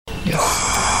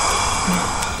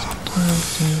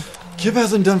Kip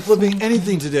hasn't done flipping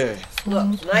anything today.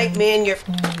 Look, tonight me and your...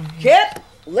 Kip,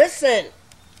 listen.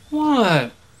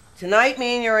 What? Tonight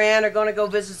me and your aunt are going to go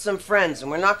visit some friends, and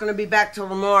we're not going to be back till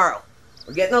tomorrow.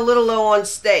 We're getting a little low on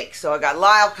steak, so I got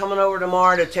Lyle coming over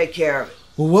tomorrow to take care of it.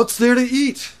 Well, what's there to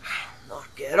eat? Knock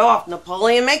it off,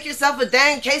 Napoleon. Make yourself a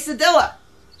dang quesadilla.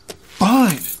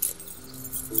 Fine.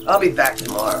 I'll be back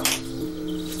tomorrow.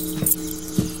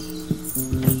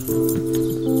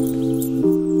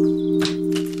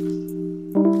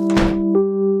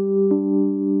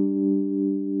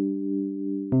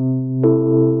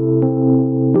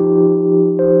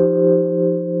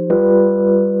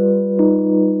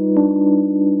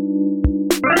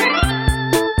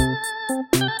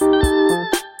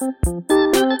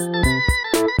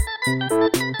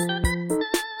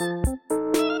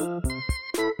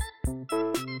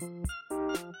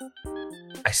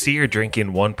 I see you're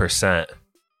drinking 1%.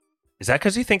 Is that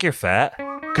because you think you're fat?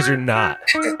 Because you're not.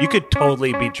 You could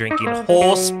totally be drinking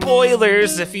whole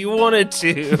spoilers if you wanted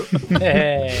to.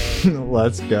 Hey.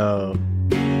 Let's go.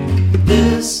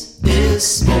 This is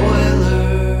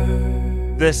spoiler.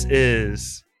 This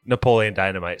is Napoleon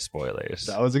Dynamite spoilers.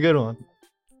 That was a good one.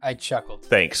 I chuckled.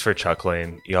 Thanks for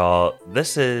chuckling, y'all.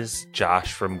 This is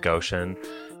Josh from Goshen,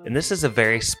 and this is a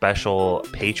very special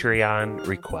Patreon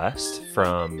request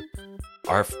from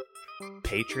our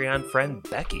Patreon friend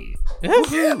Becky.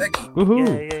 Yeah, Becky.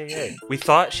 Woohoo. Yeah. We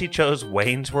thought she chose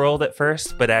Wayne's World at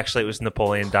first, but actually it was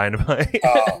Napoleon Dynamite.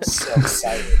 Oh, so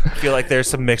excited. I feel like there's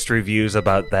some mixed reviews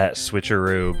about that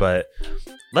switcheroo, but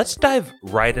let's dive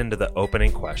right into the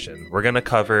opening question. We're going to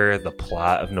cover the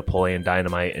plot of Napoleon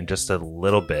Dynamite in just a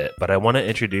little bit, but I want to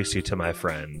introduce you to my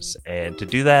friends. And to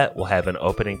do that, we'll have an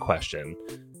opening question.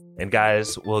 And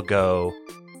guys, we'll go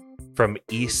from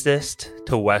Eastest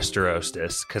to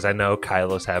Westerostest, because I know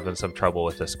Kylo's having some trouble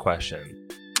with this question.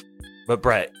 But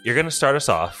Brett, you're going to start us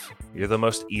off. You're the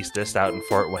most Eastest out in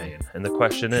Fort Wayne. And the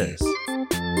question is,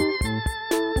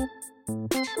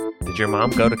 did your mom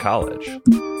go to college?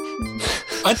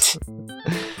 What?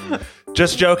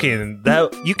 Just joking.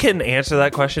 That you can answer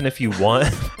that question if you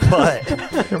want,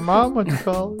 but Your mom went to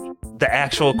college? the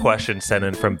actual question sent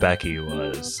in from Becky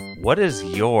was, what is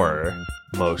your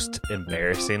most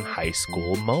embarrassing high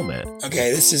school moment? Okay,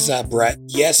 this is Brett.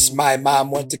 Yes, my mom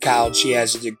went to college. She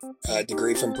has a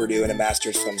degree from Purdue and a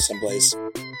master's from someplace.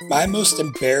 My most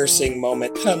embarrassing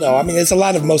moment, I don't know. I mean, there's a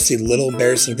lot of mostly little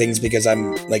embarrassing things because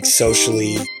I'm like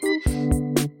socially...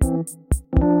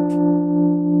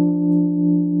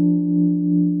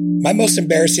 My most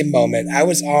embarrassing moment, I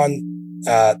was on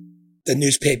the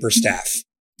newspaper staff,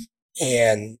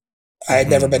 and I had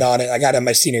never been on it. I got it in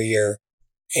my senior year,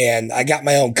 and I got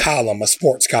my own column, a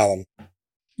sports column.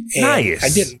 And Nice. I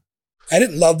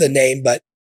didn't love the name, but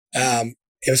it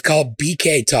was called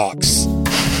BK Talks.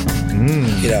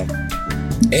 You know,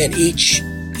 and each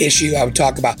issue I would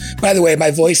talk about. By the way, my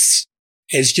voice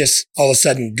is just all of a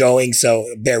sudden going, so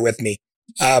bear with me.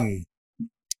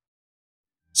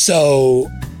 So,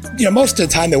 you know, most of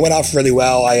the time it went off really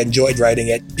well. I enjoyed writing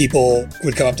it. People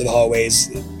would come up to the hallways.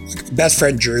 Best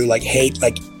friend Drew,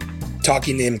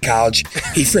 talking to him in college.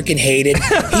 He freaking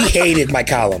hated my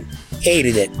column.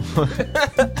 Hated it.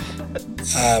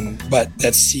 But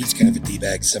he's kind of a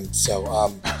D-bag. So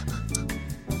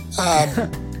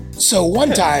one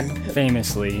time,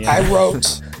 Famously, I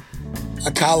wrote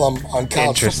a column on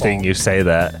college Interesting football. you say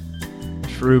that.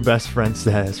 True best friend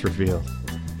status revealed.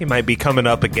 He might be coming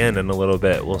up again in a little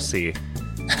bit. We'll see.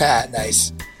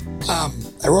 Nice. I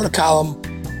wrote a column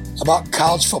about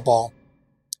college football,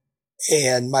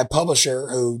 and my publisher,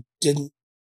 the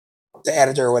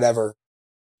editor or whatever,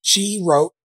 she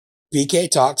wrote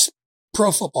BK Talks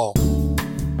Pro Football,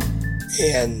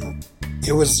 and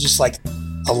it was just like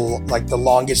the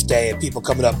longest day of people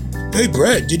coming up. Hey,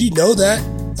 Brett, did you know that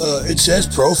it says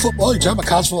pro football? You're talking about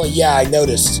college football? Yeah, I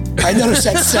noticed. I noticed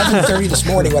at 7:30 this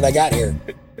morning when I got here.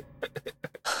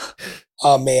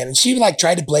 Oh man, and she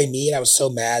tried to blame me, and I was so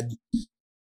mad.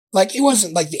 It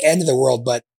wasn't the end of the world,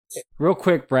 but real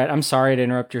quick, Brett, I'm sorry to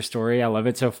interrupt your story. I love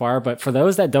it so far, but for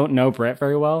those that don't know Brett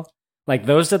very well,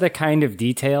 those are the kind of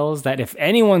details that if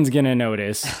anyone's gonna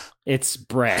notice, it's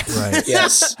Brett. Right.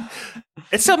 yes.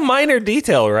 It's a minor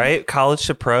detail, right? College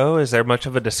to pro. Is there much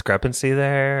of a discrepancy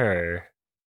there?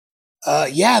 Or?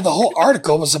 Yeah, the whole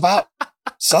article was about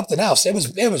something else. It was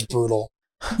brutal.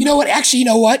 You know what?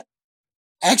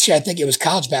 Actually, I think it was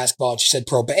college basketball, and she said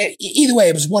pro. But either way,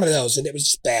 it was one of those, and it was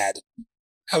just bad.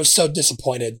 I was so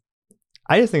disappointed.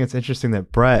 I just think it's interesting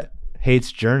that Brett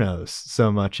hates journos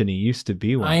so much, and he used to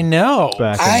be one. I know.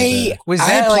 Back in the day. Was I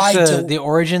that applied to- the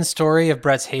origin story of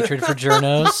Brett's hatred for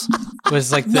journos?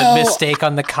 Was like the No. mistake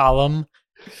on the column,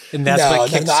 and that's what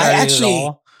kickstarted it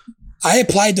all. I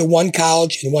applied to one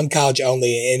college and one college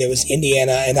only, and it was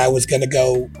Indiana, and I was going to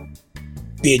go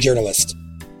be a journalist.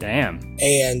 Damn.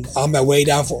 And on the way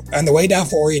down for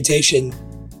orientation,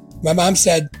 my mom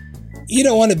said, "You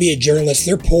don't want to be a journalist.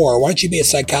 They're poor. Why don't you be a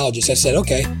psychologist?" I said,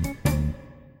 "Okay."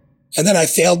 And then I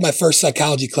failed my first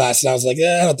psychology class, and I was like,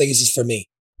 I don't think this is for me.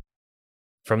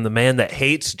 From the man that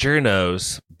hates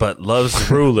journos but loves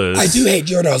rulers. I do hate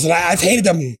journals, and I've hated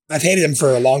them. I've hated them for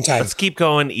a long time. Let's keep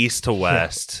going east to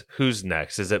west. Who's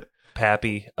next? Is it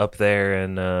Pappy up there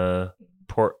in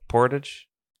Portage?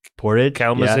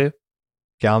 Kalamazoo? Yeah.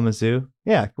 Kalamazoo.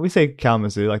 Yeah, we say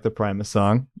Kalamazoo like the Primus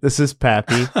song. This is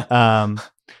Pappy.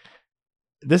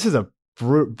 This is a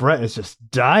Brett is just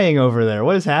dying over there.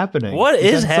 What is happening? What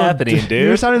is happening, dude? You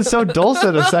were sounding so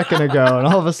dulcet a second ago, and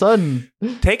all of a sudden,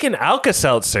 take an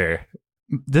Alka-Seltzer.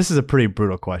 This is a pretty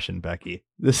brutal question, Becky.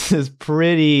 This is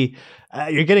pretty.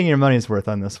 You're getting your money's worth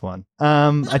on this one.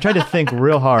 I tried to think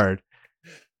real hard.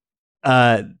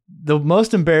 The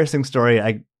most embarrassing story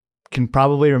I can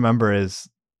probably remember is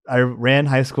I ran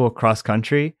high school cross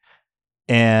country,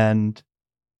 and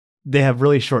they have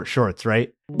really short shorts,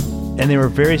 right? And they were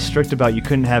very strict about you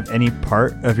couldn't have any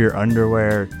part of your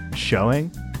underwear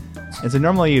showing. And so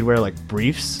normally you'd wear like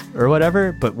briefs or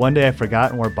whatever, but one day I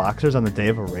forgot and wore boxers on the day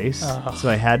of a race. Oh. So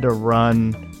I had to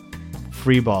run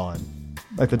free balling,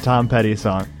 like the Tom Petty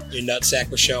song. Your nutsack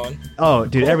was showing. Oh,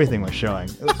 dude, everything was showing.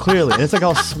 Clearly. And it's like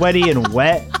all sweaty and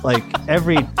wet, like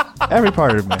every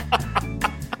part of me.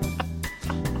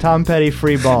 Tom Petty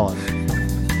free balling.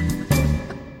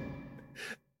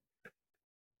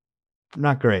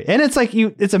 Not great. And it's like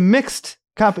it's a mixed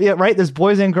yeah, right? There's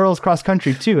boys and girls cross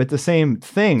country too at the same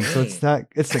thing. So it's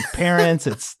like parents,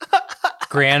 it's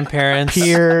grandparents,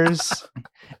 peers.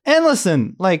 And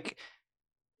listen, like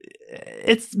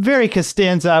it's very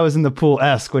Costanza I was in the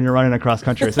pool-esque when you're running across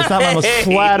country. So it's not my most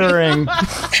flattering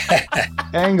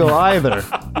angle either.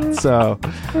 So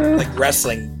like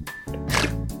wrestling.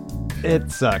 It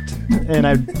sucked. And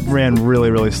I ran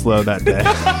really, really slow that day.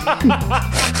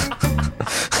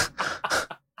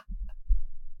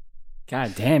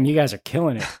 God damn, you guys are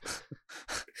killing it.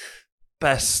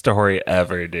 Best story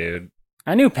ever, dude.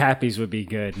 I knew Pappy's would be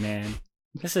good, man.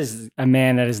 This is a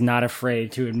man that is not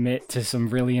afraid to admit to some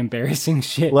really embarrassing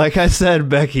shit. Like I said,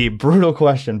 Becky, brutal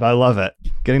question, but I love it.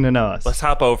 Getting to know us. Let's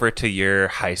hop over to your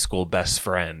high school best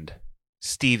friend.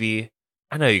 Stevie,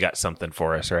 I know you got something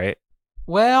for us, right?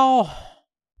 Well,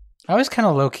 I was kind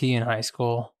of low-key in high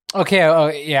school. Okay, oh,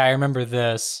 yeah, I remember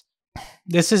this.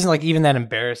 This isn't like even that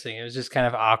embarrassing. It was just kind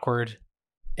of awkward,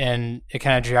 and it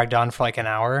kind of dragged on for like an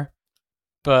hour.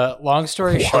 But long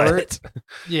story short,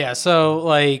 yeah, so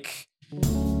like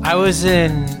I was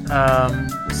in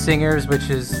Singers, which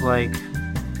is like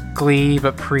Glee,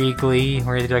 but pre-Glee,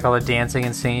 where they do like all the dancing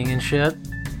and singing and shit.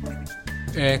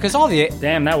 Because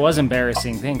damn, that was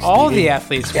embarrassing. Thanks. All Stevie. the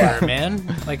athletes were,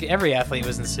 man. Like every athlete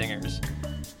was in Singers.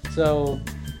 So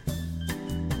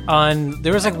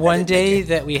there was like one day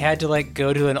that we had to like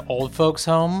go to an old folks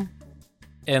home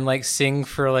and like sing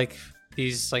for like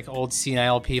these like old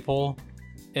senile people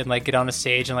and like get on a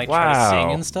stage and like try to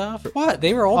sing and stuff. What?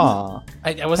 They were old.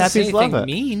 I wasn't saying anything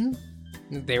mean.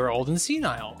 They were old and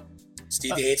senile.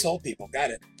 Stevie hates old people. Got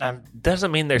it.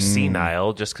 Doesn't mean they're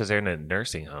senile just because they're in a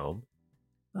nursing home.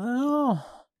 Oh.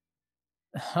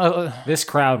 This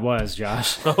crowd was,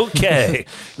 Josh. Okay.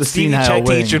 The Stevie senile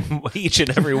checked each and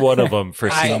every one of them for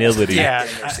senility. Yeah.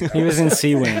 He was in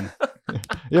C-Wing.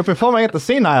 You're performing at the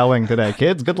senile wing today,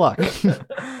 kids. Good luck.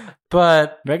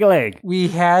 But Break a leg. we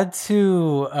had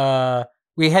to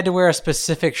wear a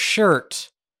specific shirt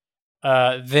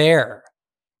there.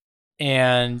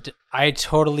 And I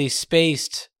totally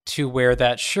spaced to wear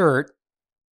that shirt.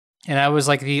 And I was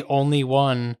like the only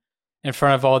one in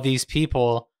front of all these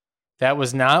people that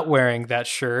was not wearing that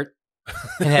shirt,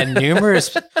 and had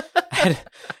numerous I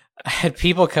had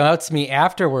people come up to me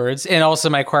afterwards, and also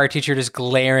my choir teacher just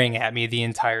glaring at me the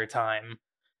entire time.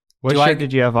 What shirt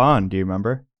did you have on? Do you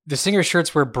remember? The singer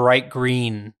shirts were bright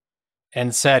green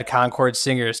and said Concord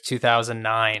Singers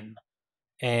 2009.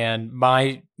 And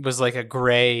mine was like a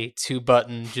gray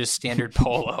 2-button, just standard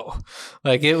polo.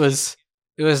 Like it was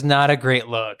not a great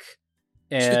look.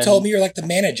 You should have told me you're like the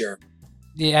manager.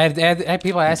 Yeah, I had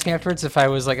people ask me afterwards if I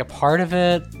was like a part of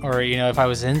it, or if I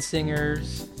was in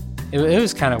Singers. It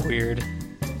was kind of weird.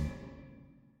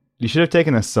 You should have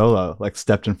taken a solo, like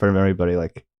stepped in front of everybody,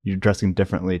 like you're dressing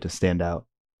differently to stand out.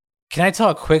 Can I tell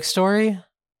a quick story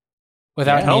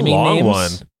without naming Tell a long names?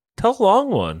 one. Tell a long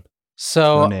one.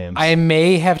 So No names. I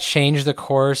may have changed the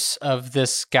course of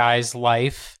this guy's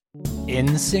life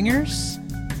in Singers.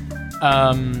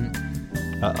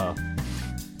 Uh-oh.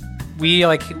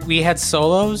 We had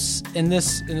solos in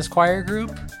this choir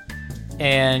group,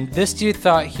 and this dude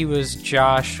thought he was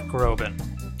Josh Groban,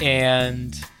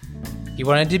 and he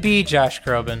wanted to be Josh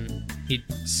Groban. He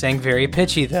sang very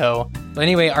pitchy though. But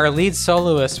anyway, our lead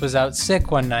soloist was out sick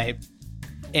one night,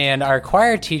 and our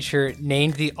choir teacher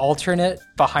named the alternate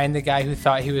behind the guy who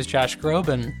thought he was Josh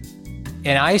Groban.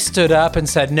 And I stood up and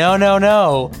said,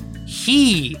 no,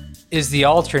 he is the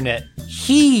alternate.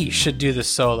 He should do the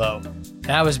solo.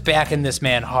 And I was backing this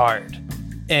man hard.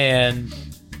 And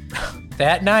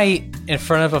that night, in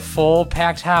front of a full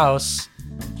packed house,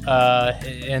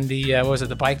 in the, what was it,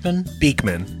 the Bikeman?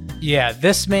 Beekman. Yeah,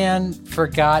 this man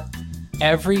forgot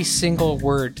every single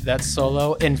word to that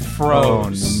solo and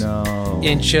froze. Oh, no.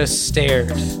 And just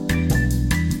stared.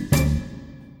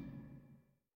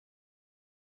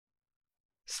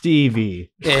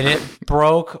 Stevie. And it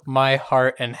broke my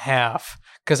heart in half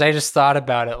because I just thought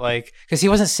about it, like, because he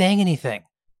wasn't saying anything.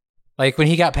 Like when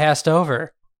he got passed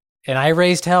over, and I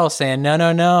raised hell saying,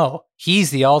 no, he's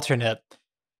the alternate.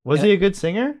 Was he a good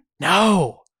singer?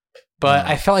 No, but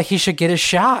I felt like he should get his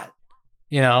shot.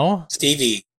 You know,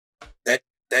 Stevie, that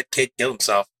kid killed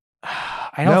himself.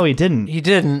 No, he didn't. He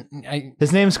didn't.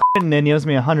 His name's Quentin, and he owes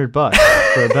me $100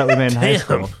 for a bet we made in high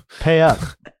school. Pay up.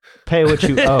 Pay what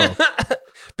you owe.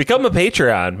 Become a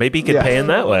Patreon. Maybe you could pay in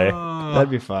that way. That'd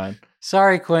be fine.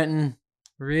 Sorry, Quentin.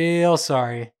 Real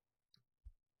sorry.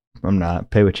 I'm not.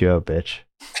 Pay what you owe, bitch.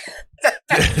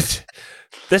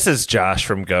 This is Josh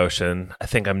from Goshen. I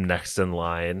think I'm next in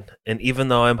line. And even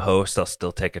though I'm host, I'll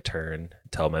still take a turn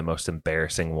and tell my most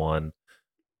embarrassing one.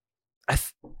 I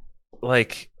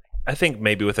think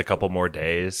maybe with a couple more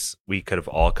days, we could have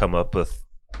all come up with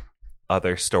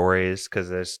other stories because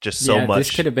there's just so much.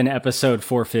 This could have been episode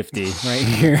 450 right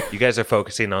here. You guys are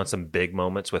focusing on some big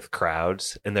moments with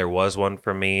crowds, and there was one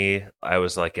for me. I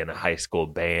was like in a high school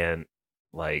band.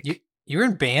 Like you were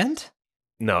in band?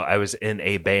 No, I was in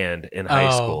a band in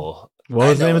high school. What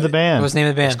was the name of the band? What was the name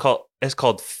of the band? It's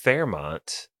called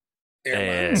Fairmont.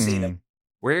 And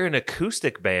we're an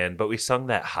acoustic band, but we sung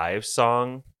that Hive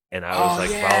song, and I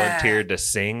was volunteered to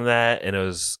sing that, and it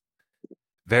was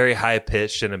very high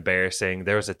pitched and embarrassing.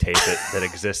 There was a tape that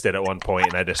existed at one point,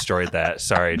 and I destroyed that.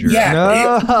 Sorry, Drew. Yeah.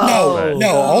 No.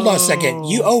 No. Hold on a second.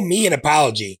 You owe me an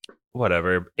apology.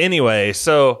 Whatever. Anyway,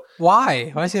 so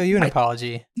Why does he owe you an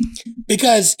apology?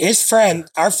 Because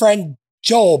our friend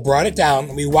Joel brought it down,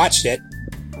 and we watched it.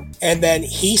 And then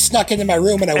he snuck into my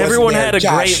room, and I wasn't everyone there. had a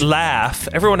Josh great laugh.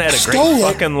 Everyone had a stole great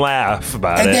it, fucking laugh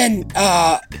about and it. then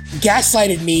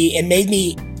gaslighted me and made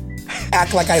me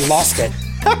act like I lost it.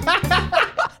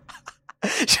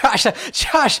 Josh,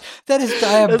 that is That's the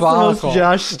diabolical. most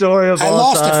Josh story of I all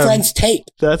lost time. a friend's tape.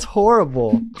 That's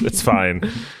horrible. It's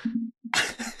fine.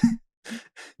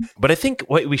 But I think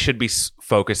what we should be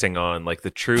focusing on, like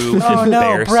the true Oh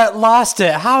no, Brett lost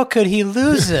it. How could he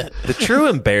lose it? The true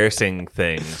embarrassing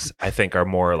things, I think, are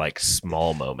more like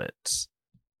small moments.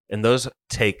 And those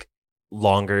take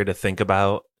longer to think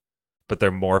about, but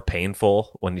they're more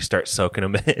painful when you start soaking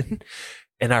them in.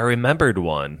 And I remembered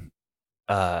one.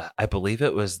 I believe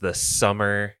it was the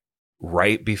summer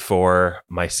right before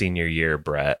my senior year,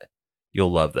 Brett.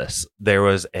 You'll love this. There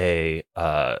was a,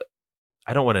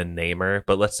 I don't want to name her,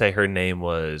 but let's say her name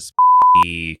was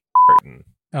Curtin.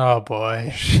 Oh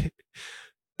boy. Is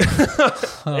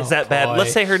that bad? boy.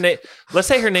 Let's say her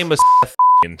name was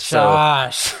so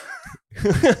Josh.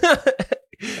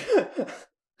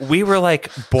 we were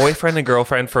like boyfriend and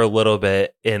girlfriend for a little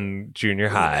bit in junior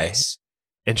high. Nice.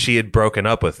 And she had broken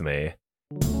up with me.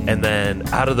 And then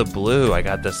out of the blue, I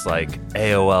got this like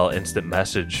AOL instant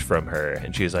message from her.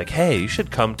 And she was like, hey, you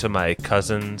should come to my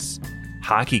cousin's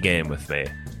hockey game with me.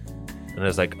 And I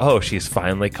was like, oh, she's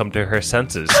finally come to her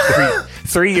senses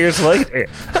 3 years later.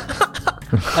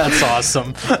 That's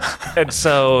awesome. And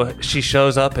so she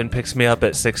shows up and picks me up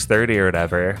at 6:30 or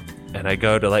whatever. And I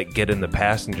go to like get in the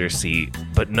passenger seat.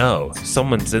 But no,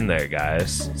 someone's in there,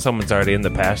 guys. Someone's already in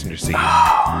the passenger seat.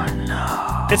 Oh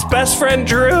no. It's best friend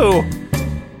Drew.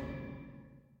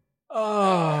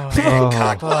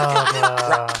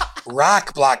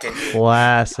 Rock blocking.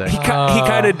 Classic. He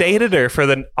kind of dated her for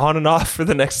the on and off for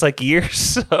the next like year or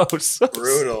so.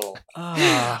 Brutal.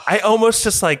 I almost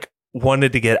just like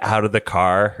wanted to get out of the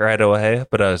car right away,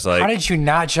 but I was How like, did you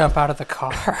not jump out of the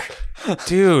car?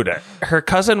 dude, her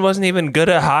cousin wasn't even good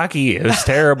at hockey. It was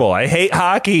terrible. I hate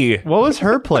hockey. What was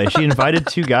her play? She invited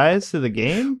two guys to the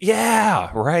game?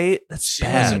 Yeah, right? That's She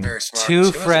wasn't bad. very smart. Two She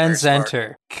wasn't friends very smart.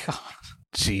 enter. God.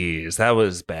 Jeez, that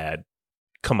was bad.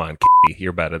 Come on, Katie,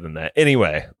 you're better than that.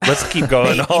 Anyway, let's keep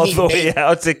going all the way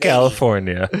out to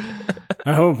California.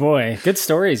 Oh boy, good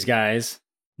stories, guys.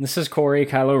 This is Corey,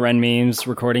 Kylo Ren memes,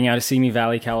 recording out of Simi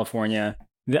Valley, California.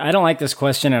 I don't like this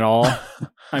question at all.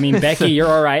 I mean, Becky, you're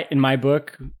all right in my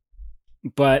book,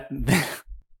 but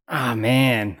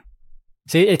man.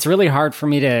 See, it's really hard for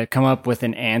me to come up with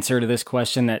an answer to this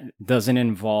question that doesn't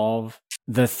involve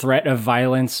the threat of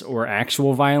violence or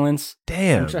actual violence.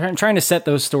 Damn. I'm trying to set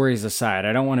those stories aside.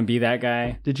 I don't want to be that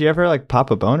guy. Did you ever like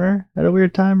pop a boner at a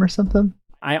weird time or something?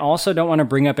 I also don't want to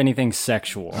bring up anything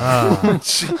sexual.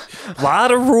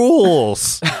 Lot of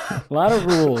rules. A lot of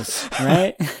rules,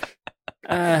 right?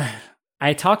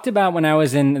 I talked about when I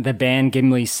was in the band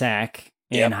Gimli Sack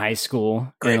in high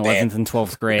school, Great in 11th band. and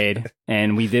 12th grade,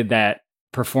 and we did that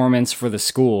performance for the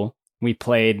school. We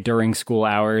played during school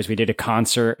hours. We did a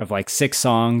concert of like 6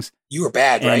 songs. You were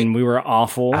bad, right? And we were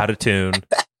awful. Out of tune.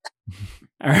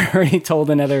 I already told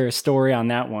another story on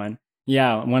that one.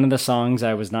 Yeah, one of the songs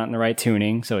I was not in the right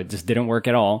tuning, so it just didn't work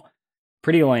at all.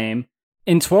 Pretty lame.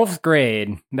 In 12th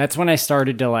grade, that's when I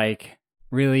started to like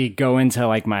really go into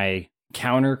like my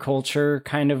counterculture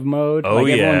kind of mode. Oh,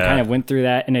 like everyone yeah. kind of went through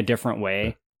that in a different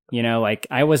way. You know, like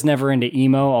I was never into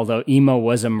emo, although emo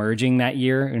was emerging that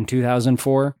year in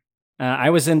 2004.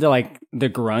 I was into like the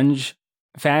grunge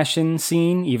fashion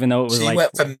scene, even though it was So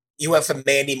like you went from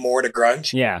Mandy Moore to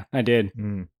grunge? yeah, I did.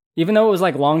 Mm. Even though it was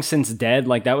like long since dead,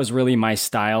 like that was really my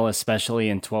style, especially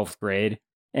in 12th grade.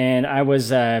 And I was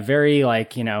very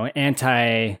like, you know,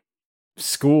 anti-school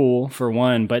for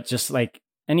one, but just like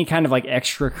any kind of like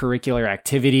extracurricular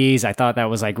activities. I thought that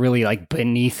was like really like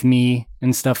beneath me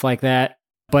and stuff like that.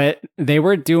 But they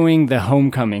were doing the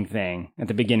homecoming thing at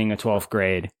the beginning of 12th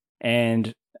grade.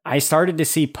 And I started to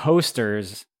see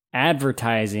posters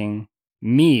advertising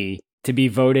me to be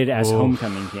voted as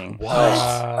homecoming king.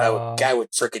 I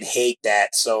would freaking hate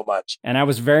that so much. And I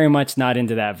was very much not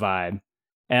into that vibe.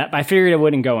 And I figured it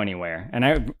wouldn't go anywhere.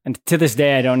 And to this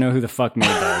day, I don't know who the fuck made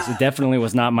those. It definitely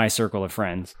was not my circle of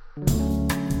friends.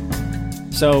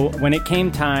 So when it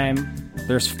came time,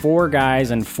 there's 4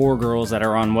 guys and 4 girls that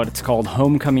are on what's called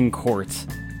homecoming court.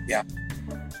 Yeah.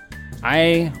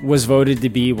 I was voted to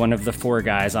be one of the 4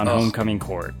 guys on homecoming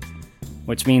court,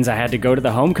 which means I had to go to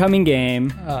the homecoming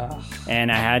game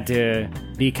and I had to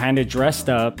be kind of dressed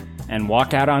up and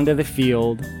walk out onto the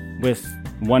field with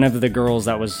one of the girls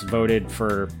that was voted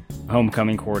for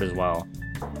homecoming court as well.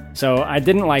 So I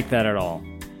didn't like that at all.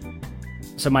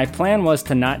 So my plan was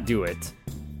to not do it.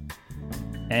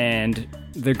 And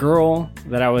the girl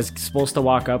that I was supposed to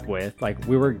walk up with, like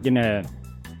we were gonna,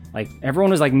 like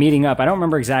everyone was like meeting up. I don't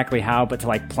remember exactly how, but to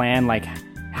like plan like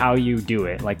how you do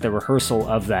it, like the rehearsal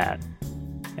of that.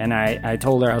 And I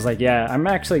told her, I was like, yeah, I'm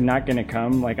actually not gonna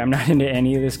come. Like I'm not into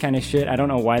any of this kind of shit. I don't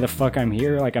know why the fuck I'm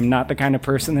here. Like I'm not the kind of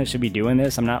person that should be doing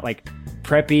this. I'm not like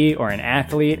preppy or an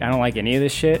athlete. I don't like any of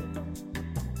this shit.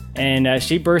 And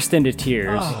she burst into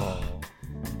tears.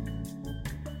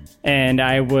 And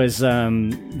I was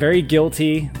very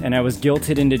guilty, and I was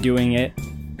guilted into doing it.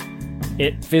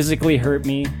 It physically hurt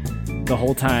me the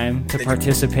whole time to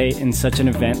participate in such an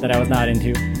event that I was not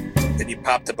into. Then you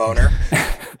popped the boner.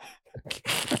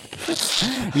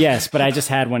 Yes, but I just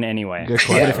had one anyway. Good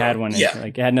I would have had one. Yeah.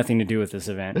 Like it had nothing to do with this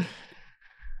event.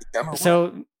 Number one.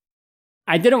 So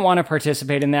I didn't want to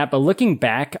participate in that, but looking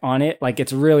back on it, like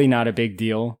it's really not a big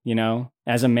deal, you know?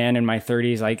 As a man in my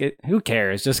 30s, like who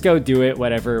cares? Just go do it,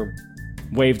 whatever.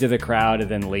 Wave to the crowd and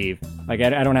then leave. Like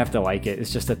I don't have to like it.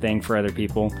 It's just a thing for other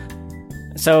people.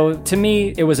 So to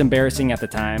me, it was embarrassing at the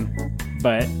time,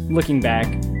 but looking back,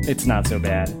 it's not so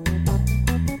bad.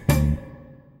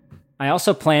 I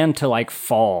also planned to like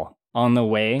fall on the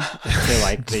way to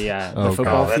like the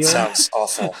football that field. sounds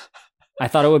awful. I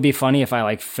thought it would be funny if I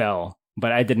like fell,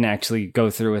 but I didn't actually go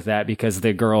through with that because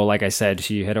the girl, like I said,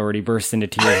 she had already burst into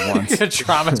tears once.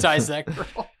 Traumatize that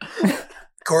girl.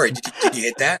 Corey, did you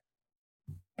hit that?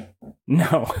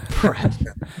 No,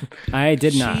 I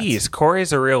did not. Jeez,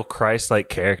 Corey's a real Christ-like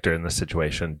character in this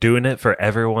situation, doing it for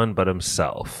everyone but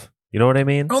himself. You know what I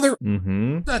mean? Oh, there.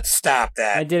 Mm-hmm. Let's stop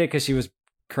that. I did it because she was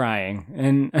crying,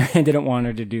 and I didn't want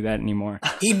her to do that anymore.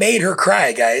 He made her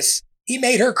cry, guys. He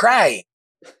made her cry.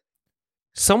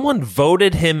 Someone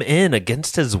voted him in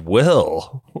against his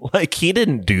will. Like, he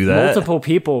didn't do that. Multiple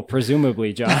people,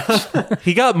 presumably, Josh.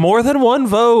 He got more than one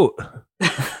vote.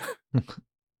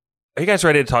 Are you guys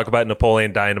ready to talk about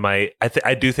Napoleon Dynamite?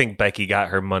 I do think Becky got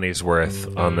her money's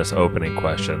worth on this opening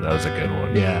question. That was a good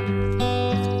one. Yeah.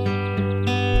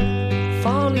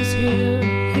 Fall is here,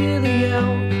 hear the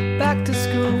yell, back to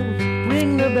school,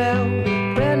 ring the bell,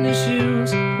 brand new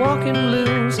shoes, walking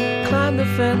blues, climb the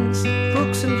fence,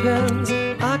 books and pens,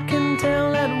 I can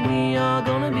tell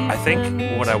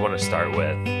think what I want to start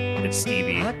with, it's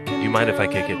Stevie. Do you mind if I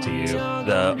kick it to you?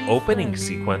 The opening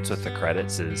sequence with the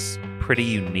credits is pretty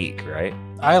unique, right?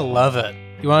 I love it.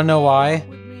 You want to know why?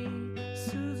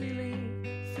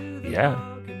 Yeah.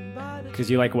 Because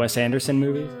you like Wes Anderson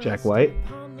movies? Jack White.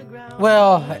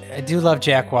 Well, I do love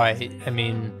Jack White. I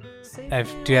mean, I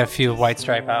do have a few White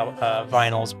Stripe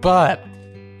vinyls, but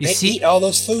They eat all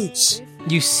those foods.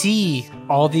 You see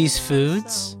all these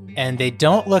foods, and they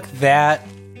don't look that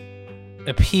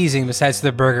appeasing besides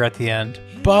the burger at the end.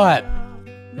 But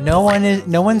no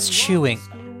one's chewing,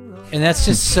 and that's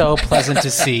just so pleasant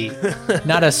to see.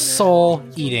 Not a soul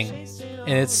eating, and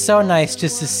it's so nice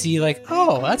just to see. Like,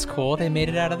 oh, that's cool. They made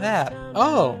it out of that.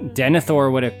 Oh,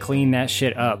 Denethor would have cleaned that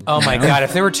shit up. oh my god!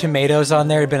 If there were tomatoes on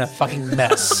there, it'd been a fucking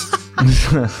mess.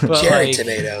 But Cherry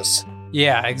tomatoes.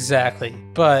 Yeah, exactly.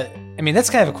 But I mean, that's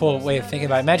kind of a cool way of thinking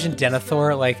about it. Imagine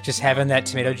Denethor, like, just having that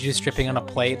tomato juice dripping on a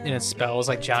plate, and it spells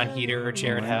like John Heater or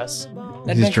Jared Hess.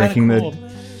 He's drinking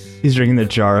the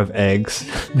jar of eggs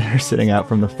that are sitting out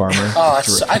from the farmer. Oh,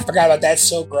 I forgot about that. That's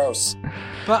so gross.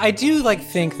 But I do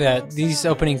think that these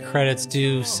opening credits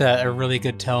do set a really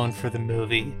good tone for the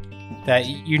movie. That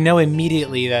you know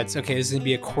immediately that's okay. This is gonna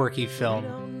be a quirky film,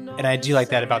 and I do like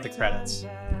that about the credits.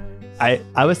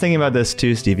 I was thinking about this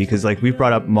too, Stevie, because we've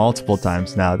brought up multiple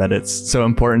times now that it's so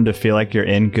important to feel like you're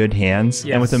in good hands.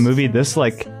 Yes. And with a movie this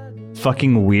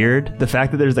fucking weird, the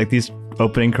fact that there's these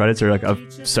opening credits are of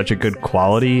such a good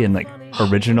quality and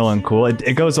original and cool,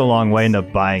 it goes a long way into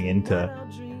buying into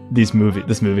this movie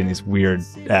and these weird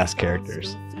ass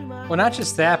characters. Well, not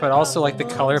just that, but also the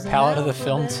color palette of the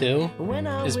film too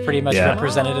is pretty much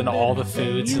represented in all the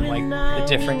foods and the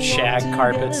different shag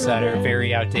carpets that are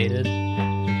very outdated.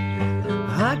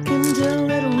 I can tell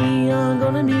that we are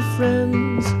gonna be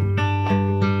friends.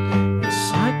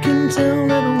 Yes, I can tell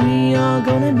that we are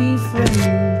gonna be friends.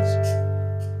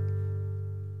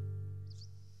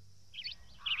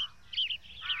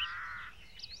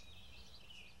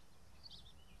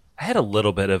 I had a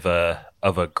little bit of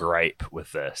a gripe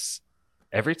with this.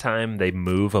 Every time they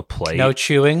move a plate, No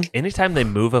chewing. anytime they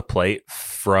move a plate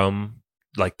from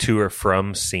to or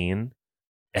from scene,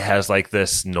 it has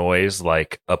this noise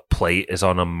like a plate is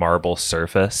on a marble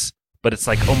surface, but it's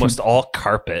almost all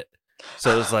carpet.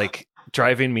 So it was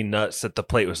driving me nuts that the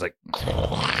plate was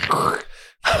but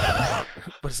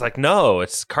it's no,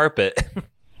 it's carpet.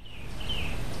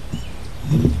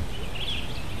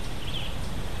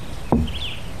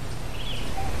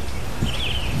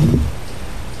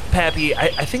 Pappy,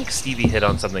 I think Stevie hit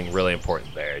on something really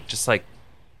important there. Just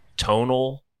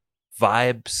tonal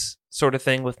vibes sort of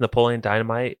thing with Napoleon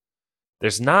Dynamite.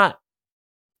 There's not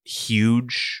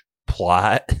huge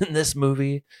plot in this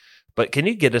movie, but can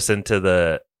you get us into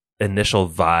the initial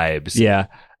vibes? Yeah.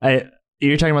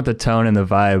 You're talking about the tone and the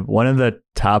vibe. One of the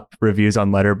top reviews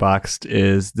on Letterboxd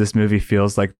is this movie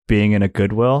feels like being in a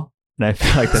Goodwill. And I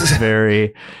feel like that's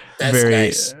very, That's very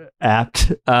nice.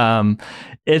 apt.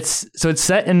 It's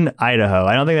set in Idaho.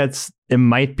 I don't think it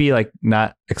might be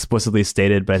not explicitly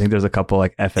stated, but I think there's a couple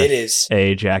It is.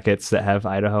 FFA jackets that have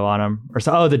Idaho on them, or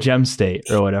the Gem State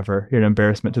or whatever. You're an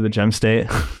embarrassment to the Gem State.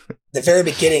 The very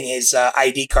beginning, his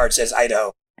ID card says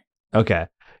Idaho. Okay.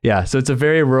 Yeah. So it's a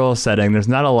very rural setting. There's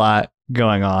not a lot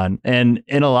going on. And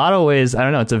in a lot of ways, I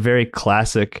don't know, it's a very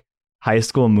classic high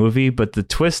school movie, but the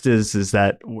twist is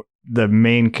that the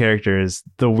main character is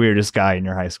the weirdest guy in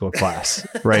your high school class,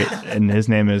 right? And his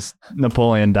name is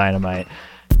Napoleon Dynamite.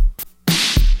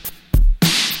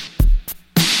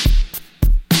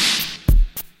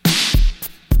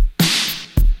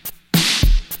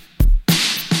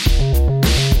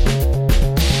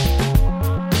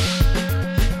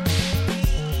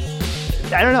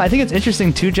 I don't know. I think it's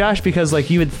interesting too, Josh, because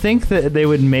you would think that they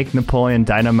would make Napoleon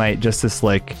Dynamite just this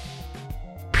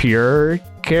pure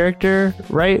character,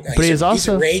 right? No, but he's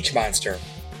a rage monster.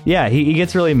 Yeah, he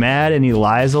gets really mad and he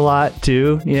lies a lot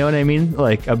too. You know what I mean?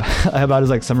 About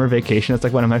his summer vacation. It's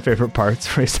one of my favorite parts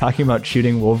where he's talking about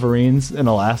shooting wolverines in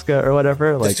Alaska or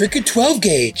whatever. The freaking 12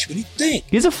 gauge. What do you think?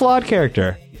 He's a flawed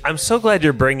character. I'm so glad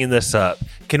you're bringing this up.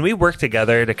 Can we work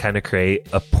together to kind of create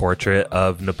a portrait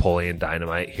of Napoleon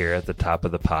Dynamite here at the top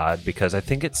of the pod? Because I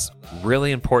think it's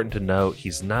really important to note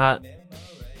he's not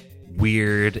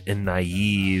weird and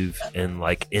naive and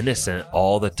innocent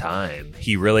all the time.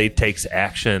 He really takes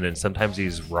action, and sometimes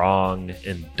he's wrong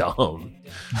and dumb,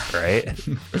 right?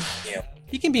 Yeah.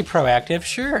 He can be proactive,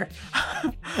 sure.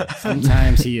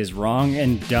 Sometimes he is wrong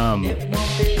and dumb. It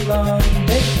won't be long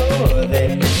before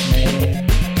they miss me.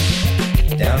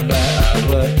 Down by our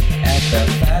wood at the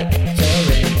factory.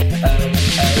 Oh,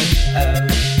 oh,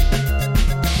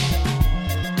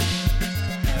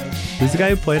 oh. This Who's the guy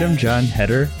who played him? John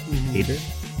Heder? Hader?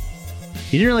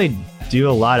 He didn't really do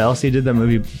a lot else. He did that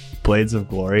movie Blades of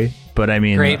Glory, but I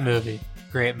mean, Great movie.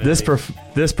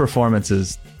 This performance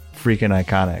is freaking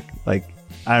iconic. Like,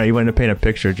 I don't know, you wanted to paint a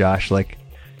picture, Josh. Like,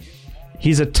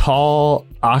 he's a tall,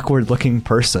 awkward-looking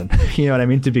person. You know what I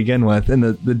mean, to begin with, and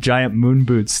the giant moon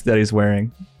boots that he's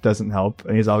wearing doesn't help,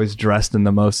 and he's always dressed in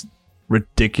the most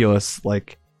ridiculous,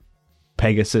 like,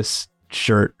 Pegasus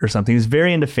shirt or something. He's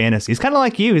very into fantasy. He's kind of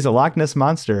like you. He's a Loch Ness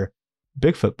monster,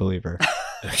 Bigfoot believer.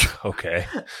 Okay.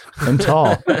 And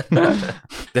tall.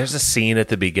 There's a scene at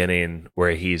the beginning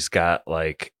where he's got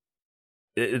like,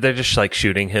 they're just like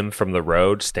shooting him from the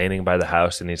road, standing by the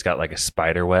house, and he's got like a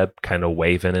spider web kind of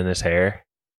waving in his hair.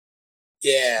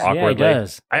 Yeah. Awkwardly. Yeah, it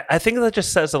does. I think that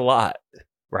just says a lot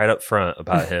right up front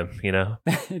about him, you know?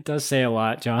 It does say a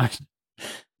lot, Josh.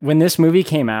 When this movie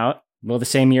came out, well, the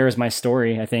same year as my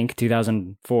story, I think,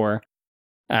 2004,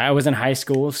 I was in high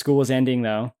school. School was ending,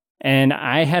 though. And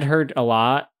I had heard a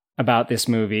lot about this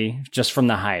movie just from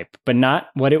the hype, but not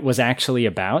what it was actually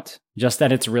about, just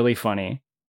that it's really funny.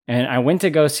 And I went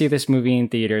to go see this movie in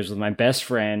theaters with my best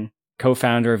friend,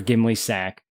 co-founder of Gimli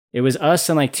Sack. It was us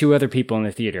and like 2 other people in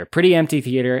the theater. Pretty empty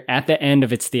theater at the end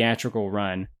of its theatrical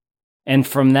run. And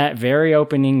from that very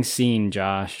opening scene,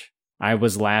 Josh, I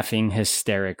was laughing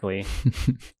hysterically.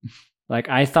 Like,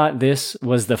 I thought this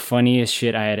was the funniest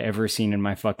shit I had ever seen in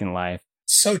my fucking life.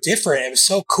 So different. It was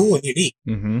so cool and unique.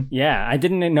 Mm-hmm. Yeah, I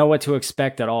didn't know what to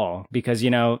expect at all because, you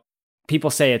know, people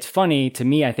say it's funny. To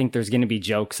me, I think there's going to be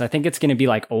jokes. I think it's going to be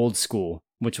like Old School,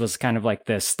 which was kind of like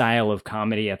the style of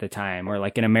comedy at the time, or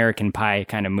like an American Pie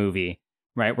kind of movie,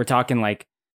 right? We're talking like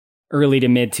early to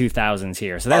mid 2000s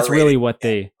here. So that's R-rated, really what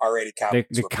R-rated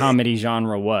the comedy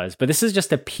genre was. But this is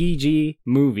just a PG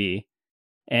movie,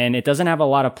 and it doesn't have a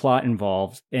lot of plot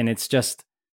involved. And it's just,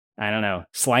 I don't know,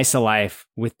 slice of life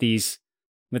with this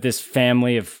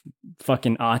family of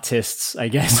fucking autists, I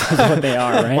guess is what they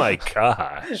are, right? Oh my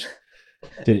gosh.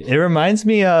 Dude, it reminds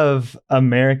me of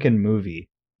American Movie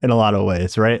in a lot of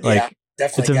ways, right? Like, Yeah,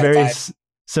 definitely it's a got very vibe.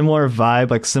 similar vibe,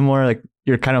 like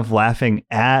you're kind of laughing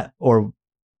at, or,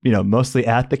 you know, mostly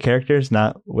at the characters,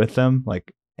 not with them.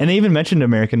 Like, and they even mentioned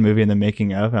American Movie in the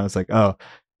making of, and I was like, oh,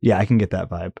 yeah, I can get that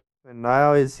vibe. And I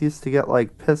always used to get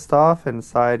like pissed off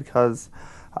inside because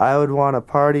I would want to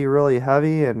party really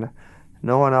heavy and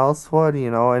no one else would, you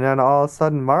know. And then all of a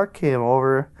sudden Mark came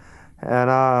over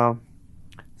and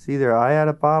it's either I had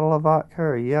a bottle of vodka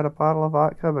or he had a bottle of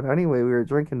vodka. But anyway, we were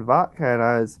drinking vodka and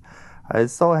I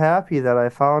was so happy that I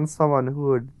found someone who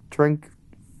would drink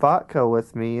vodka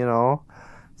with me, you know.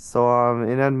 So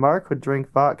and then Mark would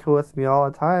drink vodka with me all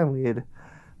the time. We'd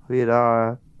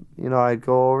you know, I'd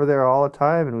go over there all the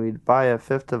time and we'd buy a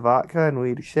fifth of vodka and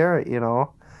we'd share it, you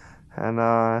know. And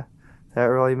that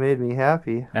really made me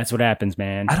happy. That's what happens,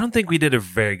 man. I don't think we did a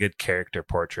very good character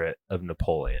portrait of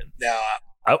Napoleon. No,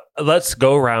 Let's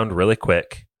go around really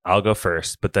quick. I'll go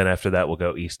first, but then after that, we'll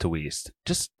go east to west.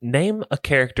 Just name a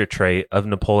character trait of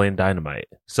Napoleon Dynamite.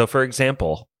 So, for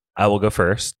example, I will go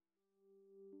first.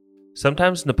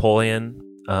 Sometimes Napoleon,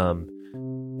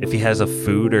 if he has a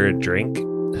food or a drink,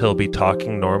 he'll be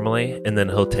talking normally, and then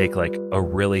he'll take like a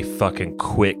really fucking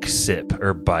quick sip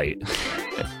or bite.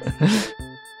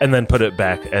 And then put it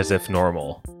back as if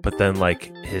normal. But then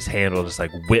like his hand will just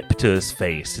like whip to his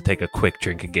face to take a quick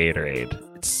drink of Gatorade.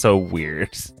 It's so weird.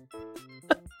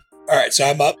 all right, so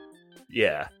I'm up.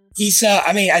 Yeah. He's, we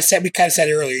kind of said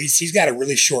it earlier. He's got a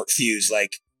really short fuse.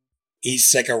 Like,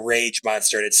 he's like a rage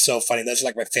monster, and it's so funny. Those are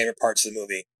like my favorite parts of the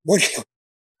movie.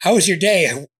 How was your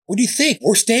day? What do you think?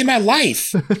 Worst day of my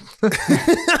life.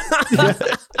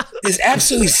 There's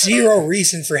absolutely zero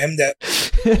reason for him to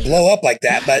blow up like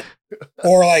that,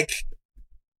 or like,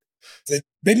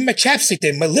 maybe my chapstick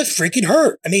did, my lip freaking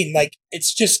hurt. I mean, like,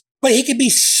 it's just, but he can be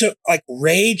so, like,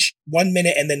 rage 1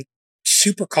 minute and then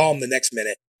super calm the next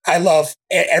minute. I love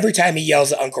every time he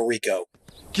yells at Uncle Rico.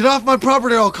 Get off my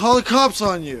property or I'll call the cops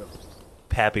on you.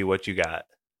 Pappy, what you got?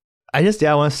 I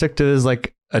want to stick to his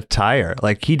like attire.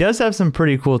 Like, he does have some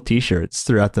pretty cool t-shirts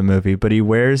throughout the movie, but he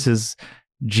wears his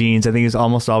jeans. I think he's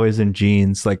almost always in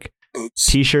jeans, like Boots.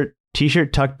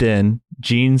 t-shirt tucked in,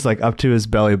 jeans like up to his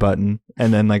belly button,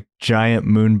 and then like giant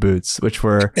moon boots, which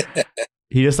were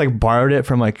he just like borrowed it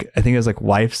from like, I think it was like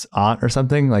wife's aunt or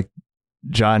something, like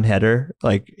John Heder,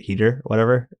 like Heater,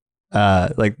 whatever.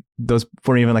 Like those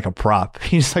weren't even like a prop.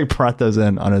 He just like brought those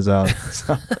in on his own.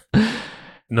 So.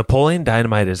 Napoleon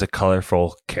Dynamite is a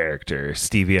colorful character.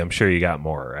 Stevie, I'm sure you got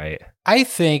more, right? I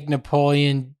think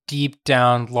Napoleon deep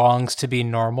down longs to be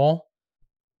normal,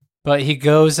 but he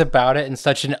goes about it in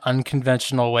such an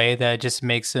unconventional way that it just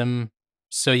makes him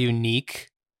so unique.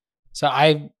 So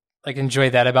I like enjoy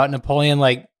that about Napoleon,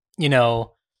 like, you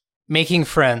know, making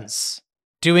friends,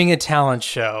 doing a talent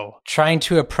show, trying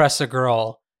to oppress a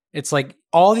girl. It's like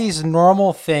all these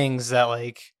normal things that,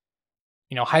 like,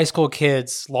 you know, high school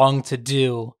kids long to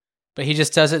do, but he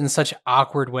just does it in such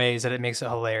awkward ways that it makes it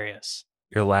hilarious.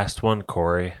 Your last one,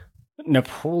 Corey.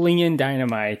 Napoleon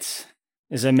Dynamite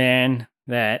is a man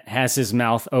that has his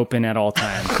mouth open at all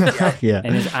times. Yeah.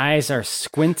 And his eyes are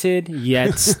squinted,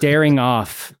 yet staring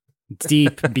off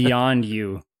deep beyond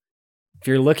you. If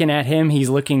you're looking at him, he's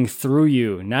looking through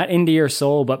you, not into your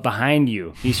soul, but behind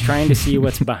you. He's trying to see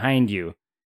what's behind you.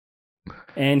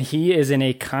 And he is in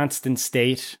a constant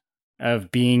state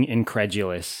of being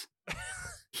incredulous.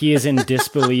 He is in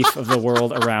disbelief of the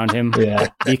world around him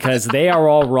because they are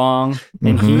all wrong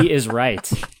and he is right.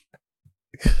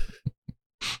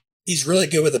 He's really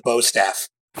good with the bow staff.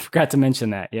 Forgot to mention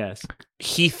that, yes.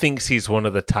 He thinks he's one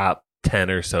of the top 10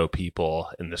 or so people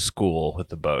in the school with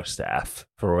the bow staff,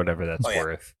 for whatever that's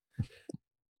worth.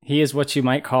 He is what you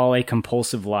might call a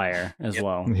compulsive liar as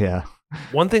well. Yeah.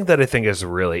 One thing that I think is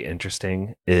really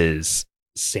interesting is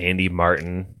Sandy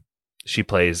Martin. She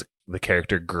plays the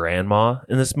character Grandma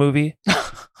in this movie.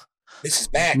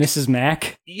 Mrs. Mack. Mrs.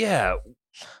 Mack? Yeah.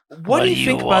 What do you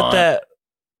think about that?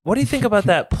 What do you think about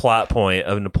that plot point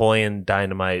of Napoleon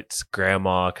Dynamite's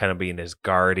grandma kind of being his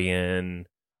guardian?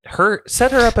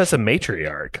 Set her up as a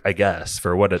matriarch, I guess,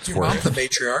 for what it's Your worth. mom's the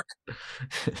matriarch.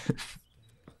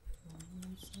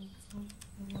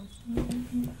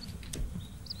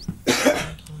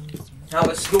 How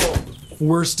was school?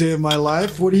 Worst day of my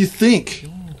life? What do you think?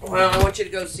 Well, I want you to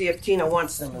go see if Tina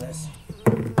wants some of this.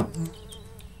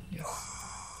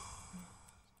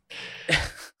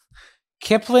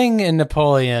 Kipling and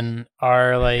Napoleon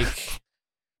are like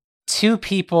two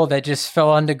people that just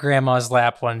fell onto Grandma's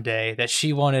lap one day that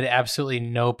she wanted absolutely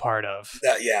no part of.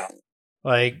 Yeah.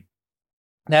 Like,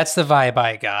 that's the vibe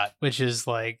I got, which is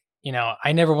like, you know,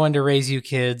 I never wanted to raise you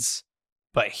kids,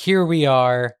 but here we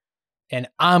are, and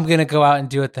I'm going to go out and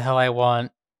do what the hell I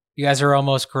want. You guys are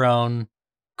almost grown.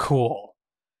 Cool.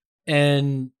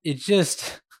 And it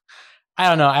just, I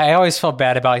don't know. I always felt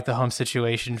bad about like the home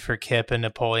situation for Kip and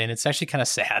Napoleon. It's actually kind of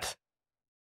sad.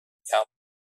 Yeah.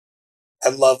 I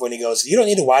love when he goes, you don't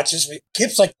need to watch this.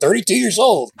 Kip's like 32 years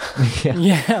old.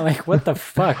 Yeah, like what the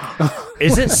fuck?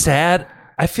 Is it sad?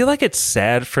 I feel like it's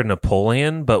sad for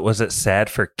Napoleon, but was it sad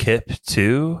for Kip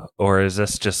too? Or is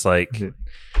this just like...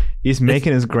 He's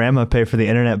making his grandma pay for the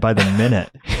internet by the minute.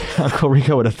 Uncle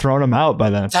Rico would have thrown him out by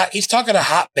then. He's talking to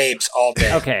hot babes all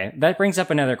day. Okay, that brings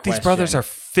up another question. These brothers are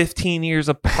 15 years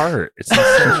apart. It's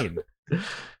insane.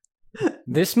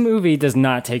 This movie does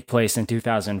not take place in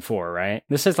 2004, right?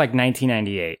 This is like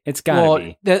 1998. It's gotta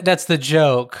be. That's the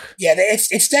joke. Yeah,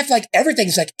 it's definitely like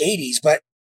everything's like 80s, but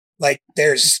like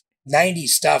there's 90s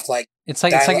stuff like It's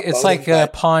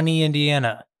like Pawnee,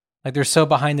 Indiana. Like they're so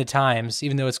behind the times,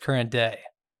 even though it's current day.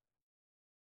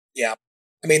 Yeah.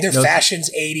 I mean, their fashion's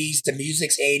 80s, the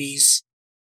music's 80s.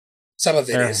 Some of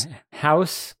it is.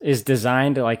 House is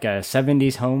designed like a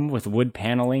 70s home with wood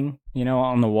paneling, you know,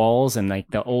 on the walls and like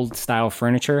the old style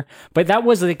furniture. But that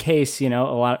was the case, you know,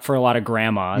 a lot of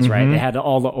grandmas, right? They had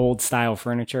all the old style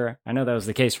furniture. I know that was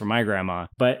the case for my grandma,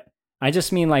 but I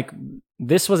just mean like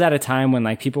this was at a time when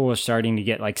like people were starting to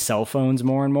get like cell phones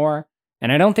more and more.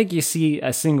 And I don't think you see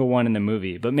a single one in the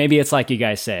movie, but maybe it's like you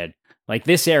guys said. Like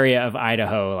this area of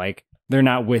Idaho, like they're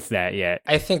not with that yet.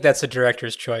 I think that's a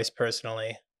director's choice,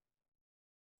 personally.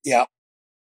 Yeah.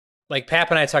 Like Pap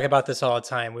and I talk about this all the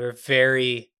time. We're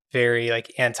very, very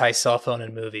like anti-cell phone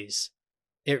in movies.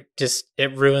 It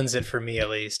ruins it for me at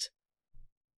least.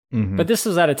 But this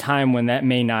was at a time when that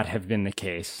may not have been the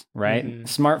case, right?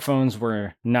 Smartphones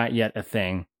were not yet a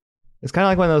thing. It's kind of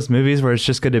like one of those movies where it's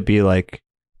just going to be like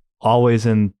always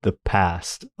in the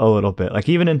past a little bit. Like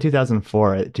even in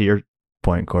 2004, to your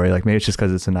point, Corey, like maybe it's just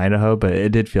because it's in Idaho, but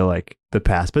it did feel like the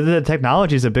past. But the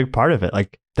technology is a big part of it.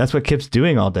 Like that's what Kip's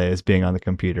doing all day is being on the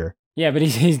computer. Yeah, but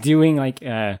he's doing like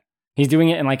he's doing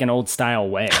it in like an old style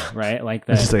way, right? Like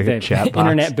the, like the chat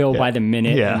internet box. bill by the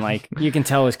minute, Yeah. and like you can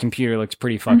tell his computer looks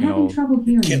pretty I'm fucking having old. trouble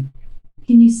hearing.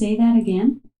 Can you say that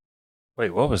again?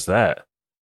 Wait, what was that?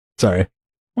 Sorry.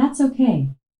 That's okay.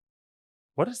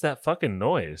 What is that fucking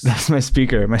noise? That's my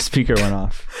speaker. My speaker went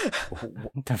off.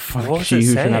 What the fuck? What was She it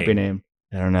who should not saying? be named.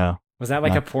 I don't know. Was that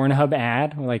like a Pornhub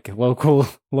ad? Like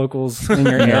locals in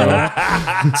your area?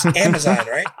 It's Amazon,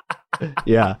 right?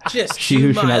 Yeah. Just She 2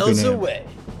 who should not be miles named. away.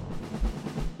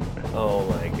 Oh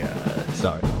my god.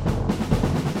 Sorry.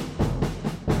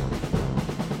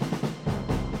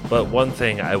 But one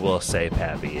thing I will say,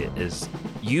 Pappy, is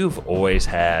You've always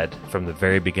had, from the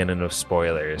very beginning of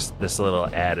spoilers, this little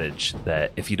adage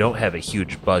that if you don't have a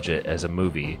huge budget as a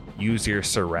movie, use your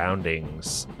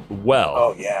surroundings well.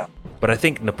 Oh, yeah. But I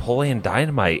think Napoleon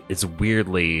Dynamite is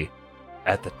weirdly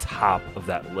at the top of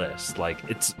that list. Like,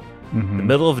 it's the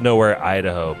middle of nowhere,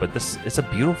 Idaho, but it's a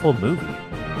beautiful movie.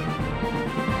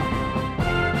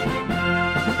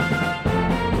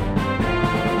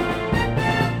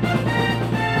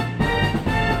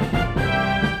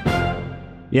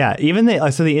 Yeah, even the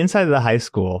inside of the high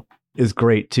school is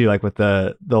great too. Like with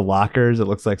the lockers, it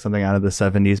looks like something out of the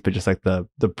 70s, but just like the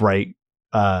bright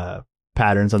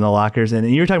patterns on the lockers. And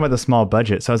you were talking about the small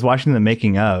budget, so I was watching the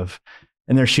making of,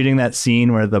 and they're shooting that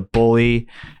scene where the bully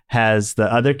has the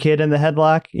other kid in the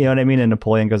headlock. You know what I mean? And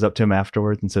Napoleon goes up to him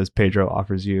afterwards and says, "Pedro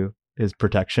offers you his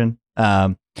protection."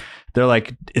 They're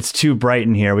like, "It's too bright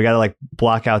in here. We got to like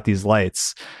block out these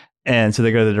lights." And so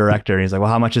they go to the director, and he's like, "Well,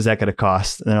 how much is that going to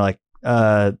cost?" And they're like,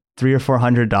 $300 or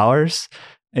 $400.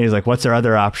 And he's like, "What's our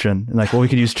other option?" And like, "Well, we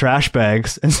could use trash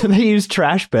bags." And so they use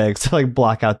trash bags to like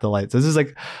block out the lights. This is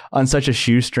like on such a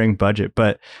shoestring budget,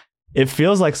 but it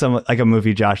feels like a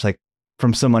movie, Josh, like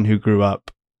from someone who grew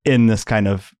up in this kind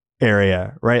of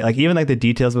area, right? Like even like the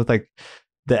details with like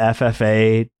the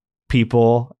FFA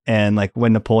people, and like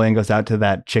when Napoleon goes out to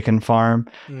that chicken farm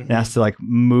and has to like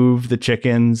move the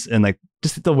chickens, and like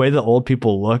just the way the old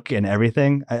people look and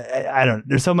everything. I don't,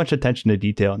 there's so much attention to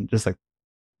detail and just like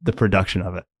the production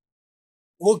of it.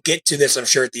 We'll get to this, I'm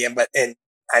sure, at the end, and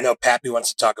I know Pappy wants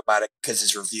to talk about it because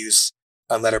his reviews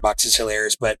on Letterboxd is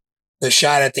hilarious, but the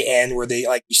shot at the end where they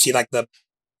like, you see like the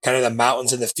kind of the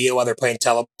mountains in the field while they're playing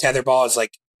tetherball is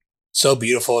like so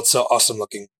beautiful. It's so awesome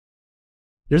looking.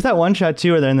 There's that one shot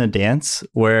too where they're in the dance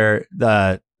where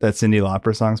that Cyndi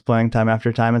Lauper song's playing time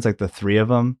after time. It's like the three of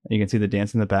them. You can see the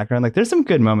dance in the background. Like there's some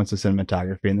good moments of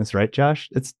cinematography in this, right, Josh?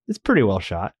 It's pretty well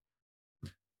shot.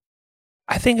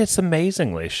 I think it's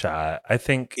amazingly shot. I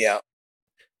think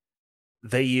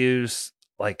they use,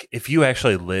 like, if you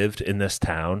actually lived in this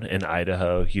town in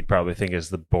Idaho, you'd probably think it's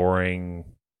the boring,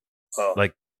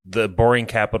 like the boring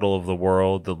capital of the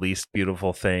world, the least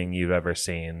beautiful thing you've ever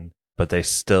seen. But they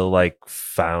still like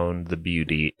found the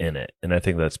beauty in it. And I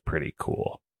think that's pretty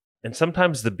cool. And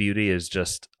sometimes the beauty is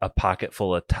just a pocket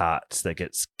full of tots that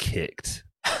gets kicked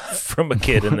from a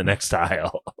kid in the next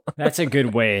aisle. That's a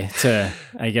good way to,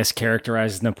 I guess,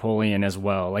 characterize Napoleon as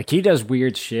well. Like he does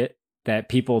weird shit that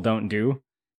people don't do.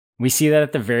 We see that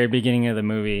at the very beginning of the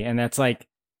movie. And that's like,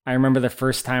 I remember the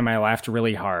first time I laughed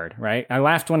really hard, right? I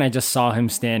laughed when I just saw him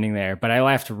standing there, but I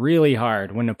laughed really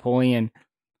hard when Napoleon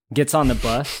gets on the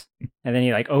bus and then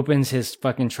he like opens his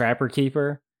fucking trapper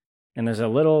keeper and there's a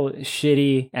little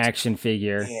shitty action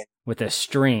figure with a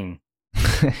string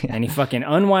and he fucking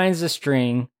unwinds the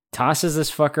string, tosses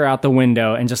this fucker out the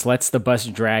window and just lets the bus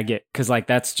drag it. Cause like,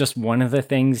 that's just one of the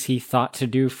things he thought to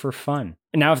do for fun.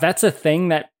 Now, if that's a thing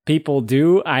that people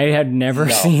do, I had never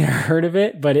seen or heard of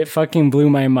it, but it fucking blew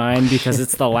my mind because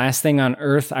it's the last thing on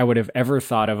earth I would have ever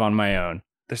thought of on my own.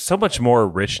 There's so much more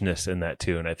richness in that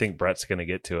too, and I think Brett's going to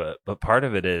get to it. But part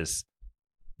of it is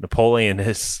Napoleon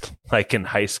is like in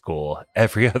high school.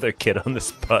 Every other kid on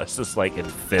this bus is like in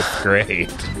 5th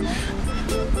grade.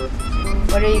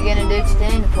 What are you going to do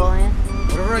today, Napoleon?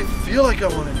 Whatever I feel like I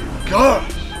want to do.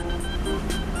 Gosh!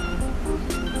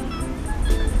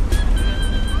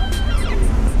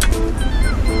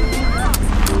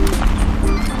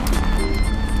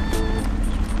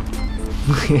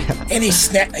 And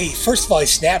first of all, he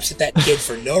snaps at that kid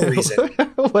for no reason.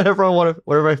 whatever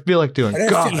I feel like doing.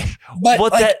 Gosh. But well,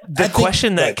 like, the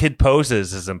question that kid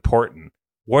poses is important.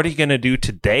 What are you going to do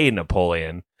today,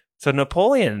 Napoleon? So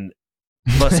Napoleon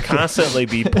must constantly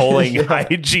be pulling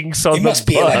hijinks on the bus. He must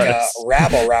be like a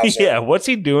rabble rouser. Yeah, what's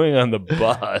he doing on the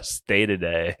bus day to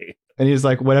day? And he's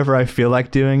like, whatever I feel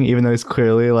like doing, even though he's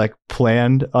clearly like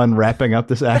planned on wrapping up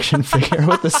this action figure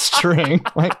with a string.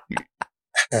 Like,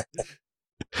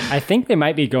 I think they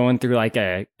might be going through like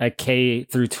a K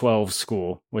through 12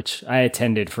 school, which I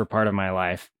attended for part of my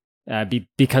life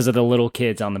because of the little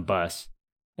kids on the bus.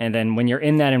 And then when you're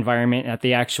in that environment at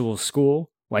the actual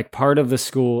school, like part of the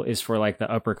school is for like the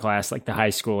upper class, like the high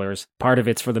schoolers. Part of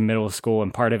it's for the middle school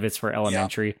and part of it's for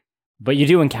elementary. Yeah. But you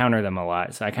do encounter them a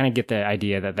lot. So I kind of get the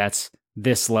idea that that's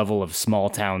this level of small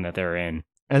town that they're in.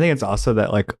 I think it's also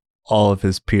that like all of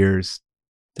his peers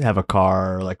have a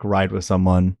car or like ride with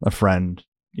someone, a friend.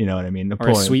 You know what I mean?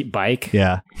 Napoleon. Or a sweet bike.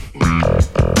 Yeah.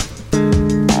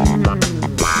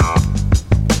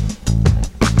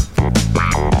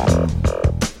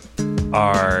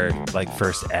 Our like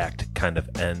first act kind of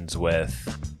ends with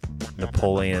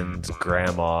Napoleon's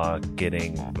grandma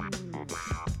getting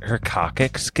her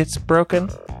coccyx gets broken.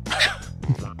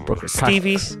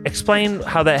 Stevie, explain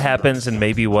how that happens and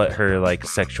maybe what her like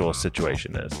sexual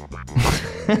situation is.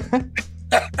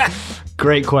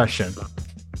 Great question.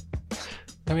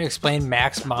 Let me explain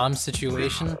Mac's mom's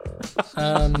situation.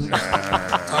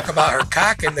 Talk about her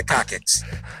cock and the cockets.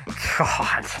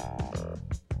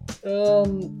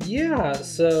 Yeah,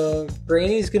 so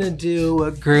Granny's gonna do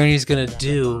what Granny's gonna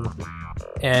do,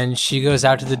 and she goes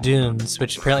out to the dunes,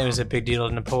 which apparently was a big deal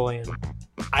to Napoleon.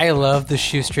 I love the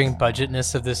shoestring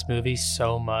budgetness of this movie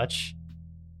so much,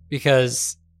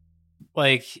 because,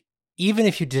 like, even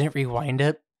if you didn't rewind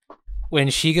it, when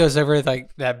she goes over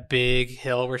like that big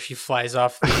hill where she flies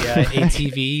off the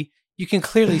ATV, you can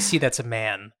clearly see that's a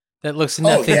man that looks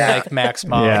nothing like Mac's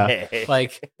mom. Yeah.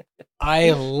 Like,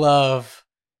 I love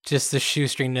just the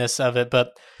shoestringness of it,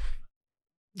 but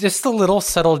just the little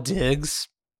subtle digs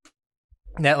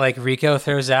that like Rico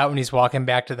throws out when he's walking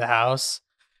back to the house,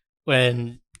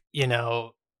 when, you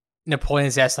know,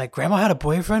 Napoleon's asked like, Grandma had a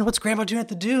boyfriend? What's Grandma doing at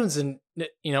the dunes? And,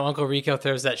 you know, Uncle Rico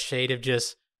throws that shade of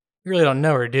just, you really don't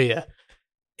know her, do you?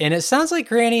 And it sounds like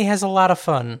Granny has a lot of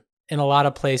fun in a lot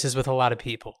of places with a lot of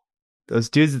people. Those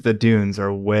dudes at the dunes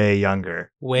are way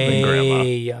younger than Grandma.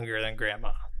 Way younger than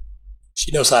Grandma.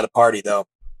 She knows how to party, though.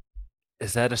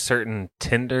 Is that a certain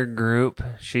Tinder group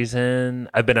she's in?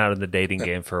 I've been out of the dating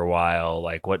game for a while.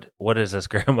 Like, what is this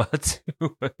grandma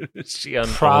do? Is she on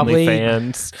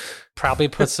OnlyFans? Probably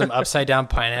put some upside down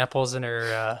pineapples in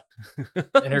her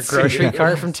grocery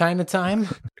cart from time to time.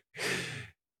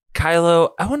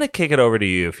 Kylo, I want to kick it over to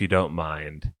you if you don't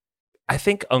mind. I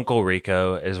think Uncle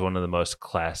Rico is one of the most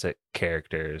classic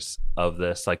characters of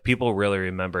this. Like, people really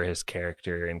remember his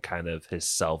character and kind of his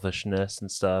selfishness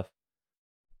and stuff.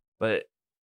 But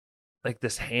like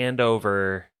this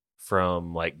handover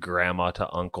from like grandma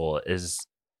to uncle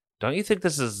don't you think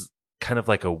this is kind of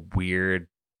like a weird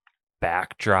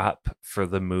backdrop for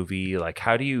the movie? Like,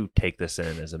 how do you take this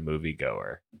in as a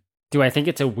moviegoer? Do I think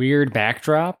it's a weird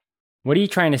backdrop? What are you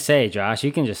trying to say, Josh?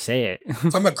 You can just say it.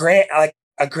 From a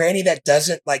granny that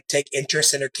doesn't like take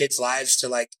interest in her kids' lives to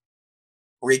like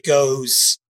Rico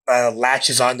who's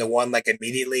latches on to one like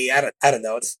immediately. I don't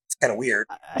know. It's kind of weird.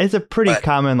 It's a pretty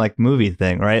common like movie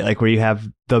thing, right? Like where you have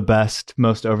the best,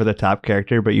 most over the top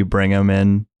character, but you bring them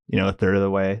in, you know, a third of the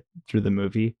way through the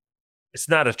movie. It's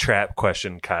not a trap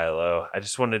question, Kylo. I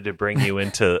just wanted to bring you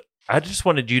into. I just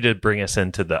wanted you to bring us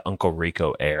into the Uncle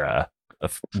Rico era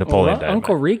of Napoleon Dynamite.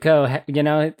 Uncle Rico, you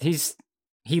know,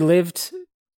 he lived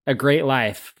a great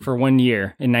life for 1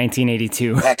 year in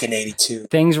 1982. Back in 82.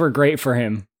 Things were great for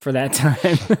him for that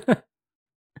time.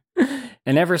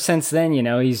 And ever since then, you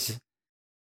know,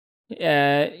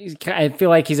 I feel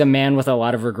like he's a man with a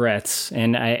lot of regrets.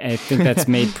 And I think that's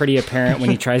made pretty apparent when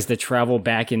he tries to travel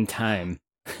back in time.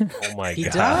 Oh my God. He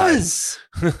does.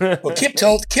 Well, Kip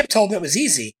told him it was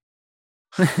easy.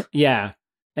 Yeah.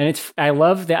 And I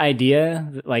love the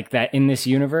idea like that in this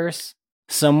universe,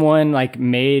 someone like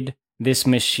made this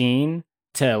machine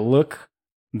to look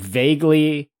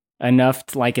vaguely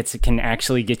enough like it can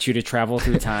actually get you to travel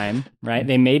through time, right?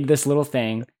 They made this little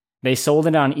thing. They sold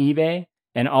it on eBay,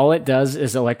 and all it does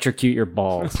is electrocute your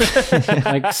balls.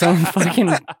 Like some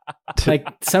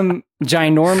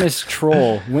ginormous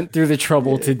troll went through the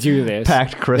trouble to do this.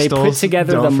 Packed crystals. They put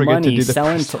together Don't the forget to money do the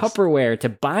selling crystals. Tupperware to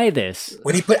buy this.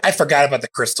 When I forgot about the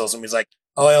crystals, and he was like,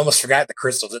 "Oh, I almost forgot the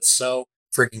crystals." It's so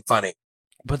freaking funny.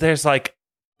 But there's like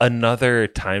another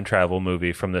time travel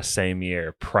movie from the same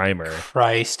year, Primer.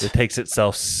 Christ. It takes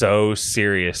itself so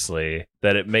seriously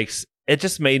that it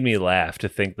just made me laugh to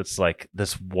think that's like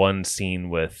this one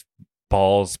scene with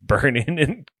balls burning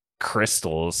and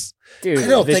crystals. Dude,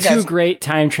 the two great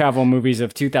time travel movies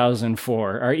of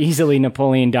 2004 are easily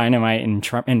Napoleon Dynamite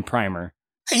and Primer.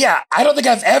 Yeah, I don't think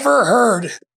I've ever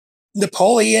heard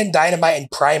Napoleon Dynamite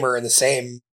and Primer in the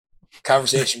same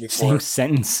conversation before. Same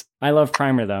sentence. I love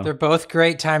Primer, though. They're both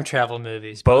great time travel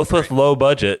movies. Both with low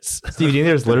budgets. Steve, do you think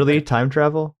there's literally time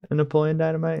travel in Napoleon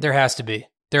Dynamite? There has to be.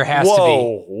 There has to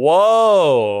be.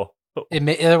 Whoa.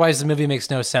 Otherwise, the movie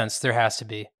makes no sense. There has to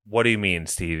be. What do you mean,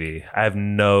 Stevie? I have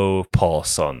no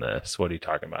pulse on this. What are you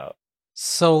talking about?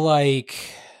 So, like,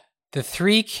 the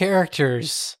three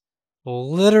characters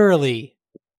literally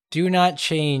do not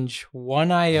change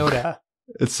one iota.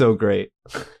 It's so great.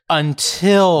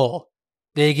 Until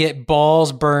they get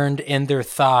balls burned in their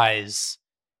thighs.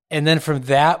 And then from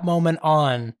that moment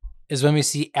on is when we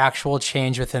see actual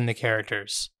change within the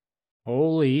characters.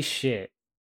 Holy shit.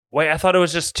 Wait, I thought it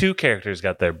was just two characters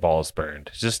got their balls burned.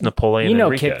 It's just Napoleon You know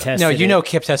and Rico. Kip tested No, you it. know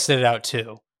Kip tested it out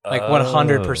too. Like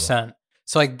 100%.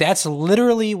 So like that's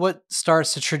literally what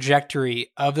starts the trajectory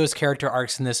of those character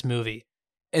arcs in this movie.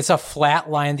 It's a flat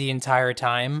line the entire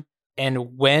time.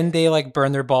 And when they like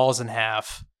burn their balls in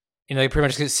half, they pretty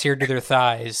much get seared to their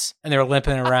thighs and they're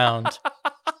limping around.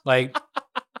 Like,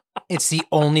 it's the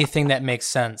only thing that makes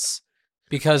sense.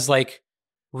 Because like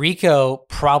Rico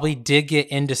probably did get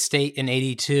into state in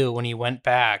 82 when he went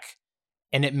back.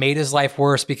 And it made his life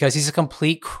worse because he's a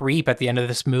complete creep at the end of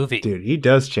this movie. Dude, he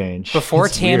does change. Before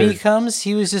It's Tammy weird. comes,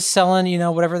 he was just selling,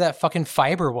 whatever that fucking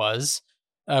fiber was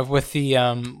with the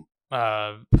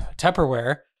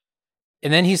Tupperware.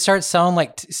 And then he starts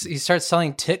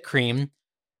selling tit cream.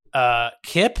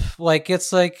 Kip, like,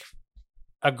 it's like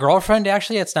a girlfriend,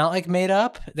 actually. It's not like made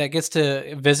up, that gets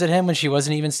to visit him when she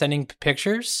wasn't even sending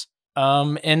pictures.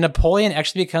 And Napoleon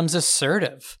actually becomes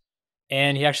assertive.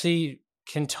 And he actually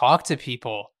can talk to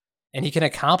people and he can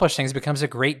accomplish things, becomes a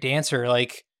great dancer.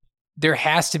 Like, there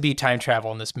has to be time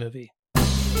travel in this movie.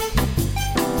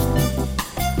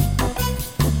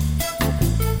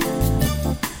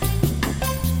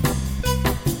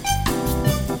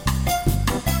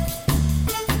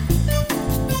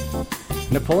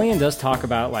 Napoleon does talk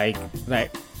about like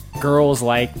that girls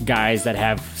like guys that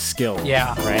have skills.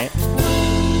 Yeah. Right.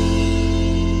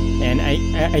 And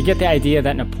I get the idea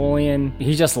that Napoleon,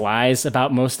 he just lies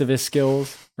about most of his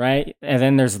skills, right? And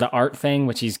then there's the art thing,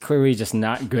 which he's clearly just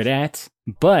not good at.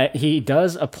 But he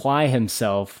does apply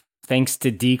himself thanks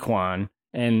to Dequan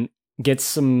and gets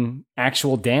some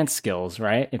actual dance skills,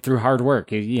 right? And through hard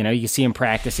work. You see him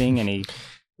practicing and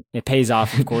it pays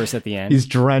off, of course, at the end. He's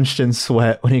drenched in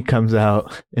sweat when he comes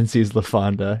out and sees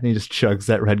LaFonda, and he just chugs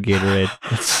that red Gatorade.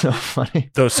 It's so funny.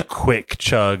 Those quick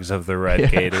chugs of the red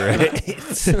Gatorade.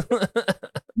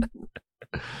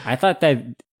 I thought that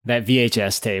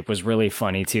VHS tape was really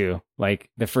funny too.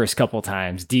 Like the first couple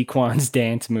times, Dequan's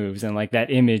dance moves and like that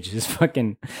image is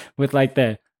fucking with like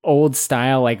the old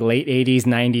style, like late 80s,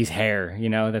 90s hair,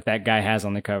 that guy has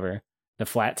on the cover. The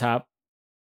flat top.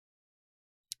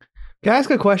 Can I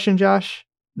ask a question, Josh?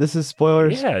 This is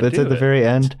spoilers. Yeah, That's at the very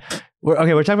end. We're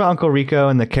talking about Uncle Rico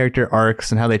and the character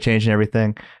arcs and how they change and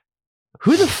everything.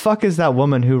 Who the fuck is that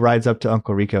woman who rides up to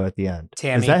Uncle Rico at the end?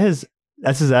 Tammy. Is that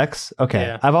that's his ex? Okay.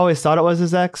 Yeah. I've always thought it was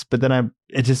his ex, but then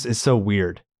it just is so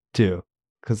weird too.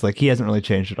 Because like he hasn't really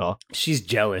changed at all. She's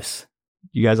jealous.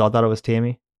 You guys all thought it was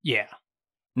Tammy? Yeah.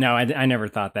 No, I never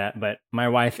thought that, but my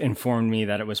wife informed me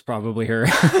that it was probably her.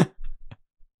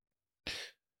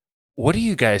 What do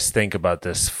you guys think about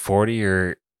this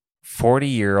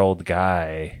 40-year-old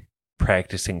guy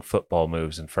practicing football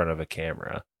moves in front of a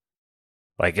camera?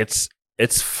 Like, it's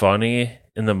funny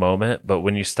in the moment, but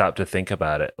when you stop to think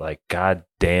about it, like, god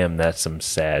damn, that's some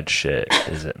sad shit,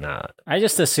 is it not? I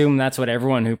just assume that's what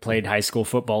everyone who played high school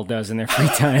football does in their free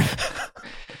time.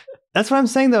 That's what I'm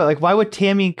saying though. Like, why would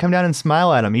Tammy come down and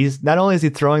smile at him? He's not only is he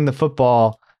throwing the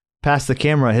football past the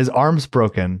camera, his arm's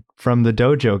broken from the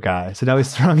dojo guy. So now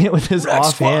he's throwing it with his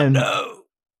offhand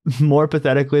more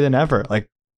pathetically than ever. Like,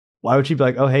 why would she be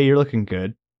like, oh, hey, you're looking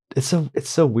good? It's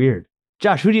so weird.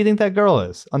 Josh, who do you think that girl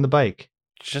is on the bike?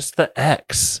 Just the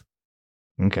ex.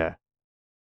 Okay.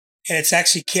 And it's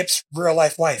actually Kip's real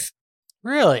life wife.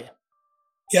 Really?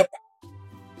 Yep.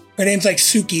 Her name's like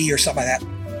Suki or something like that.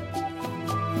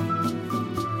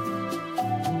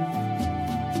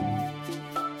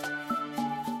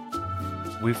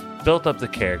 We've built up the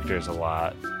characters a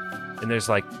lot, and there's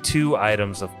like 2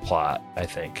 items of plot, I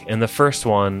think. And the first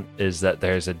one is that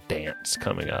there's a dance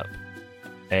coming up,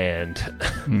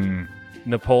 and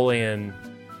Napoleon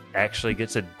actually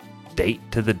gets a date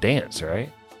to the dance,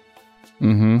 right?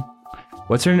 Mm-hmm.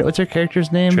 What's her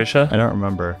character's name? Trisha? I don't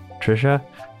remember. Trisha?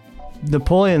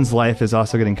 Napoleon's life is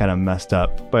also getting kind of messed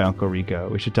up by Uncle Rico.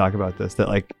 We should talk about this. That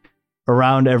like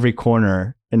around every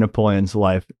corner in Napoleon's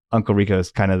life, Uncle Rico is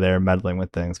kind of there meddling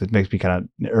with things. It makes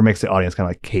makes the audience kind of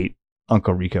like hate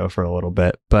Uncle Rico for a little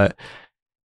bit. But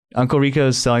Uncle Rico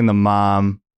is selling the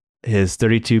mom his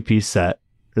 32-piece set.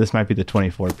 This might be the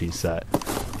 24-piece set.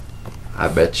 I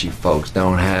bet you folks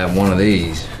don't have one of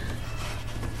these.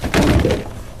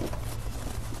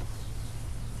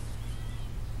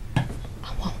 I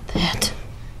want that.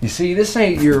 You see, this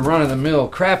ain't your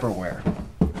run-of-the-mill crapperware.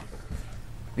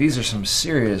 These are some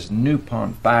serious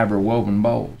Nupont fiber woven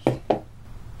bowls.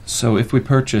 So if we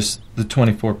purchase the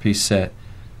 24-piece set,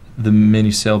 the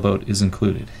mini sailboat is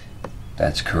included.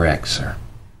 That's correct, sir.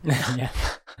 Yeah.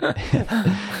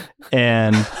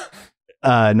 And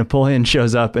Napoleon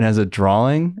shows up and has a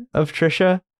drawing of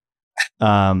Trisha.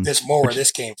 There's more where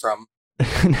this came from.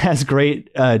 It has great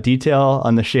detail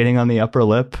on the shading on the upper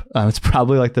lip. It's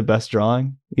probably like the best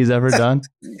drawing he's ever done.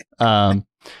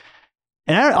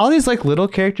 And all these like little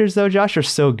characters though, Josh, are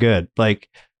so good. Like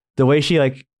the way she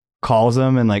like calls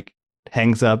him and like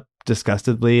hangs up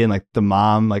disgustedly, and like the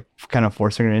mom like kind of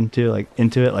forcing her into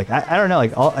it. Like I don't know,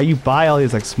 like you buy all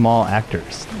these like small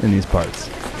actors in these parts.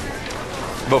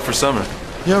 Vote for Summer.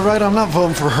 Yeah, right, I'm not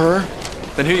voting for her.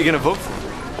 Then who are you gonna vote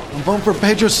for? I'm voting for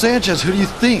Pedro Sanchez. Who do you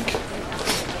think?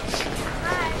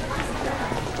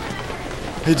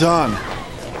 Hey, Don.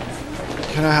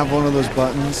 Can I have one of those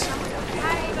buttons?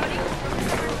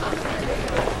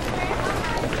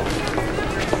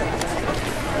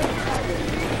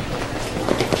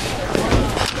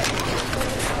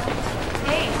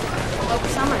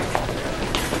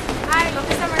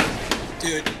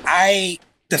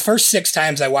 The first 6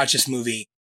 times I watched this movie,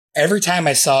 every time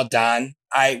I saw Don,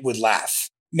 I would laugh.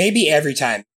 Maybe every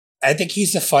time. I think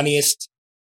he's the funniest.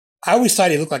 I always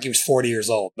thought he looked like he was 40 years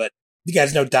old, but you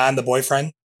guys know Don, the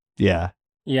boyfriend? Yeah.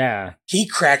 Yeah. He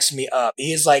cracks me up.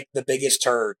 He is like the biggest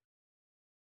turd.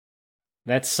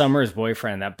 That's Summer's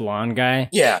boyfriend, that blonde guy.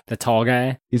 Yeah. The tall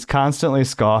guy. He's constantly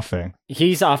scoffing.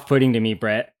 He's off-putting to me,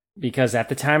 Brett, because at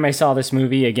the time I saw this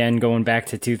movie, again, going back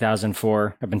to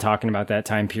 2004, I've been talking about that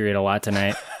time period a lot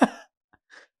tonight.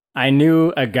 I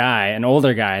knew a guy, an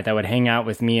older guy, that would hang out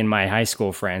with me and my high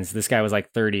school friends. This guy was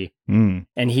like 30. And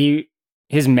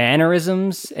his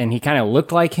mannerisms, and he kind of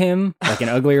looked like him, like an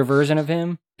uglier version of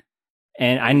him.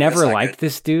 And I never liked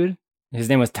this dude. His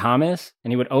name was Thomas,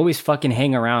 and he would always fucking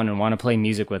hang around and want to play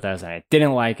music with us. And I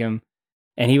didn't like him.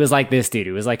 And he was like this dude.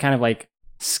 He was like kind of like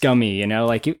scummy, you know,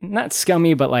 like not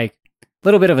scummy, but like a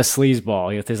little bit of a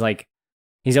sleazeball with his like,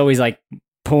 he's always like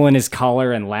pulling his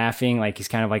collar and laughing, like he's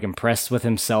kind of like impressed with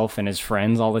himself and his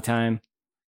friends all the time.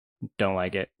 Don't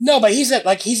like it. No, but he's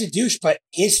a douche, but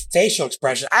his facial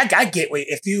expression, I get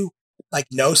if you like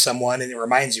know someone and it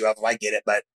reminds you of him, I get it,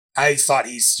 but I thought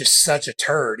he's just such a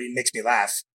turd. It makes me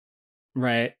laugh.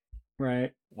 Right.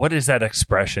 What is that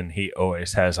expression he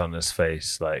always has on his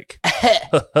face? Like,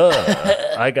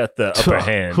 I got the upper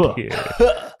hand here.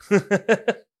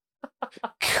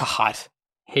 God,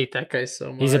 hate that guy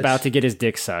so much. He's about to get his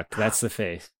dick sucked. That's the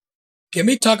face. Can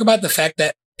we talk about the fact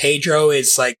that Pedro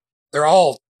is like, they're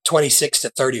all 26 to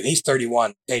 30. He's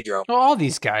 31, Pedro. Well, all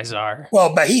these guys are.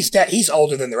 Well, but he's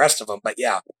older than the rest of them, but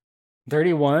yeah.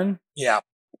 31? Yeah.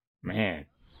 Man.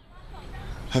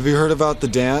 Have you heard about the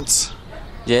dance?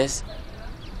 Yes.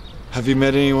 Have you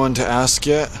met anyone to ask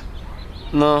yet?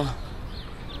 No,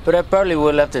 but I probably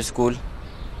will after school.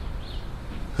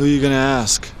 Who are you gonna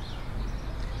ask?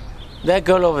 That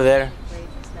girl over there.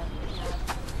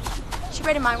 She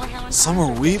braided my hair one Summer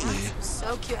Wheatley?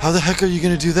 So cute. How the heck are you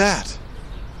gonna do that?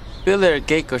 Build her a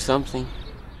cake or something.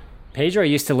 Pedro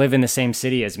used to live in the same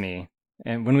city as me.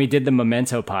 And when we did the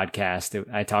Memento podcast,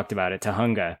 I talked about it,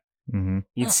 Tahunga.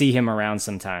 You'd see him around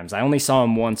sometimes. I only saw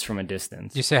him once from a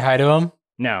distance. Did you say hi to him?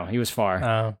 No, he was far.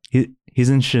 Oh. He's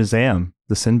in Shazam,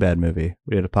 the Sinbad movie.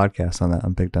 We did a podcast on that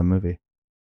on Big Dumb Movie.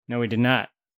 No, we did not.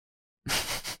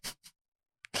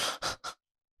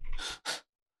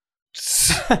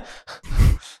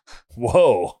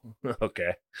 Whoa.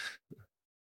 Okay.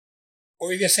 What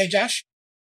were you going to say, Josh?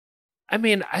 I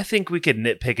mean, I think we could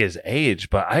nitpick his age,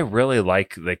 but I really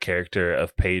like the character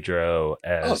of Pedro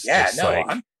as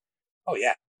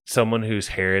someone whose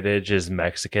heritage is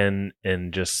Mexican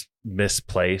and just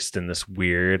misplaced in this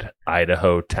weird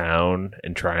Idaho town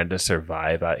and trying to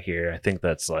survive out here. I think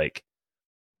that's like,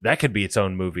 that could be its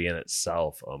own movie in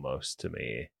itself almost to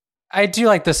me. I do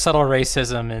like the subtle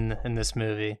racism in this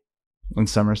movie. When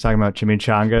Summer's talking about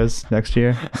chimichangas next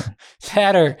year.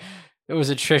 That or it was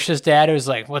Trisha's dad who was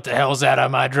like, what the hell's that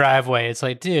on my driveway? It's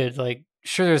like, dude, like,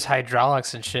 sure there's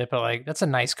hydraulics and shit, but like, that's a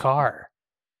nice car.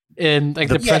 And like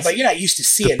but you're not used to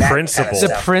seeing that principal. kind of the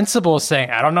stuff. principal saying,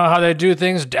 I don't know how they do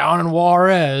things down in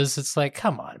Juarez. It's like,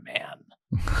 come on, man.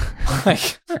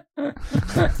 Like,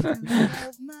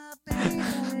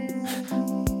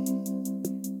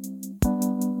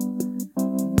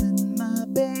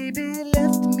 Baby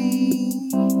left me.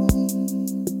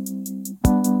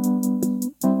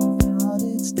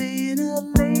 Started staying up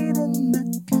late and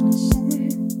that kind of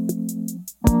shit.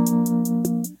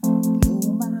 No,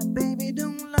 my baby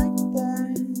don't like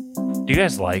that. Do you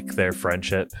guys like their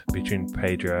friendship between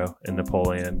Pedro and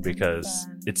Napoleon? Because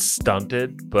it's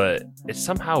stunted, but it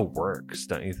somehow works,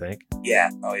 don't you think? Yeah.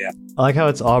 Oh, yeah. I like how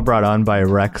it's all brought on by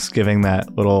Rex giving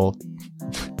that little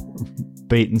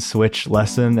bait and switch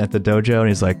lesson at the dojo, and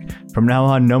he's like, from now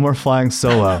on, no more flying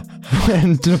solo.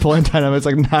 And Napoleon Dynamite's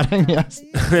like nodding yes.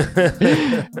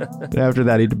 And after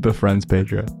that, he befriends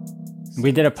Pedro.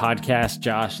 We did a podcast,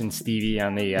 Josh and Stevie,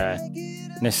 on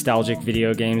the nostalgic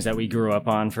video games that we grew up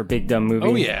on for Big Dumb Movie.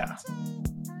 oh, yeah.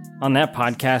 On that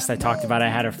podcast, I talked about I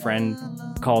had a friend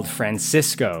called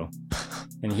Francisco,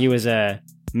 and he was a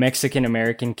Mexican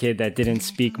American kid that didn't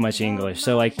speak much English.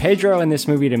 So like Pedro in this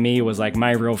movie to me was like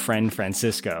my real friend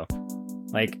Francisco.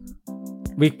 Like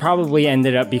we probably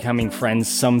ended up becoming friends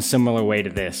some similar way to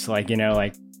this. Like, you know,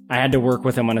 like I had to work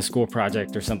with him on a school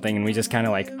project or something, and we just kind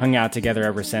of like hung out together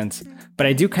ever since. But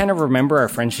I do kind of remember our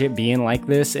friendship being like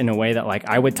this in a way that like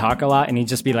I would talk a lot and he'd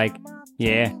just be like,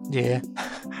 yeah. You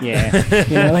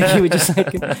know, like he would just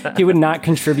like, he would not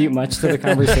contribute much to the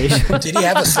conversation. Did he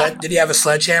have a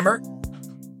sledgehammer?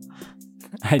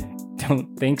 I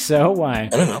don't think so. Why? I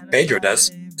don't know. Pedro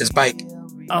does. His bike.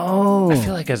 Oh. I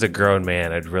feel like as a grown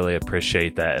man, I'd really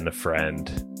appreciate that in a friend,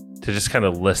 to just kind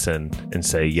of listen and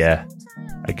say, yeah,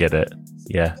 I get it.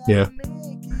 Yeah.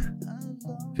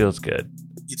 Feels good.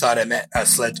 You thought I meant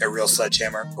a real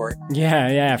sledgehammer, Corey?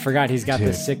 Yeah. I forgot he's got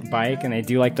the sick bike and they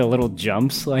do like the little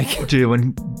jumps. Like, dude,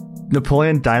 when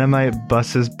Napoleon Dynamite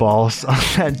busts his balls on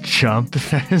that jump,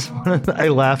 that is I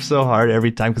laugh so hard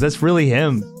every time because that's really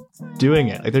him doing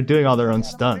it. Like they're doing all their own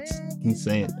stunts. It's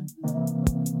insane.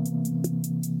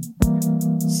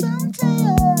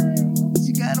 Sometimes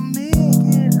you gotta make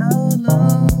it all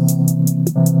alone.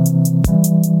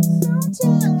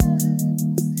 Sometimes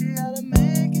you gotta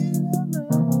make it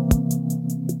alone.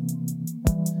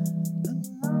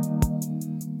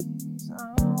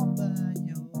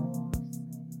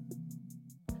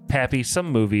 Pappy,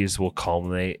 some movies will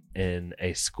culminate in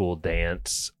a school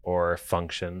dance or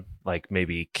function, like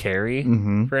maybe Carrie,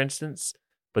 for instance.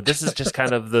 But this is just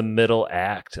kind of the middle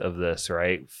act of this,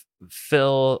 right?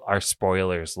 Fill our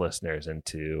spoilers listeners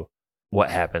into what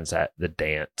happens at the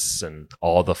dance and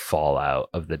all the fallout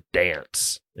of the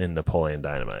dance in Napoleon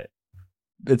Dynamite.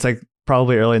 It's like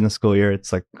probably early in the school year.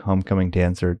 It's like homecoming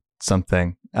dance or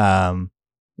something. Like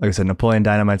I said, Napoleon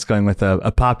Dynamite's going with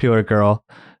a popular girl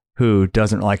who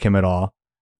doesn't like him at all.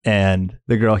 And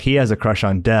the girl he has a crush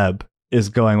on, Deb, is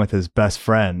going with his best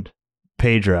friend,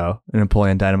 Pedro. And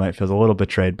Napoleon Dynamite feels a little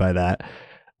betrayed by that.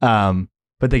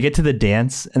 But they get to the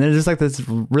dance and there's just like this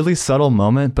really subtle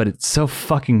moment, but it's so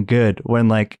fucking good when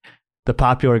like the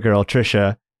popular girl,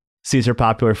 Trisha, sees her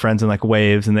popular friends and like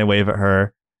waves and they wave at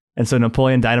her. And so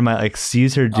Napoleon Dynamite like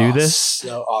sees her do this.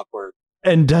 So awkward.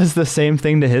 And does the same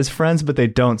thing to his friends, but they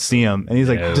don't see him. And he's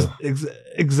like just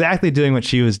exactly doing what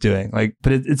she was doing. Like,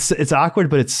 but it's awkward,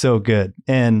 but it's so good.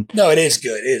 And no, it is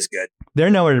good. It is good. They're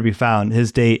nowhere to be found.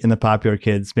 His date and the popular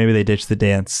kids, maybe they ditched the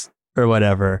dance or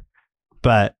whatever.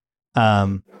 But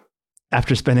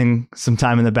after spending some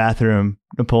time in the bathroom,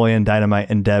 Napoleon Dynamite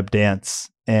and Deb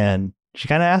dance, and she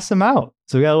kind of asks him out.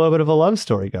 So we got a little bit of a love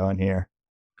story going here.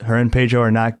 Her and Pedro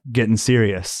are not getting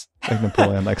serious, like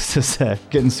Napoleon likes to say,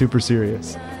 getting super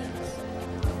serious.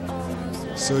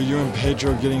 So you and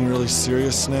Pedro are getting really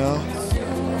serious now?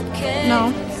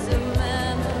 No.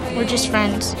 We're just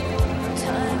friends.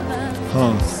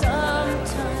 Huh.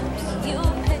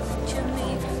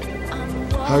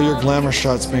 How your glamour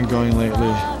shots been going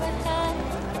lately?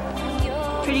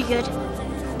 Pretty good.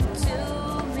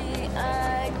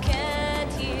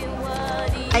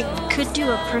 I could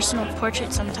do a personal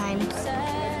portrait sometime.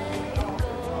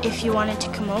 If you wanted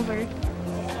to come over.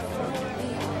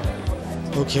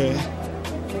 Okay.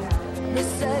 The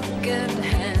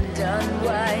second-hand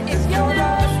unwind. If you're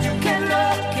lost, you can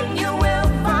look and you will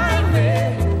find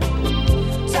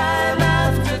me. Time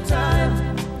after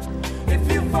time. If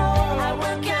you fall, I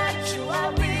will catch you.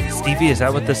 I'll be Stevie, is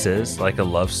that what this is? Like a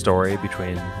love story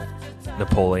between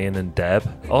Napoleon and Deb,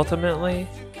 ultimately?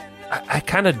 I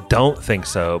kind of don't think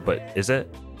so, but is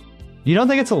it? You don't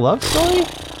think it's a love story?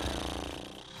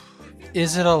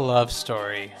 Is it a love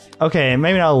story? Okay,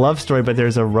 maybe not a love story, but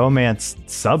there's a romance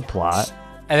subplot.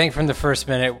 I think from the first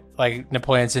minute, like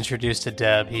Napoleon's introduced to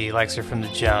Deb, he likes her from the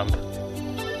jump.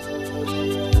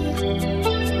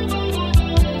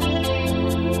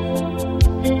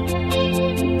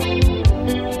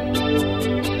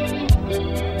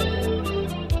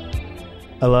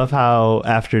 I love how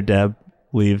after Deb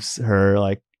leaves her,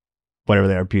 like, whatever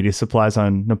they are, beauty supplies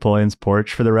on Napoleon's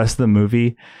porch for the rest of the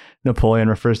movie, Napoleon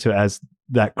refers to it as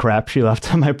that crap she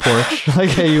left on my porch.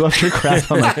 Like, hey, you left your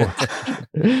crap on my porch.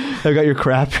 I've got your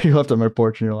crap you left on my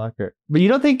porch in your locker. But you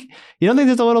don't think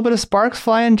there's a little bit of sparks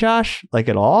flying, Josh? Like,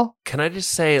 at all? Can I just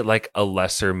say, like, a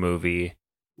lesser movie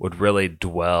would really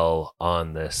dwell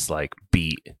on this, like,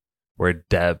 beat where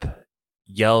Deb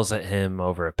yells at him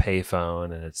over a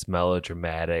payphone and it's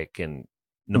melodramatic and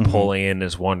Napoleon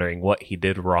is wondering what he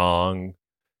did wrong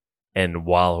and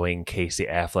wallowing Casey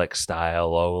Affleck style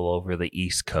all over the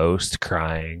East Coast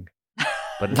crying.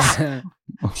 But it's,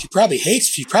 she probably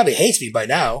hates me by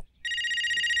now.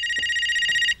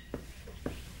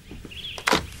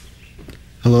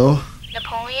 Hello?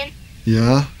 Napoleon?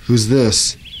 Yeah? Who's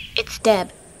this? It's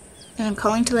Deb. and I'm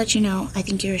calling to let you know I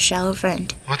think you're a shallow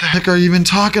friend. What the heck are you even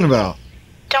talking about?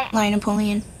 Don't lie,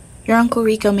 Napoleon. Your Uncle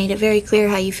Rico made it very clear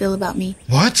how you feel about me.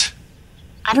 What?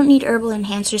 I don't need herbal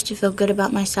enhancers to feel good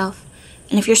about myself.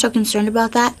 And if you're so concerned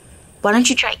about that, why don't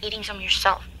you try eating some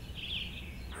yourself?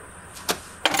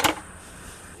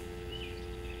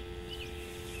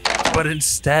 But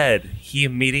instead, he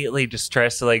immediately just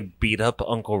tries to like beat up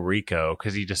Uncle Rico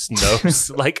because he just knows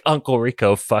like Uncle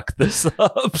Rico fucked this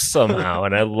up somehow.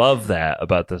 And I love that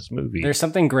about this movie. There's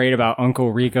something great about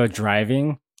Uncle Rico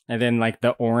driving, and then like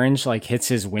the orange like hits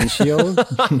his windshield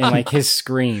and like his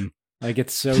scream. Like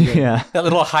it's so good. Yeah. That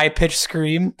little high-pitched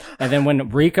scream. And then when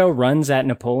Rico runs at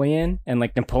Napoleon and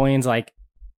like Napoleon's like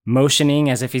motioning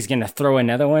as if he's going to throw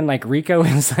another one, like Rico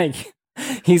is like,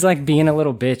 he's like being a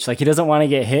little bitch. Like he doesn't want to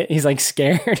get hit. He's like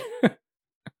scared.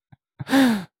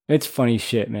 It's funny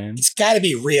shit, man. It's got to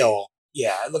be real.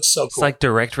 Yeah, it looks so cool. It's like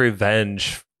direct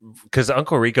revenge because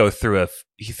Uncle Rico threw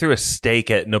a steak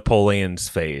at Napoleon's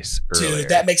face earlier. Dude,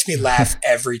 that makes me laugh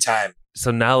every time. So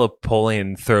now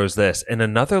Napoleon throws this. And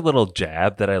another little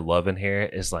jab that I love in here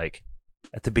is like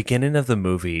at the beginning of the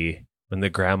movie when the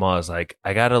grandma is like,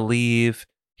 I gotta leave.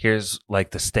 Here's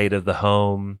like the state of the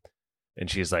home. And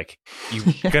she's like,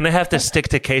 you're gonna have to stick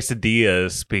to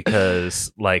quesadillas because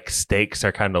like steaks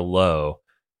are kind of low.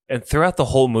 And throughout the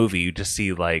whole movie, you just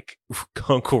see like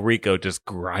Uncle Rico just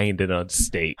grinding on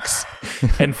steaks.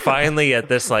 And finally, at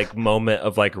this like moment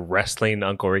of like wrestling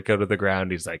Uncle Rico to the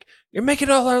ground, he's like, "You're making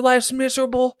all our lives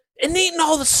miserable and eating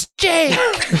all the steak."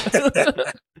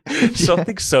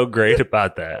 Something so great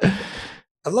about that.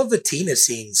 I love the Tina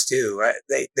scenes too.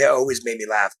 They always made me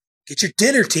laugh. Get your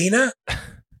dinner, Tina.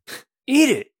 Eat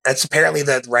it. That's apparently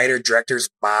the writer director's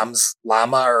mom's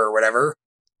llama or whatever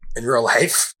in real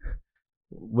life.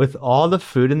 With all the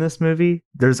food in this movie,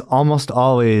 there's almost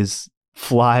always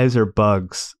flies or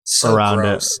bugs around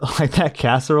gross. it. Like that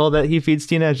casserole that he feeds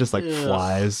Tina is just like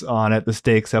flies on it. The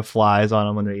steaks have flies on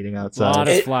them when they're eating A outside. lot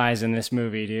of flies in this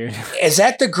movie, dude. Is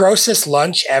that the grossest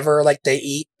lunch ever? Like they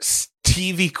eat?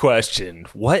 TV question.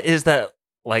 What is that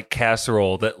like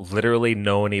casserole that literally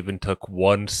no one even took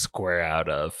one square out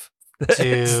of?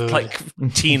 It's like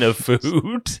Tina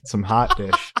food. Some hot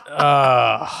dish.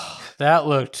 That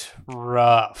looked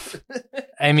rough.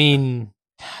 I mean,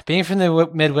 being from the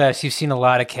Midwest, you've seen a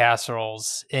lot of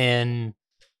casseroles, and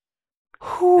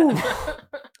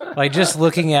like just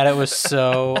looking at it was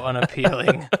so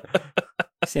unappealing.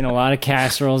 Seen a lot of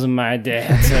casseroles in my day.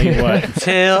 I'll tell you what.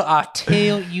 I'll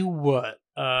tell you what.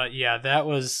 Yeah, that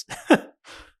was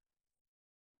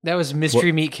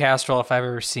mystery meat casserole if I've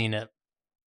ever seen it.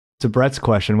 To Brett's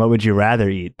question, what would you rather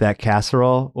eat, that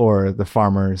casserole or the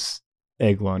farmer's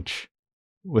egg lunch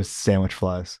with sandwich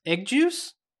flies? Egg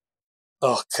juice?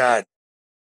 Oh God!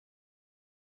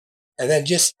 And then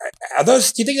just are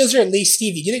those? Do you think those are at least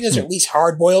Stevie? Do you think those are at least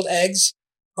hard-boiled eggs,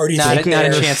 or do you Not think a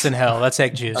they're- chance in hell. That's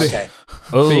egg juice. Okay.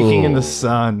 Baking in the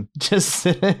sun, just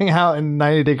sitting out in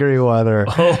 90-degree weather.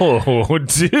 Oh,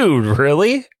 dude,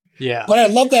 really? Yeah. What I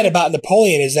love that about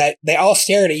Napoleon is that they all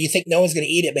stare at it. You think no one's going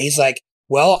to eat it, but he's like,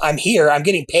 "Well, I'm here. I'm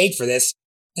getting paid for this.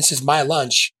 This is my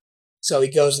lunch." So he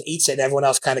goes and eats it, and everyone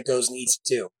else kind of goes and eats it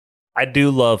too. I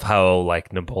do love how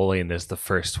like Napoleon is the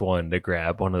first one to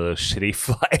grab one of those shitty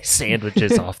fly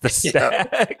sandwiches off the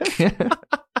stack.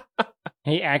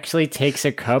 He actually takes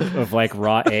a cup of like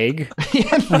raw egg,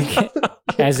 like,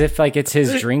 as if like it's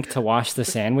his drink to wash the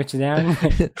sandwich down.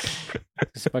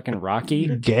 It's fucking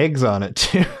Rocky. Gags on it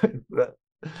too.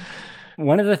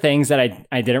 One of the things that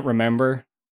I didn't remember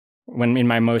when in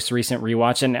my most recent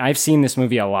rewatch, and I've seen this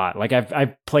movie a lot. Like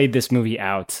I've played this movie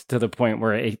out to the point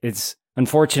where it's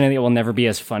unfortunately it will never be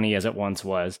as funny as it once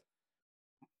was.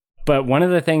 But one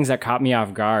of the things that caught me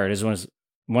off guard is was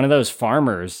one of those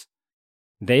farmers.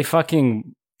 They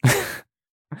fucking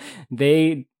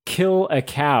they kill a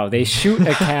cow. They shoot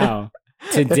a cow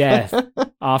to death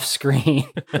off screen,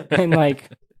 and like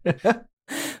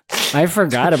I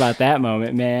forgot about that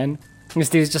moment, man. This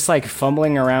dude's just like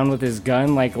fumbling around with his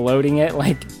gun, like loading it,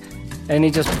 like, and he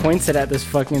just points it at this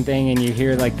fucking thing, and you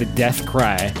hear like the death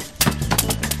cry.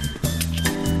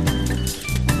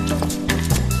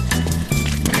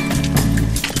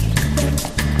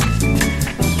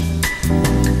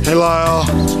 Hey, Lyle.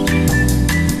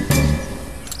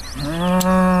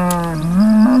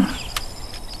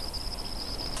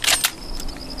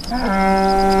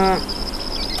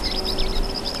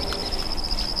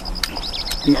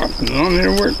 Nothing on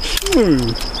there works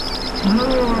smooth.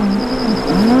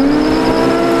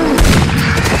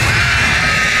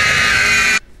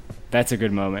 That's a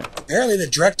good moment. Apparently, the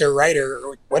director, writer,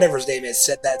 or whatever his name is,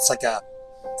 said that's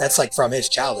like from his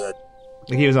childhood.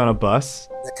 Like he was on a bus.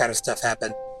 That kind of stuff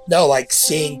happened. No, like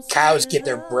seeing cows get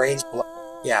their brains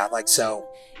yeah, like so.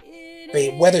 I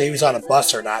mean, whether he was on a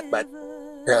bus or not, but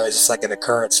apparently it's just like an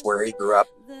occurrence where he grew up.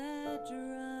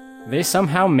 They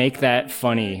somehow make that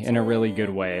funny in a really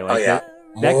good way. Like that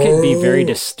Oh. could be very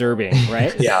disturbing,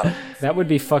 right? Yeah. That would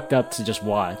be fucked up to just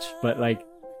watch. But like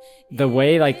the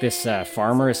way like this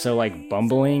farmer is so like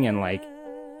bumbling and like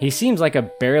he seems like a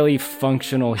barely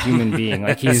functional human being.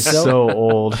 Like he's so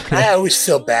old. I always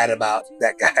feel bad about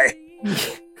that guy.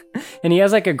 And he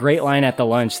has like a great line at the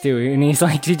lunch too. And he's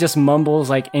like, he just mumbles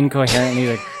like incoherently,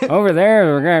 like, over there,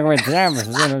 we're going with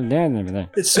that.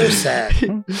 It's so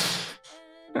sad.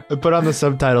 But on the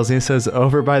subtitles, he says,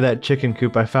 "Over by that chicken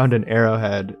coop, I found an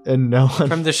arrowhead," and no one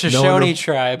From the Shoshone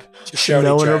tribe.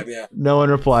 No one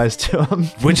replies to him,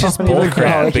 Which is No one bullcrap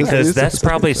acknowledges because his that's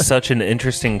probably existence. such an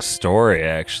interesting story.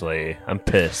 Actually, I'm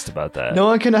pissed about that. No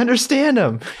one can understand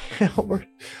him.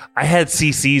 I had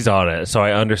CCs on it, so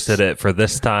I understood it for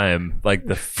this time,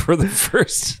 like for the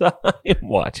first time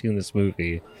watching this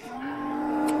movie.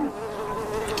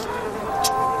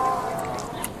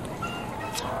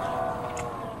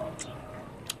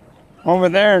 Over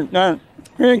there at that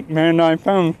creek, man, I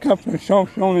found a couple of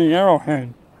Shoshone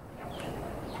arrowhead.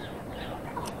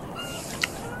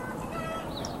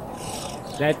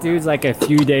 That dude's like a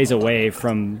few days away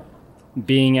from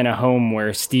being in a home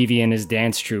where Stevie and his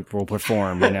dance troupe will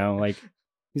perform, you know? Like,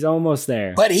 he's almost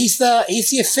there. But he's the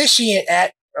officiant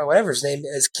at, or whatever his name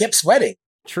is, Kip's wedding.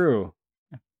 True.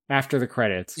 After the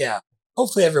credits. Yeah.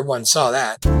 Hopefully everyone saw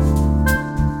that.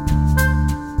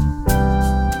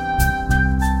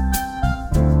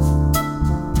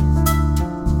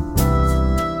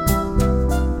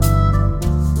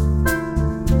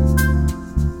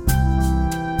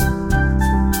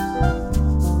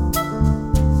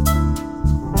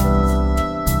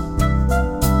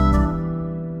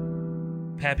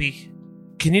 Pappy,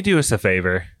 can you do us a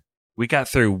favor? We got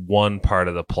through one part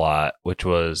of the plot, which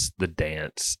was the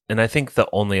dance. And I think the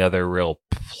only other real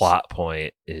plot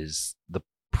point is the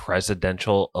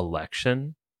presidential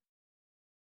election.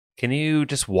 Can you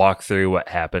just walk through what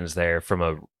happens there from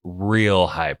a real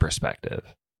high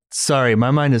perspective? Sorry,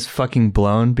 my mind is fucking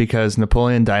blown because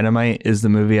Napoleon Dynamite is the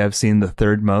movie I've seen the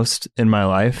third most in my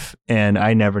life, and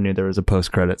I never knew there was a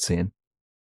post-credit scene.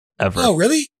 Ever. Oh,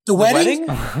 really? The wedding?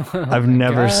 I've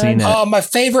never seen it. My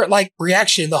favorite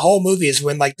reaction in the whole movie is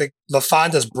when the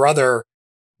LaFonda's brother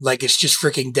is just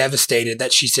freaking devastated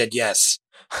that she said yes.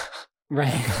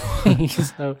 Right.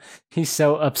 he's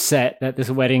so upset that this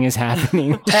wedding is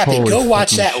happening. Pappy, Holy go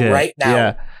watch fucking that shit. right now.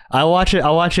 Yeah, I'll watch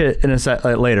it in a sec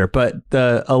later. But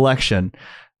the election,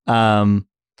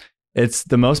 it's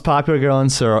the most popular girl in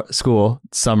school,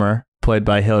 Summer, played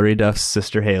by Hilary Duff's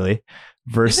sister Haley,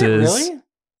 versus Really?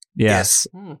 yes,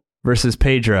 versus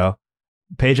Pedro.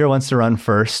 Pedro wants to run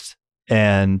first,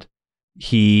 and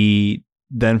he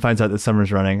then finds out that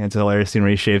Summer's running. It's a hilarious scene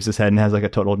where he shaves his head and has like a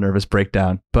total nervous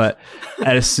breakdown. But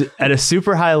at a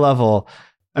super high level,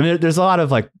 I mean, there's a lot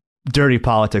of like dirty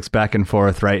politics back and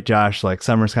forth, right, Josh? Like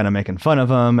Summer's kind of making fun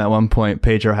of him. At one point,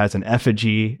 Pedro has an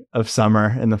effigy of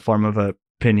Summer in the form of a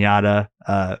piñata.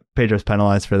 Pedro's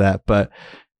penalized for that. But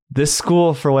this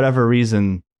school, for whatever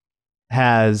reason,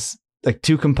 has like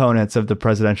two components of the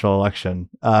presidential election,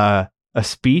 a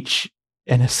speech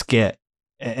and a skit.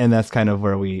 And that's kind of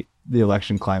where the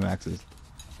election climaxes.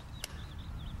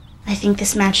 I think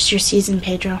this matches your season,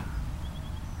 Pedro.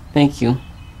 Thank you.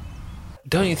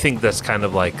 Don't you think that's kind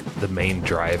of like the main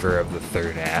driver of the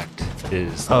third act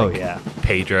is like Oh, yeah.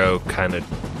 Pedro kind of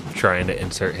trying to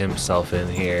insert himself in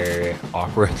here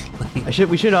awkwardly?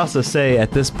 We should also say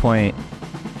at this point,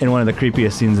 in one of the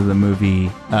creepiest scenes of the movie,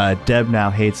 Deb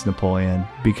now hates Napoleon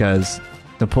because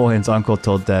Napoleon's uncle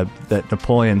told Deb that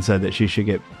Napoleon said that she should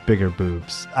get bigger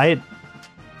boobs. I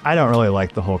don't really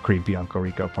like the whole creepy Uncle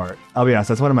Rico part. I'll be honest,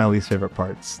 that's one of my least favorite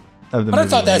parts of the But movie. I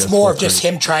thought when he that's goes more full of just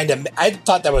creep. him trying to. I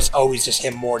thought that was always just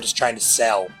him more just trying to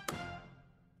sell.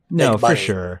 No, make for money.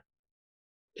 sure.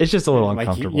 It's just a little Like,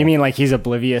 uncomfortable. you mean like he's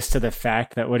oblivious to the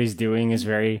fact that what he's doing is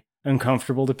very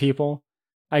uncomfortable to people?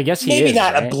 I guess he Maybe is,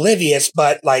 not right? oblivious,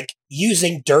 but like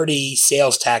using dirty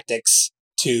sales tactics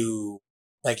to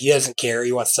he doesn't care.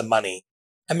 He wants some money.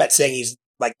 I'm not saying he's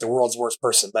like the world's worst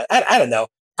person, but I don't know.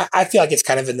 I feel like it's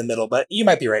kind of in the middle, but you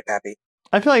might be right, Pappy.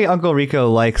 I feel like Uncle Rico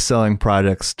likes selling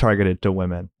products targeted to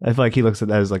women. I feel like he looks at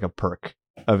that as like a perk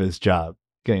of his job,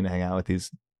 getting to hang out with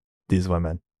these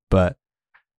women. But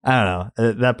I don't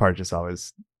know. That part just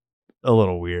always a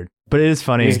little weird. But it is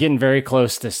funny. He's getting very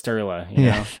close to Sterla, you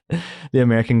know? The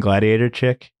American Gladiator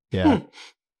chick. Yeah.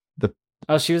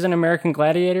 Oh, she was in American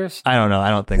Gladiators? I don't know. I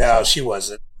don't think No, so. she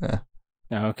wasn't. Yeah.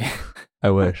 Oh, okay.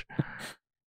 I wish.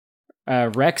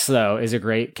 Rex, though, is a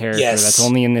great character that's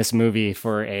only in this movie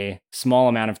for a small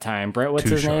amount of time. Brett, what's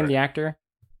his name, the actor?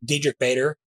 Diedrich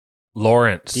Bader.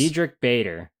 Lawrence. Diedrich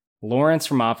Bader. Lawrence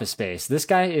from Office Space. This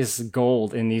guy is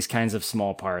gold in these kinds of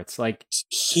small parts. Like,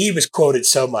 he was quoted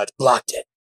so much. Blocked it.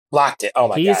 Oh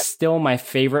my God. He's still my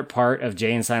favorite part of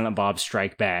Jay and Silent Bob's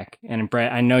Strike Back. And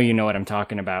Brett, I know you know what I'm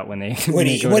talking about when they what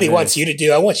he wants you to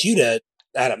do. I want you to.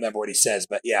 I don't remember what he says,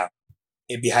 but yeah,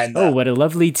 behind the. Oh, what a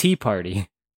lovely tea party!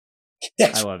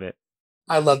 I love it.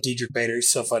 I love Diedrich Bader.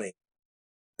 He's so funny.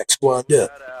 Next one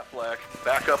up.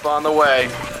 Back up on the way.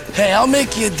 Hey, I'll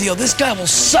make you a deal. This guy will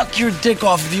suck your dick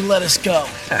off if you let us go.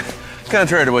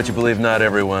 Contrary to what you believe, not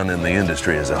everyone in the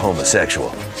industry is a homosexual.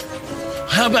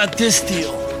 How about this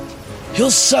deal? He'll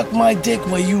suck my dick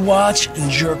while you watch and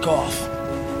jerk off.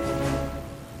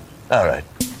 All right.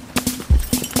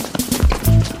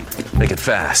 Make it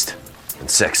fast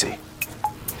and sexy.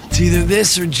 It's either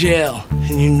this or jail,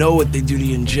 and you know what they do to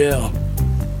you in jail.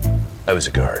 I was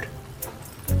a guard.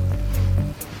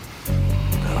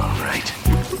 All right.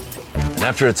 And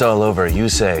after it's all over, you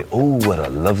say, "Oh, what a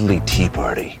lovely tea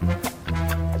party."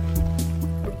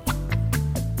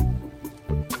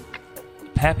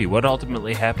 Pappy, what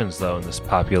ultimately happens though in this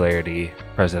popularity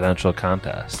presidential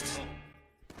contest?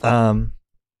 So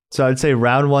I'd say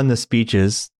round one, the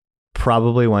speeches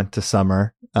probably went to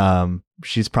Summer.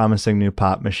 She's promising new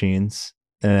pop machines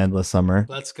in Endless Summer.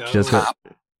 Let's go. She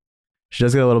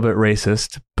does get a little bit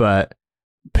racist, but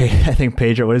I think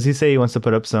Pedro, what does he say? He wants to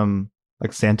put up some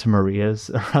like Santa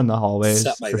Marias around the hallways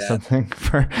something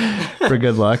for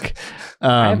good luck.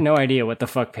 I have no idea what the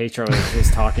fuck Pedro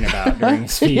is talking about during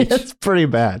his speech. It's pretty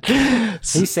bad.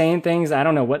 He's saying things, I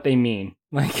don't know what they mean.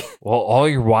 Like, well, all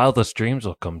your wildest dreams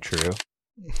will come true.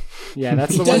 Yeah,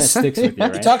 that's the one that sticks with you,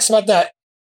 right? He talks about that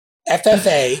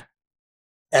FFA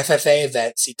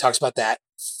events. He talks about that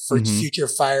for future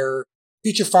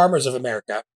farmers of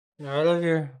America. All of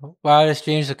your wildest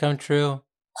dreams will come true.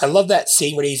 I love that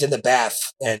scene when he's in the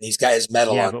bath and he's got his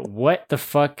medal on. But what the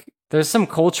fuck? There's some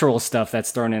cultural stuff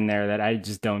that's thrown in there that I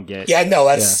just don't get. Yeah, no,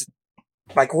 that's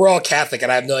like we're all Catholic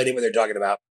and I have no idea what they're talking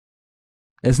about.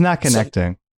 It's not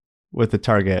connecting with the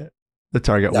target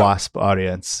WASP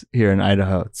audience here in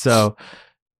Idaho. So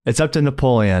it's up to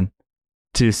Napoleon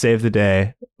to save the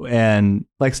day. And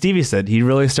like Stevie said, he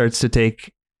really starts to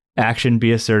take action,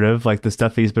 be assertive, like the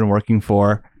stuff he's been working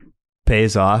for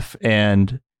pays off.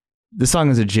 And the song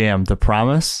is a jam. The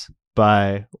Promise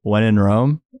by When in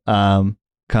Rome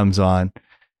comes on.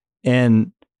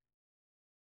 And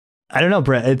I don't know,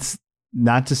 Brett, it's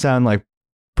not to sound like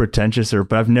pretentious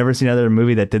but I've never seen another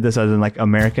movie that did this other than like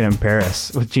American in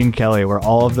Paris with Gene Kelly, where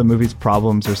all of the movie's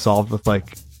problems are solved with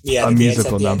like a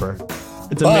musical number.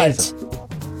 It's amazing.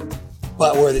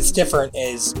 But where it's different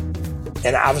is,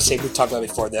 and obviously we talked about it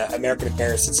before, the American in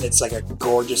Paris, it's like a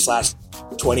gorgeous last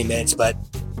 20 minutes, but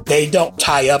they don't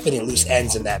tie up any loose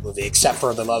ends in that movie except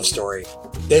for the love story.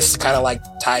 This kind of like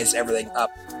ties everything up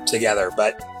together.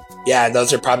 But yeah,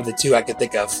 those are probably the two I could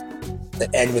think of that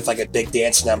end with like a big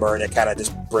dance number and it kind of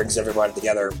just brings everybody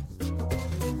together.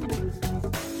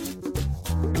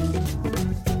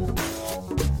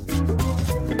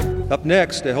 Up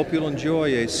next, I hope you'll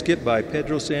enjoy a skit by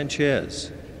Pedro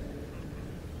Sanchez.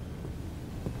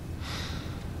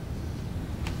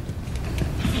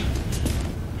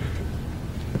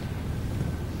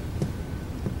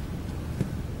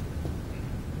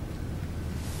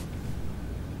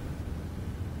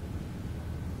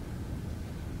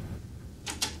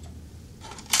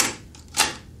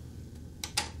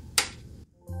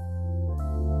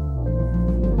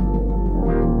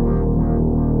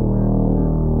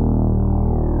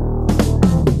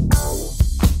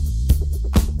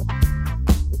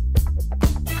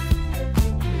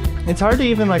 It's hard to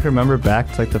even like remember back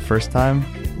to like the first time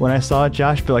when I saw it,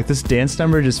 Josh, but like this dance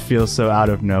number just feels so out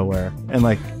of nowhere. And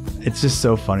like, it's just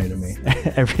so funny to me.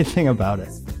 Everything about it.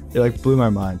 It like blew my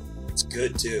mind. It's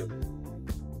good too.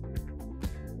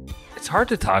 It's hard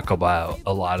to talk about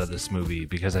a lot of this movie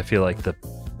because I feel like the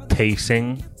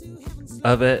pacing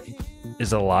of it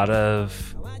is a lot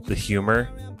of the humor.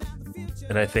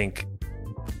 And I think,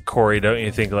 Corey, don't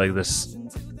you think like this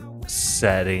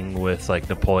setting with like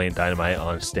Napoleon Dynamite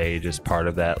on stage is part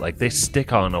of that? Like they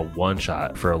stick on a one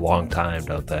shot for a long time,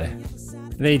 don't they?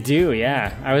 They do,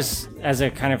 yeah. I was, as a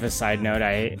kind of a side note,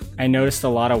 I noticed a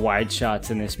lot of wide shots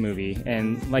in this movie.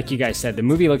 And like you guys said, the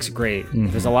movie looks great.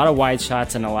 Mm-hmm. There's a lot of wide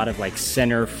shots and a lot of like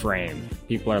center frame.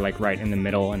 People are like right in the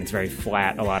middle and it's very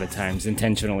flat a lot of times,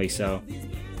 intentionally so.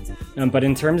 But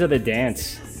in terms of the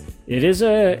dance,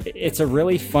 it's a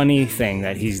really funny thing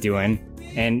that he's doing.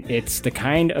 And it's the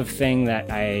kind of thing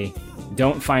that I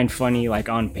don't find funny like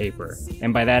on paper.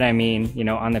 And by that I mean, you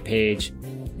know, on the page,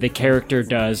 the character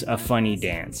does a funny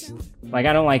dance. Like,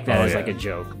 I don't like that as like a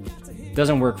joke. It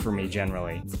doesn't work for me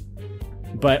generally.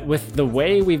 But with the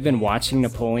way we've been watching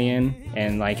Napoleon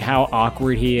and like how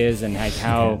awkward he is and like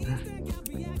how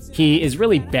he is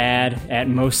really bad at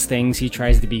most things he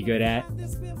tries to be good at.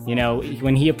 You know,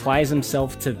 when he applies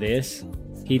himself to this,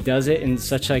 he does it in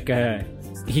such like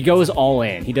he goes all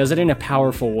in. He does it in a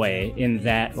powerful way in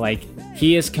that like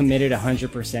he is committed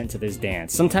 100% to this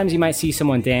dance. Sometimes you might see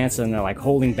someone dance and they're like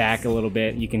holding back a little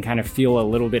bit. You can kind of feel a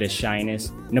little bit of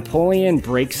shyness. Napoleon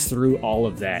breaks through all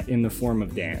of that in the form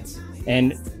of dance.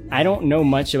 And I don't know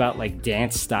much about like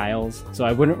dance styles, so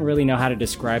I wouldn't really know how to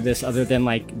describe this other than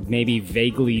like maybe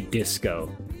vaguely disco.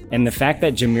 And the fact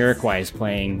that Jamiroquai is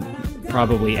playing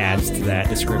probably adds to that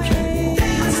description.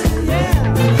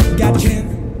 Gotcha.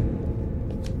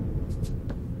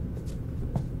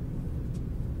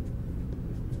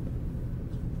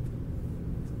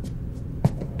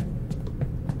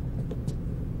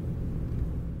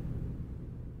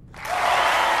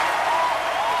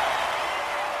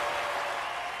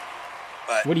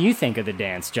 What do you think of the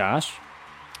dance, Josh?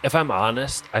 If I'm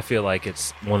honest, I feel like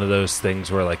it's one of those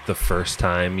things where like the first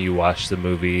time you watch the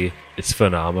movie, it's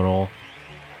phenomenal.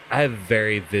 I have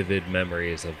very vivid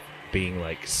memories of being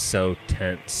like so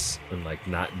tense and like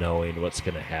not knowing what's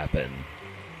going to happen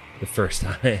the first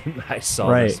time I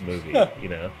saw this movie, you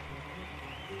know?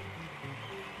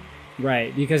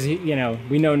 Right, because you know,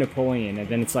 we know Napoleon, and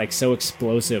then it's like so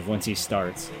explosive once he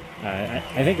starts.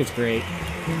 I think it's great.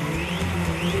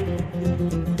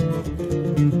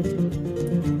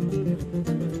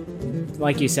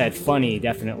 Like you said, funny,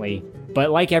 definitely. But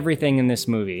like everything in this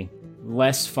movie,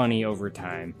 less funny over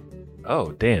time.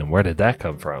 Oh, damn, where did that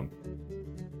come from?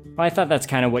 Well, I thought that's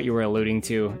kind of what you were alluding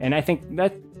to, and I think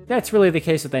that's really the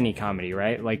case with any comedy,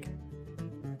 right? Like,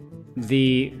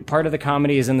 the part of the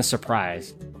comedy is in the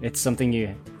surprise. It's something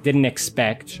you didn't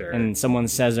expect, and someone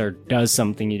says or does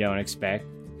something you don't expect,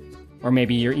 or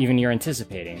maybe you're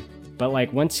anticipating. But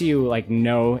like once you like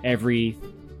know every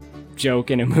joke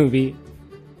in a movie,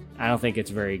 I don't think it's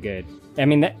very good. I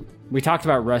mean, we talked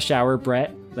about Rush Hour,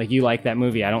 Brett. Like, you like that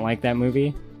movie. I don't like that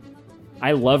movie.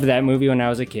 I loved that movie when I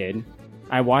was a kid.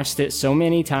 I watched it so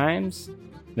many times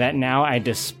that now I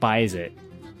despise it.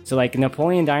 So, like,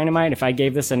 Napoleon Dynamite, if I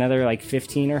gave this another, like,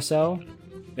 15 or so,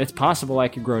 it's possible I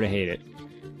could grow to hate it.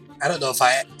 I don't know if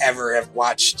I ever have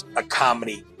watched a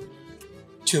comedy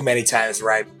too many times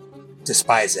where I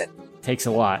despise it. Takes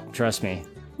a lot, trust me.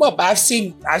 Well, I've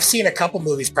seen a couple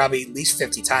movies probably at least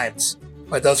 50 times,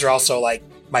 but those are also like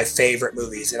my favorite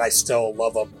movies, and I still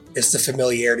love them. It's the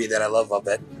familiarity that I love of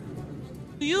it.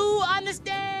 Do you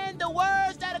understand the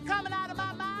words that are coming out of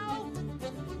my mouth?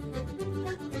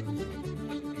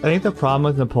 I think the problem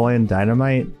with Napoleon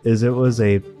Dynamite is it was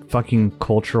a fucking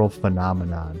cultural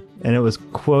phenomenon, and it was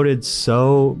quoted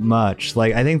so much.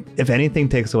 Like, I think if anything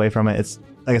takes away from it, it's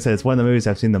like I said, it's one of the movies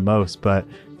I've seen the most, but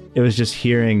it was just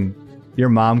hearing your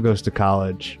mom goes to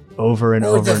college over and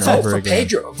over and over again.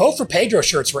 Vote for Pedro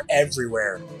shirts were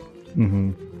everywhere.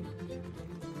 Mm-hmm.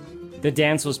 The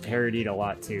dance was parodied a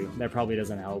lot too. That probably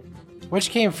doesn't help. Which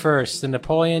came first, the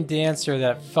Napoleon dance or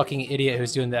that fucking idiot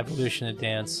who's doing the evolution of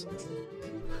dance?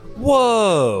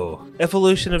 Whoa!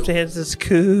 Evolution of dance is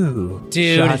cool.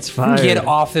 Dude, get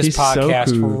off this podcast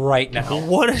so cool. right now.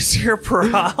 What is your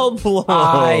problem?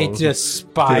 I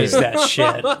despise that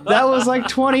shit. That was like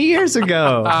 20 years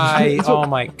ago. Oh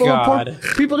my god.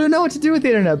 People didn't know what to do with the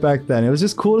internet back then. It was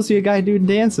just cool to see a guy doing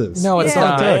dances. No, it's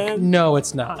not. No,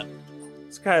 it's not.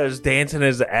 This guy was dancing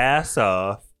his ass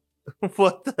off.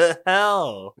 What the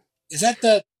hell? Is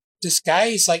that this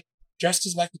guy? He's like dressed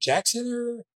as Michael Jackson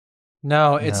or?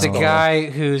 No, it's a guy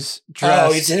who's dressed.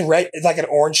 Oh, he's in red. It's like an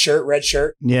orange shirt, red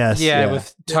shirt. Yes. Yeah,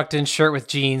 with tucked in shirt with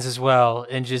jeans as well,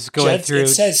 and just going through. It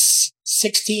says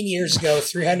 16 years ago,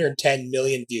 310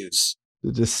 million views.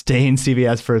 Just staying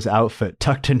CVS for his outfit,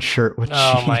 tucked in shirt with jeans.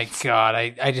 Oh my god,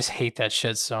 I just hate that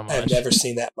shit so much. I've never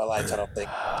seen that in my life. I don't think.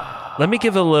 Let me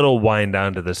give a little wind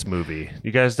down to this movie. Do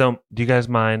you guys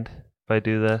mind if I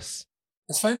do this?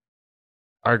 That's fine.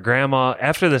 Our grandma,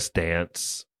 after this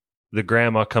dance, the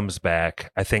grandma comes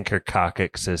back. I think her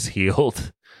coccyx is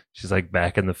healed. She's like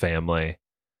back in the family.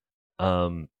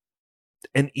 And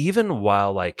even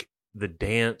while like the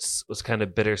dance was kind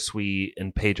of bittersweet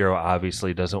and Pedro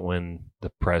obviously doesn't win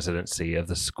the presidency of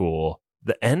the school,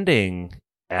 the ending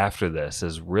after this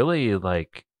is really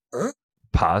like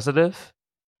positive.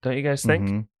 Don't you guys think?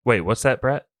 Mm-hmm. Wait, what's that,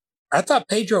 Brett? I thought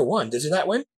Pedro won. Does he not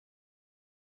win?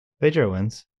 Pedro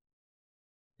wins.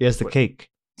 He has the cake.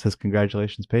 It says,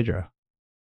 congratulations, Pedro.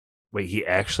 Wait, he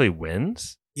actually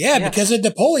wins? Yeah, because of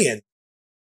Napoleon.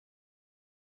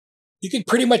 You could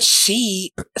pretty much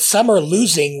see Summer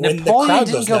losing when the Napoleon crowd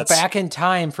didn't goes go nuts. back in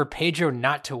time for Pedro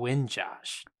not to win,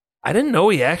 Josh. I didn't know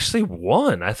he actually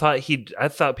won. I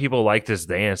thought people liked his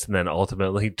dance and then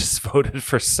ultimately just voted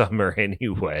for Summer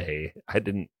anyway. I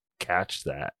didn't catch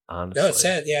that, honestly. No, it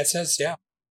says, yeah.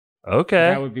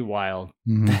 Okay. That would be wild.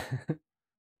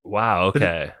 Wow,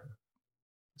 okay.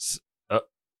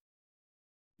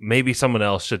 Maybe someone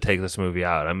else should take this movie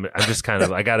out. I'm just kind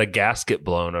of, I got a gasket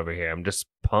blown over here. I'm just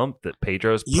pumped that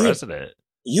Pedro's president.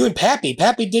 You and Pappy.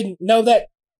 Pappy didn't know that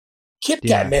Kip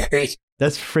got married.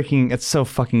 That's so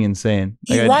fucking insane.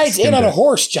 He Like, rides in on a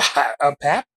horse,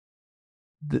 Pap.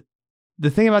 The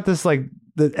thing about this, like,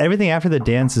 everything after the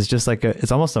dance is just like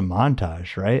it's almost a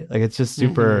montage, right? Like, it's just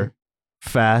super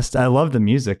fast. I love the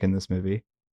music in this movie.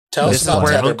 This is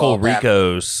where Uncle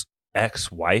Rico's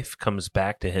ex-wife comes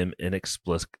back to him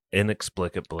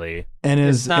inexplicably. And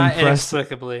is not impressed,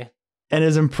 inexplicably. and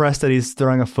is impressed that he's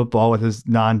throwing a football with his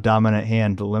non-dominant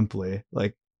hand limply.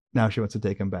 Like, now she wants to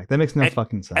take him back. That makes no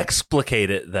fucking sense. Explicate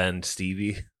it then,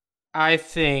 Stevie. I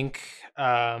think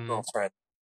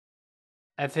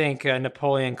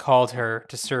Napoleon called her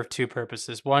to serve two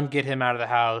purposes. One, get him out of the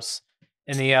house,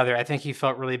 and the other, I think he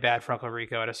felt really bad for Uncle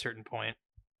Rico at a certain point.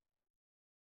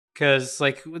 Because,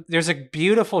 like, there's a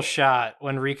beautiful shot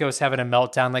when Rico's having a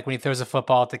meltdown, like when he throws a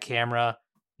football at the camera,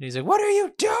 and he's like, "What are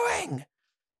you doing?"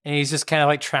 And he's just kind of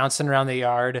like trouncing around the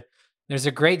yard. There's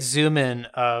a great zoom in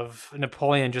of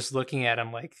Napoleon just looking at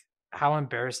him like, how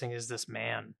embarrassing is this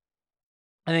man?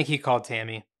 I think he called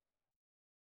Tammy.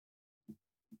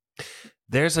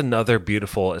 There's another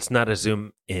beautiful, it's not a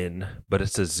zoom in, but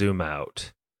it's a zoom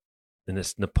out. And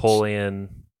it's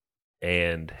Napoleon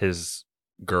and his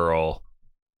girl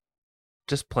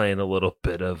just playing a little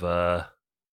bit of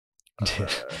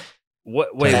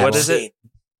what is it?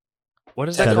 What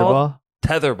is that called?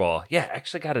 Tetherball. Yeah, I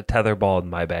actually got a tetherball in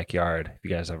my backyard if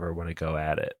you guys ever want to go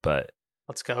at it. But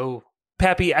let's go.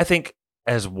 Pappy, I think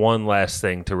as one last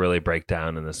thing to really break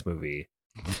down in this movie,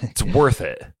 it's worth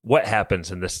it. What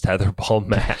happens in this tetherball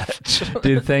match?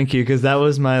 Dude, thank you, because that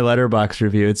was my Letterboxd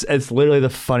review. It's literally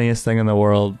the funniest thing in the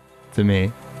world to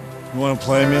me. You want to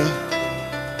play me?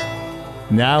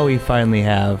 Now we finally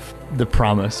have The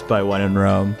Promise by When in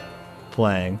Rome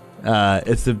playing.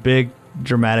 It's the big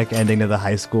dramatic ending to the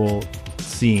high school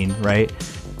scene, right?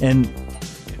 And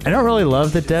I don't really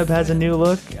love that Deb has a new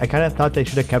look. I kind of thought they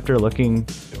should have kept her looking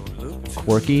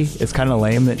quirky. It's kind of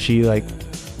lame that she like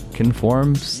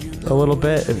conforms a little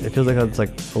bit. It feels like it's like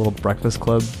a little Breakfast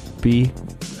Club B.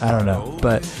 I don't know,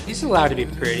 but She's allowed to be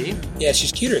pretty. Yeah,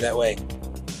 she's cuter that way.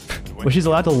 well, she's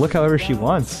allowed to look however she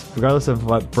wants, regardless of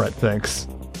what Brett thinks.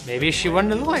 Maybe she wanted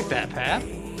to look like that,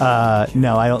 Pap.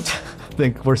 No, I don't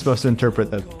think we're supposed to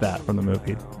interpret that from the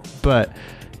movie. But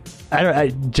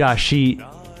Josh, she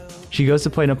goes to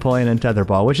play Napoleon in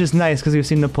tetherball, which is nice because we've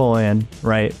seen Napoleon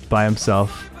right by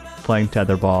himself playing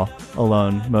tetherball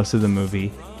alone most of the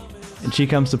movie, and she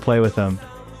comes to play with him.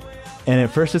 And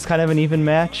at first, it's kind of an even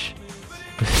match.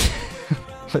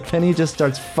 But then he just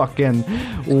starts fucking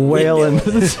wailing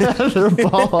the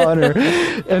tetherball on her.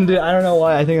 And dude, I don't know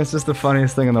why. I think it's just the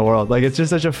funniest thing in the world. Like, it's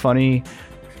just such a funny,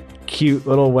 cute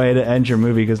little way to end your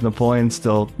movie because Napoleon's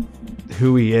still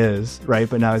who he is, right?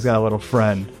 But now he's got a little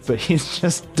friend. But he's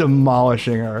just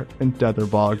demolishing her in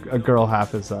tetherball, a girl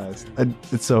half his size.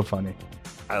 It's so funny.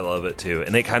 I love it too.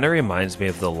 And it kind of reminds me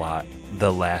of the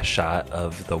last shot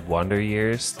of the Wonder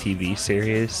Years TV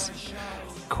series.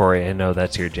 Corey, I know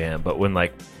that's your jam, but when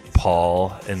like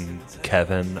Paul and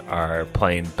Kevin are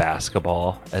playing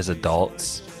basketball as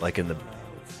adults, like in the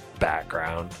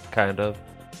background, kind of,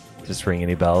 just ring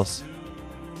any bells?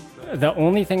 The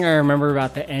only thing I remember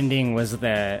about the ending was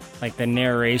the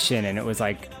narration, and it was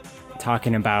like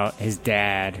talking about his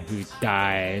dad who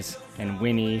dies and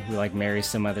Winnie who like marries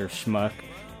some other schmuck.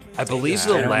 I believe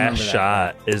the last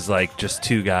shot is like just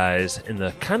two guys in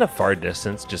the kind of far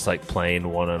distance, just like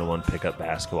playing one-on-one pickup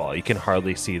basketball. You can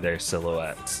hardly see their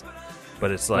silhouettes,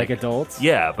 but it's like adults.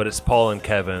 Yeah, but it's Paul and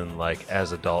Kevin like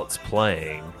as adults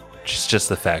playing. Just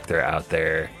the fact they're out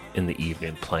there in the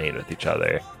evening playing with each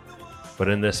other. But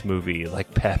in this movie,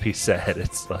 like Pappy said,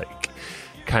 it's like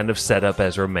kind of set up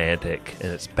as romantic,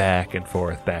 and it's back and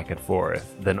forth.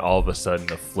 Then all of a sudden,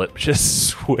 the flip just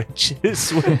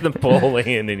switches with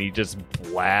Napoleon, and he just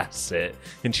blasts it,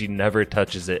 and she never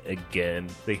touches it again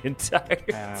the entire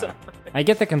time. I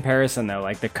get the comparison though,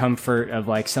 like the comfort of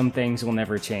like some things will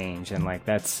never change, and like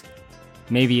that's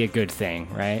maybe a good thing,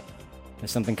 right?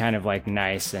 There's something kind of like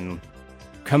nice and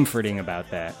comforting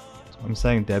about that. I'm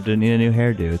saying Deb didn't need a new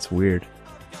hairdo. It's weird.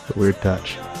 It's a weird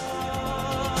touch.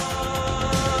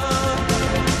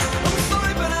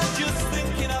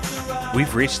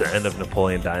 We've reached the end of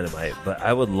Napoleon Dynamite, but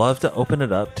I would love to open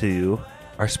it up to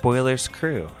our spoilers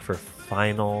crew for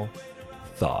final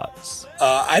thoughts.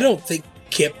 I don't think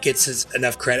Kip gets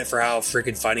enough credit for how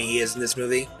freaking funny he is in this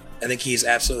movie. I think he's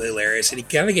absolutely hilarious, and he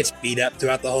kind of gets beat up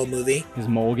throughout the whole movie. His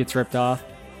mole gets ripped off.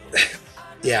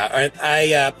 Yeah,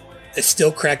 I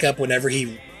still crack up whenever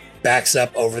he backs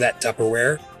up over that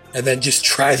Tupperware and then just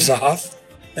drives off.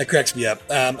 That cracks me up.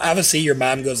 Obviously, Your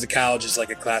Mom Goes to College is like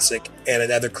a classic, and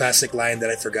another classic line that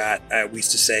I forgot we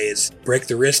used to say is, break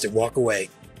the wrist and walk away.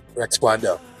 Rex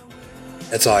Kwando.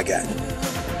 That's all I got.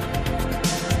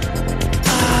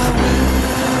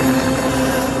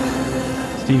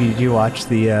 Stevie, did you watch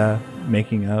the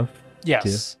making of?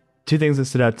 Yes. Two things that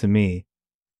stood out to me.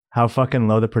 How fucking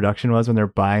low the production was when they're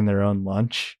buying their own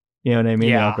lunch. You know what I mean?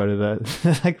 Yeah. They all go to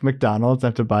the like McDonald's,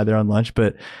 have to buy their own lunch,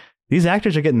 but these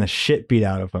actors are getting the shit beat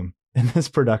out of them in this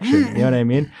production. You know what I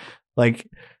mean? Like,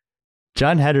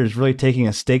 John Heder is really taking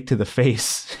a stake to the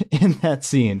face in that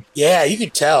scene. Yeah, you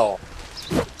could tell.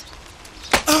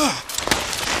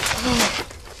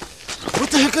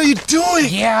 What the heck are you doing?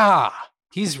 Yeah.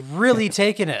 He's really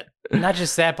taking it. Not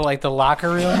just that, but like the locker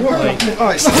room. Like,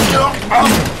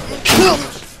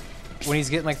 when he's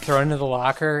getting like thrown into the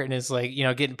locker and is like,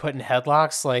 getting put in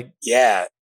headlocks, like, yeah,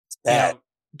 it's bad.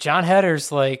 John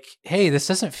Heder's like, hey, this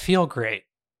doesn't feel great.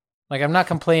 Like, I'm not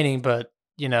complaining, but,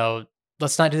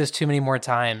 let's not do this too many more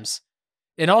times.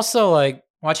 And also, like,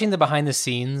 watching the behind the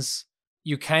scenes,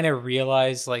 you kind of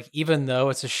realize, like, even though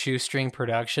it's a shoestring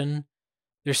production,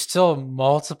 there's still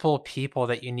multiple people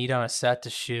that you need on a set to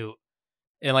shoot.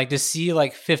 And, like, to see,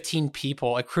 like, 15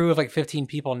 people, a crew of, like, 15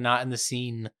 people not in the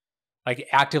scene, like,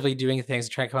 actively doing things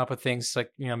and trying to come up with things to,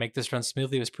 like, make this run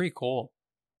smoothly was pretty cool.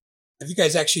 Have you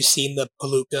guys actually seen the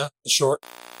Palooka, the short?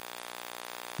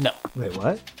 No. Wait,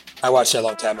 what? I watched it a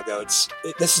long time ago.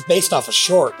 This is based off a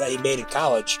short that he made in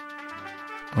college.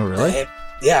 Oh, really?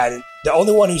 Yeah, and the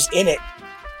only one who's in it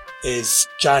is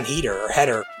John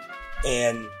Heder,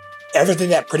 and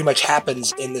everything that pretty much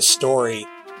happens in this story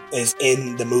is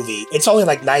in the movie. It's only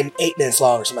like 8 minutes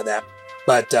long or something like that,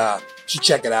 but you should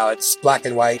check it out. It's black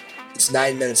and white. It's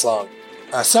 9 minutes long.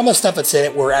 Some of the stuff that's in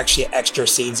it were actually extra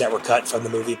scenes that were cut from the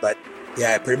movie, but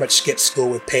yeah, I pretty much skipped school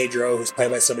with Pedro, who's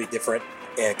played by somebody different,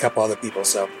 and a couple other people.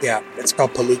 So yeah, it's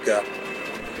called Palooka.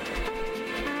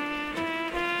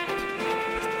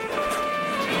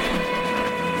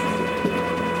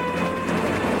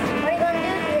 What are you going to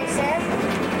do today,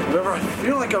 Seth? Whatever I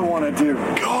feel like I want to do.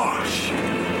 Gosh.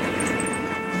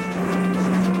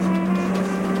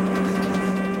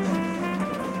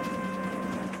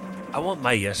 I want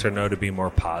my yes or no to be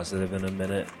more positive in a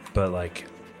minute, but like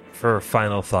for a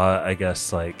final thought, I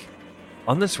guess like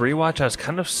on this rewatch, I was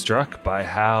kind of struck by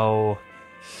how,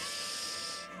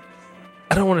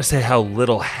 I don't want to say how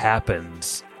little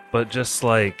happens, but just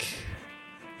like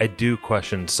I do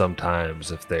question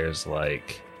sometimes if there's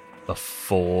like a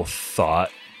full thought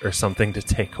or something to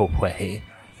take away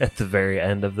at the very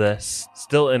end of this.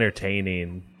 Still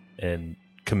entertaining and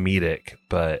comedic,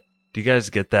 but do you guys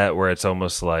get that where it's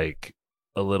almost like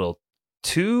a little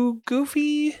too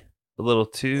goofy? A little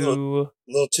too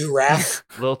raff?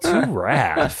 A little too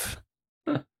raff.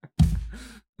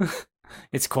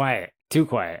 It's quiet. Too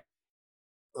quiet.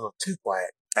 A little too quiet.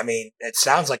 I mean, it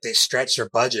sounds like they stretched their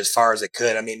budget as far as they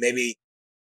could. I mean, maybe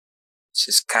it's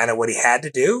just kind of what he had to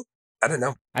do. I don't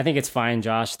know. I think it's fine,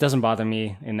 Josh. It doesn't bother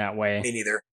me in that way. Me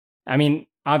neither. I mean,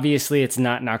 obviously it's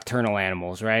not Nocturnal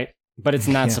Animals, right? But it's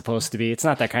not supposed to be. It's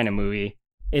not that kind of movie.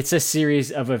 It's a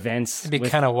series of events. It'd be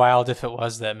kind of wild if it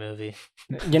was that movie.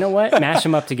 You know what? Mash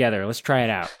them up together. Let's try it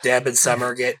out. Deb and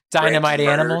Summer get Dynamite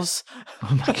Animals.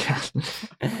 Oh my god.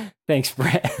 Thanks,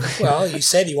 Brett. Well, you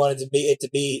said you wanted it to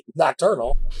be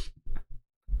nocturnal.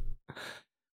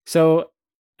 So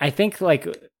I think like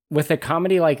with a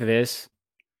comedy like this,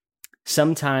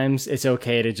 sometimes it's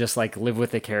okay to just like live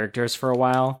with the characters for a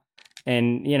while.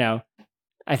 And,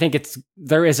 I think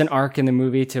there is an arc in the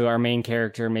movie to our main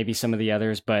character, maybe some of the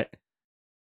others, but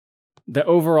the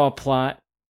overall plot,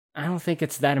 I don't think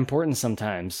it's that important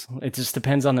sometimes. It just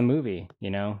depends on the movie,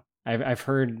 I've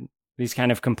heard these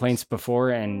kind of complaints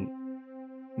before, and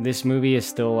this movie is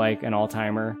still like an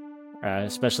all-timer,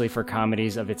 especially for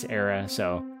comedies of its era,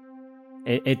 so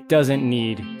it doesn't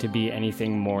need to be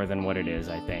anything more than what it is,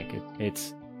 I think.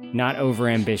 It's not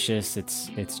overambitious,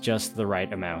 it's just the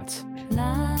right amount.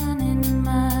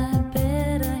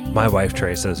 My wife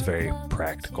Teresa is a very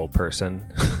practical person,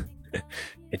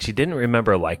 and she didn't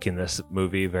remember liking this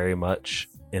movie very much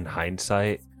in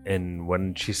hindsight. And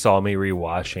when she saw me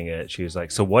rewatching it, she was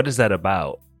like, "So what is that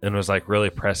about?" And was like really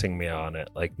pressing me on it.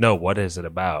 Like, no, what is it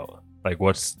about? Like,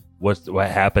 what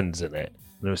happens in it?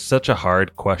 And it was such a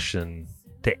hard question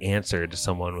to answer to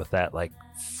someone with that like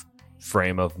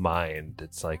frame of mind.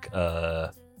 It's like,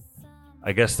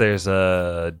 I guess there's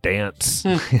a dance,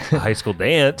 a high school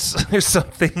dance or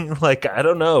something. Like, I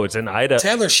don't know. It's in Idaho.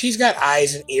 Taylor, she's got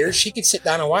eyes and ears. She can sit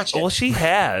down and watch it. Well, she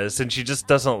has, and she just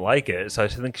doesn't like it. So I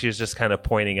think she was just kind of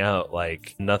pointing out,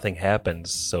 like, nothing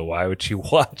happens. So why would she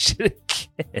watch it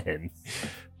again?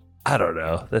 I don't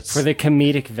know. That's for the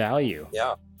comedic value.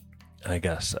 Yeah. I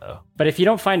guess so. But if you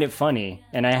don't find it funny,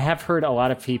 and I have heard a lot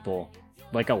of people,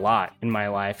 like a lot in my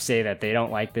life, say that they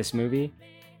don't like this movie.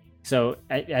 So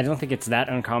I don't think it's that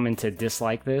uncommon to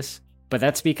dislike this, but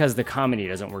that's because the comedy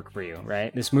doesn't work for you,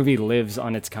 right? This movie lives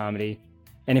on its comedy.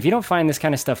 And if you don't find this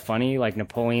kind of stuff funny, like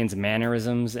Napoleon's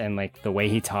mannerisms and like the way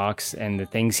he talks and the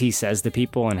things he says to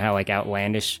people and how like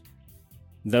outlandish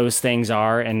those things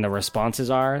are and the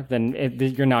responses are, then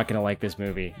you're not going to like this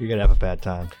movie. You're going to have a bad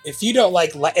time. If you don't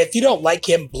like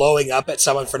him blowing up at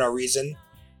someone for no reason,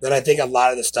 then I think a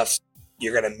lot of the stuff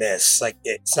you're going to miss. Like,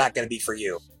 it's not going to be for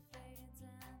you.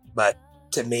 But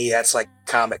to me, that's like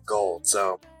comic gold.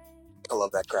 So I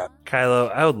love that crap. Kylo,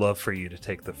 I would love for you to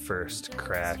take the first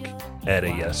crack at a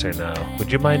yes or no.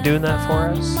 Would you mind doing that for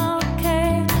us?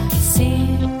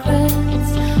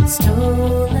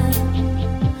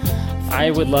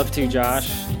 I would love to,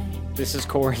 Josh. This is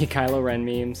Corey, Kylo Ren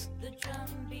memes.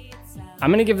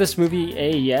 I'm going to give this movie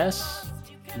a yes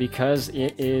because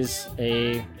it is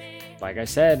like I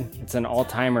said, it's an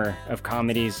all-timer of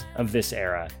comedies of this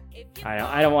era.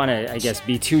 I don't want to, I guess,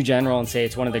 be too general and say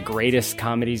it's one of the greatest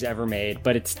comedies ever made,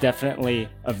 but it's definitely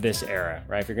of this era,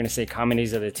 right? If you're going to say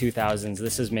comedies of the 2000s,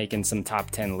 this is making some top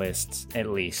 10 lists, at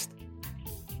least.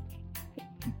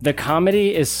 The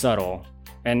comedy is subtle,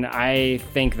 and I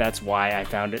think that's why I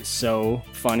found it so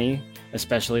funny,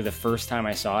 especially the first time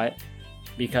I saw it,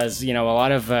 because, you know, a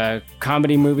lot of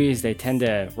comedy movies, they tend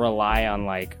to rely on,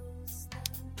 like,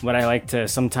 what I like to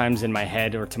sometimes in my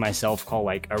head or to myself call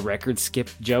like a record skip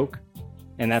joke.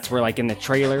 And that's where like in the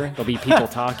trailer, there'll be people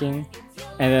talking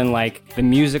and then like the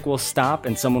music will stop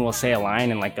and someone will say a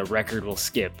line and like the record will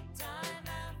skip.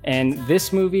 And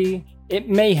this movie, it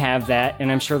may have that,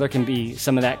 and I'm sure there can be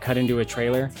some of that cut into a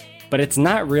trailer, but it's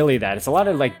not really that. It's a lot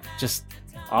of like just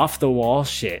off the wall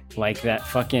shit, like that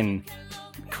fucking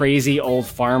crazy old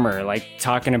farmer like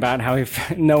talking about how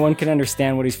no one can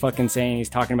understand what he's fucking saying. He's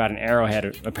talking about an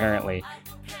arrowhead apparently,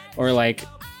 or like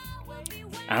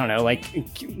I don't know, like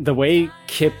the way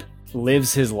Kip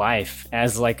lives his life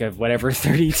as like a whatever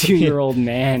 32-year-old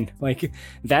man, like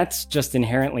that's just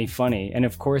inherently funny. And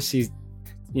of course he's,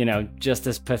 you know, just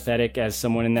as pathetic as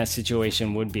someone in that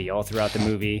situation would be all throughout the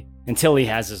movie until he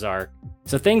has his arc.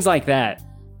 So things like that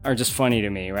are just funny to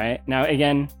me, right? Now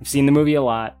again, I've seen the movie a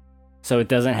lot, so it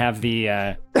doesn't have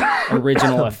the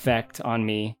original effect on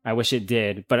me. I wish it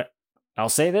did, but I'll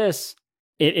say this.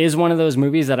 It is one of those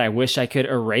movies that I wish I could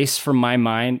erase from my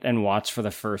mind and watch for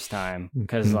the first time,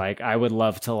 because like I would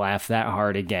love to laugh that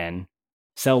hard again.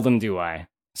 Seldom do I.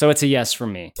 So it's a yes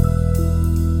from me.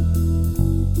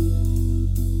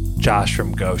 Josh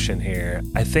from Goshen here.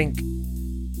 I think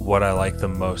what I like the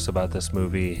most about this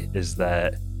movie is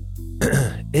that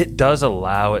it does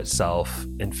allow itself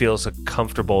and feels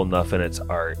comfortable enough in its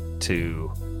art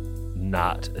to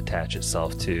not attach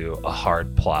itself to a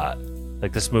hard plot.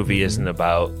 Like, this movie isn't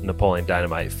about Napoleon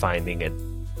Dynamite finding a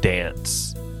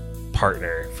dance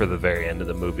partner for the very end of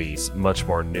the movie. It's much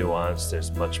more nuanced. There's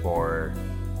much more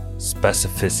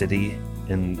specificity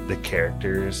in the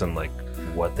characters and like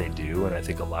what they do, and I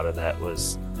think a lot of that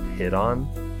was hit on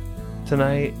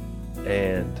tonight.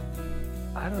 And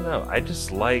I don't know, I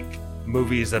just like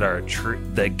movies that are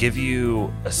that give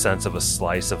you a sense of a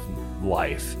slice of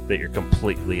life that you're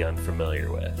completely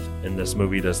unfamiliar with, and this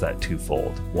movie does that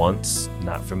twofold. Once,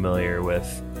 not familiar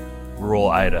with rural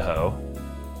Idaho.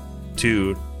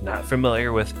 Two, not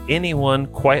familiar with anyone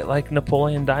quite like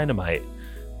Napoleon Dynamite.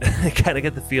 I kind of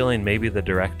get the feeling maybe the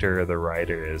director or the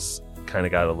writer is kind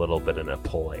of got a little bit of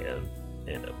Napoleon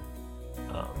in him,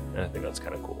 and I think that's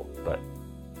kind of cool.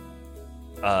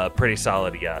 But pretty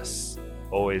solid yes.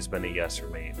 Always been a yes for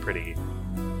me.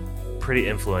 Pretty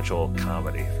influential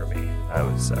comedy for me, I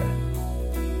would say.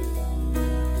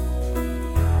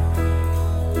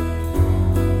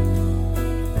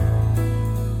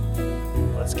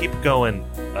 Let's keep going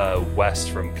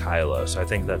west from Kylo. So I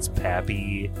think that's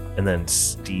Pappy, and then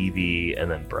Stevie, and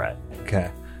then Brett.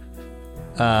 Okay.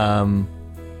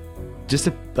 Just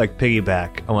to like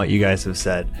piggyback on what you guys have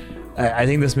said, I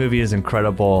think this movie is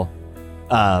incredible.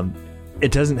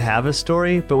 It doesn't have a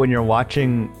story, but when you're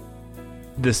watching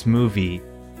this movie,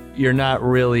 you're not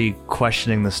really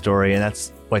questioning the story, and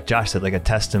that's what Josh said, like a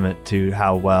testament to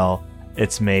how well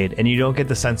it's made, and you don't get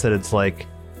the sense that it's like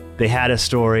they had a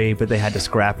story but they had to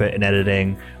scrap it in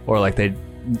editing, or like they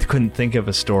couldn't think of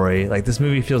a story. Like, this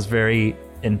movie feels very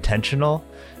intentional,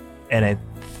 and I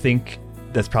think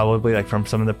that's probably like from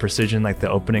some of the precision, like the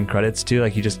opening credits too.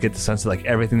 Like, you just get the sense that like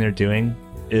everything they're doing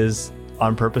is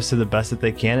on purpose to the best that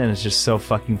they can, and it's just so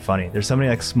fucking funny. There's so many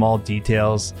like small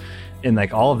details in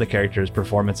like all of the characters'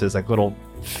 performances, like little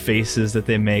faces that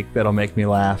they make that'll make me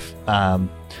laugh.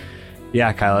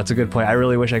 Yeah, Kyle, that's a good point. I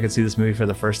really wish I could see this movie for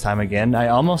the first time again. I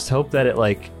almost hope that it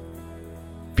like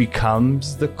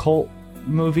becomes the cult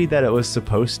movie that it was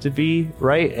supposed to be,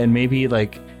 right? And maybe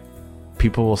like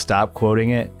people will stop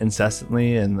quoting it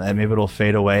incessantly, and maybe it'll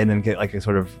fade away and then get like a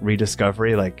sort of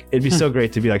rediscovery. Like, it'd be so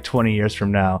great to be like 20 years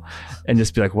from now and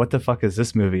just be like, what the fuck is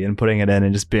this movie? And putting it in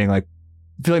and just being like,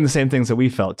 feeling the same things that we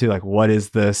felt too. Like, what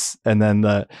is this? And then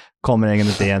the culminating in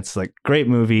the dance. Like, great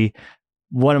movie.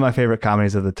 One of my favorite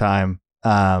comedies of the time.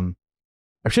 I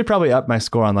should probably up my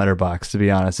score on Letterboxd, to be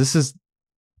honest. This is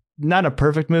not a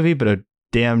perfect movie, but a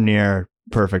damn near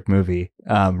perfect movie.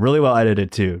 Really well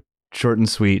edited too. Short and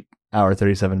sweet, hour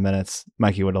 37 minutes.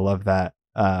 Mikey would have loved that.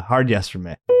 Hard yes for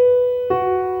me.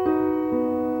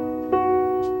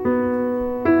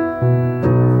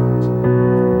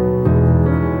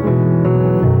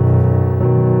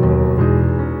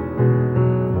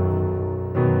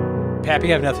 Pappy,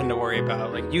 you have nothing to worry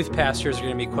about. Like, youth pastors are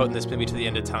going to be quoting this movie to the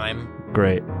end of time.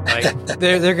 Great. Like,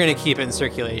 they're going to keep it in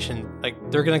circulation. Like,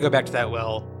 they're going to go back to that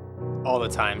well all the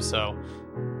time. So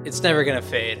it's never going to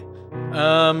fade.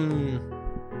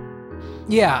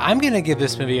 Yeah, I'm going to give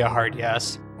this movie a hard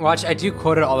yes. I do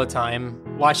quote it all the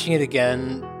time. Watching it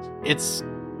again, it's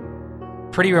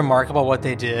pretty remarkable what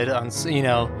they did on,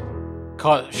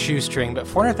 call it shoestring, but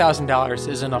 $400,000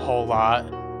 isn't a whole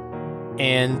lot.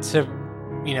 And to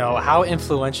how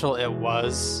influential it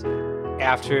was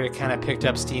after it kind of picked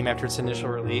up steam after its initial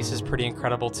release is pretty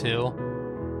incredible too.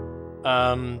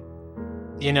 I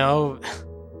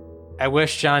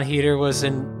wish John Heder was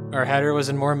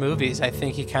in more movies. I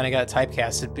think he kind of got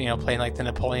typecasted, playing like the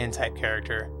Napoleon type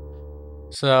character.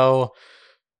 So,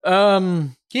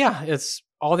 yeah, it's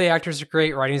all the actors are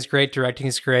great, writing is great, directing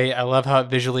is great. I love how it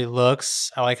visually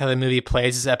looks. I like how the movie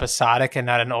plays as episodic and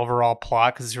not an overall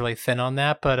plot because it's really thin on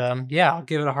that. But yeah, I'll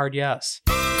give it a hard yes.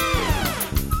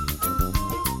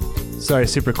 Sorry,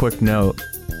 super quick note.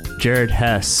 Jared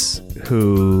Hess,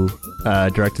 who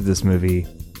directed this movie,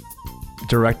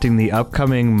 directing the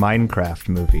upcoming Minecraft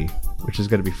movie, which is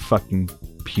going to be fucking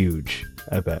huge,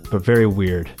 I bet, but very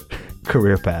weird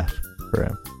career path for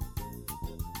him.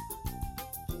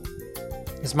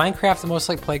 Is Minecraft the most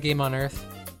played game on Earth?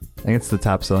 I think it's the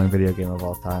top selling video game of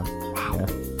all time. Wow. Yeah.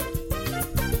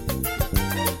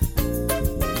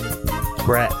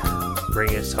 Brett,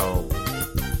 bring us home.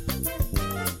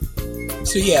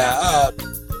 So yeah,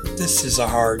 this is a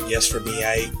hard yes for me.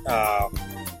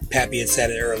 Pappy had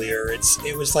said it earlier.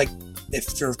 It was like, if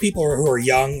for people who are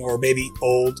young or maybe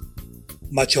old,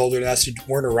 much older than us who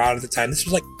weren't around at the time, this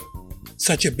was like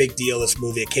such a big deal. This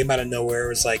movie, it came out of nowhere. It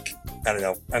was like, I don't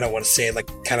know. I don't want to say like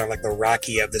kind of like the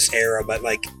Rocky of this era, but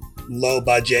like low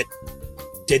budget,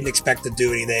 didn't expect to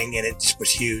do anything, and it just was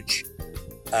huge.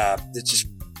 I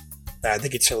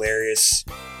think it's hilarious.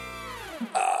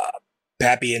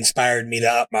 Pappy inspired me to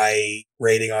up my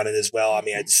rating on it as well. I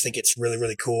mean, I just think it's really,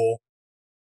 really cool.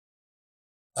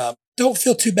 Don't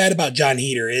feel too bad about John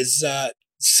Heder. His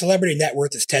celebrity net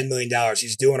worth is $10 million.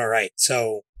 He's doing all right.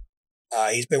 So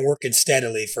he's been working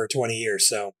steadily for 20 years,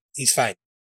 so he's fine.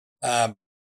 Like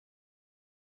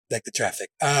the traffic.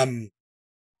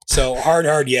 So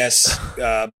hard yes.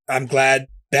 I'm glad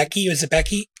Becky, was it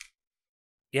Becky?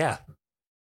 Yeah.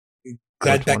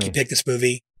 Glad Becky picked this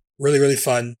movie. Really, really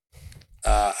fun.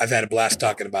 I've had a blast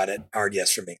talking about it. Hard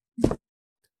yes for me.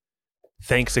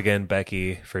 Thanks again,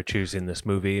 Becky, for choosing this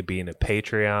movie, being a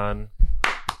Patreon.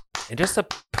 And just a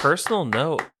personal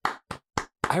note,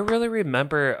 I really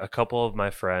remember a couple of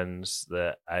my friends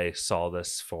that I saw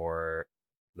this for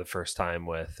the first time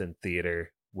with in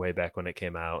theater way back when it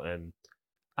came out. And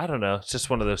I don't know, it's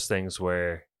just one of those things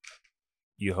where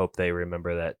you hope they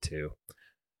remember that too.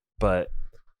 But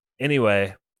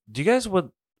anyway,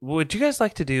 would you guys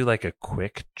like to do like a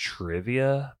quick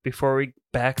trivia before we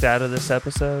backed out of this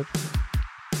episode?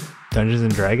 Dungeons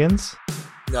and Dragons?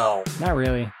 No. Not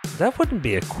really. That wouldn't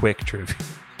be a quick trivia.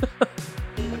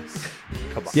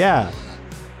 Come on. Yeah.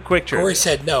 Quick trivia. Corey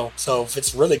said no, so if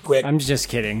it's really quick. I'm just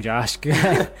kidding, Josh.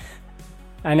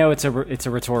 I know it's a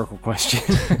rhetorical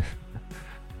question.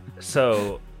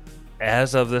 So,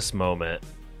 as of this moment,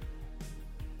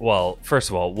 well, first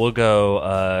of all, we'll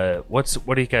go. What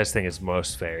do you guys think is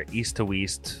most fair? East to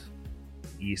west,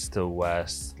 east to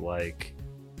west, like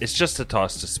it's just a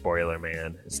toss to Spoiler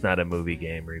Man. It's not a movie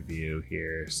game review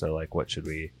here, so like, what should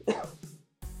we?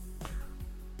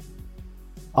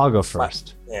 I'll go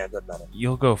first. Yeah, it doesn't matter.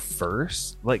 You'll go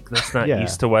first? Like that's not Yeah.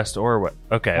 east to west or what?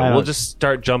 Okay, I we'll don't- just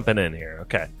start jumping in here.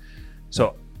 Okay,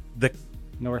 so the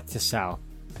North to south.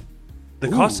 the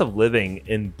cost of living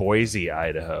in Boise,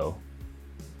 Idaho,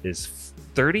 is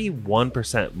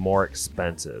 31% more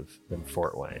expensive than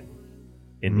Fort Wayne,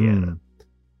 Indiana.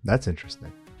 That's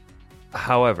interesting.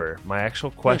 However, my actual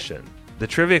question, the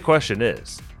trivia question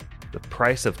is, the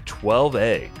price of 12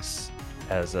 eggs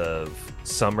as of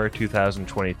summer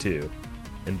 2022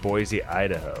 in Boise,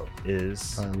 Idaho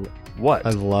is what?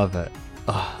 I love it.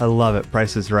 Oh, I love it.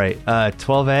 Price is Right.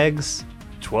 12 eggs.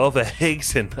 12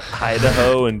 eggs in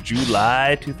Idaho in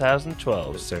July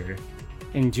 2012, sir.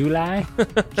 In July?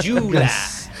 July.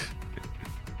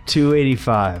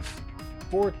 $285.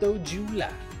 4th of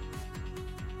July.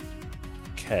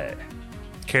 Okay.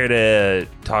 Care to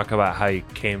talk about how you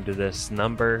came to this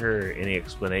number or any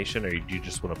explanation, or do you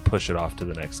just want to push it off to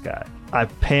the next guy? I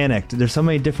panicked. There's so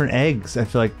many different eggs. I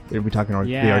feel like are we talking the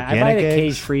Yeah, organic I buy the eggs?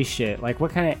 cage-free shit. Like,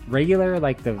 what kind of regular?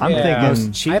 Like the I'm thinking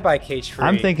most cheap. I buy cage-free.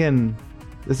 I'm thinking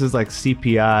this is like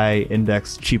CPI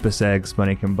index cheapest eggs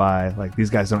money can buy. Like these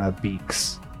guys don't have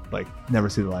beaks. Like never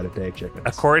see the light of day chickens.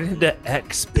 According to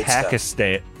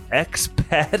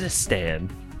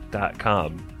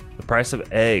expatistan.com, the price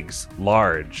of eggs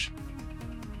large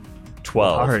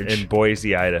 12 Large. in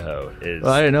Boise, Idaho is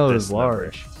Well, I didn't know it this was number.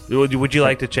 large. Would you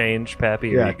like to change,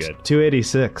 Pappy? Or Yeah, are you good?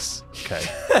 286. Okay.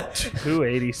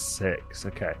 286.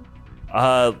 Okay.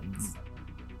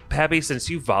 Pappy, since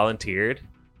you volunteer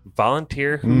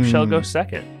who shall go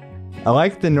second. I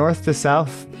like the north to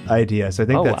south idea, so I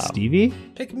think Oh, that's wow. Stevie.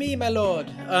 Pick me, my lord.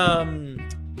 I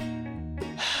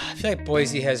feel like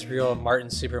Boise has real Martin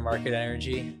supermarket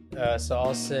energy. So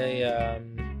I'll say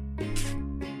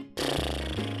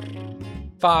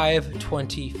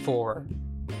 524.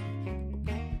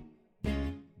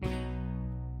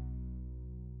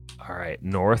 All right,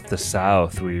 north to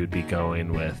south, we would be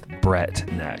going with Brett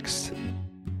next.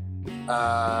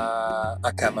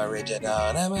 I cut my rigid.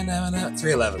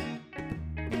 311.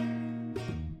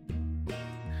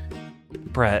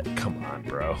 Brett, come on,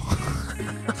 bro.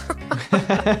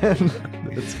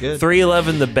 That's good.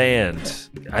 311 the band.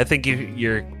 I think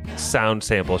your sound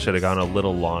sample should have gone a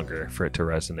little longer for it to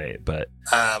resonate, but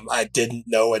I didn't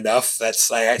know enough. I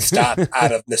stopped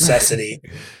out of necessity.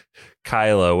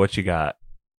 Kylo, what you got?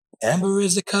 Amber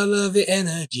is the color of the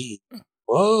energy.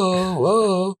 Whoa,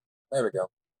 whoa. There we go.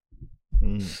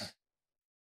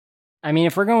 I mean,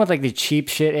 if we're going with like the cheap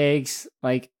shit eggs,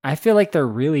 like I feel like they're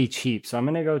really cheap. So I'm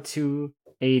gonna go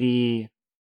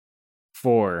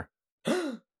 284.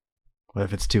 What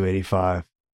if it's 285? I'm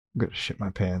gonna shit my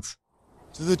pants.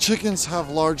 Do the chickens have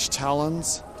large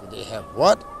talons? Do they have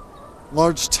what?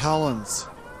 Large talons.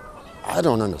 I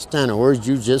don't understand the words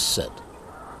you just said.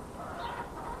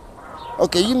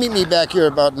 Okay, you meet me back here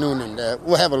about noon and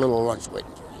we'll have a little lunch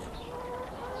waiting for you.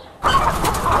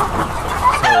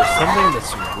 So something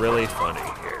that's really funny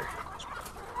here,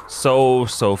 so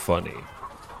funny,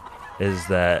 is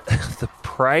that the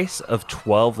price of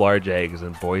 12 large eggs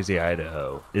in Boise,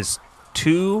 Idaho is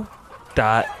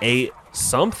 2.8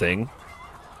 something.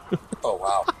 Oh,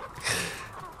 wow.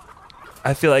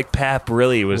 I feel like Pap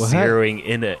really was What? zeroing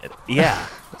in it. Yeah,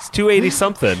 it's 280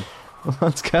 something.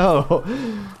 Let's go.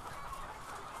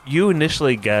 You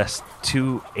initially guessed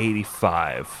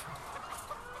 285,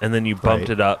 and then you bumped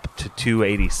Right. it up to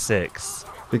 286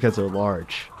 Because they're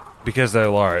large. because they're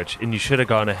large, and you should have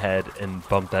gone ahead and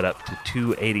bumped that up to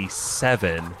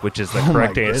 287, which is the Oh my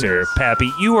correct answer. goodness.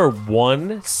 Pappy, you are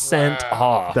 1 cent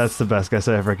off That's the best guess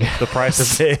I ever get. the price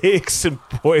of eggs in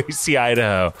Boise,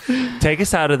 Idaho. Take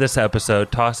us out of this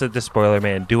episode, toss it to Spoiler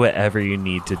Man, do whatever you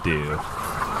need to do.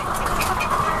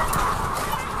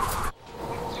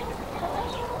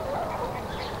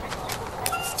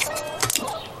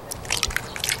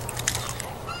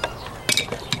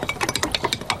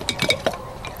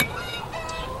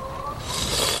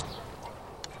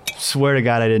 Swear to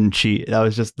God, I didn't cheat. That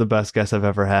was just the best guess I've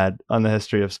ever had on the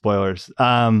history of spoilers.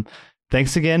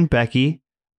 Thanks again, Becky.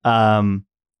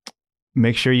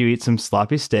 Make sure you eat some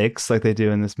sloppy steaks like they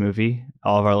do in this movie.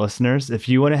 All of our listeners, if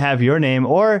you want to have your name,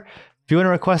 or if you want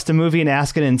to request a movie and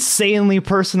ask an insanely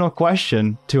personal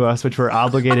question to us, which we're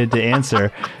obligated to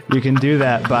answer, you can do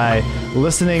that by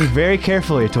listening very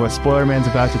carefully to what Spoiler Man's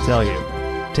about to tell you.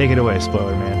 Take it away,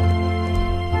 Spoiler Man.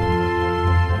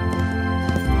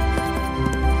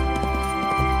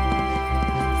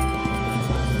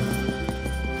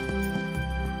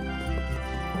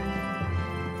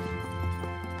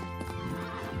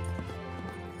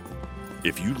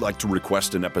 If you'd like to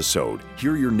request an episode,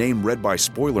 hear your name read by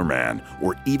Spoiler Man,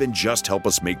 or even just help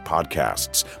us make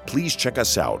podcasts, please check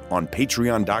us out on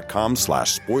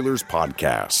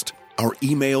patreon.com/spoilerspodcast. Our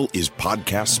email is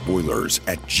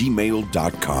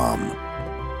podcastspoilers@gmail.com.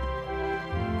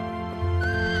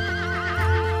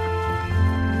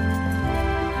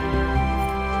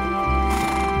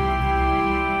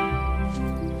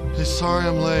 Hey, sorry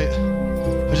I'm late.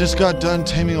 I just got done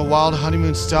taming a wild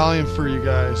honeymoon stallion for you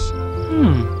guys.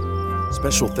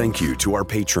 Special thank you to our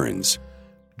patrons,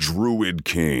 Druid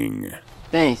King.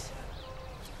 Thanks.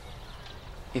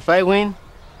 If I win,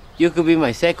 you could be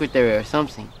my secretary or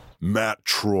something. Matt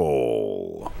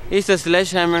Troll. It's a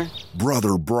sledgehammer.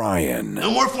 Brother Brian.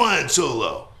 And we're flying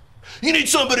solo. You need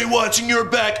somebody watching your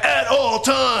back at all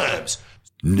times.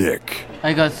 Nick.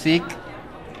 I got sick.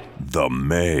 The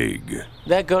Meg.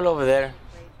 That girl over there.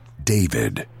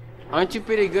 David. Aren't you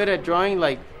pretty good at drawing,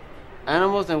 like,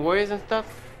 animals and warriors and stuff?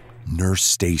 Nurse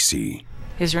Stacy.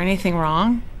 Is there anything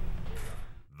wrong?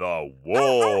 The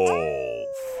Wolf.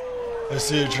 I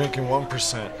see you're drinking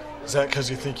 1%. Is that because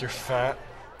you think you're fat?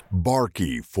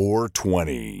 Barky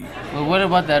 420. Well, what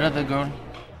about that other girl?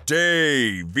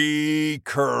 Davey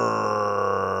Kerr.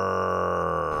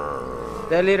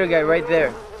 That little guy right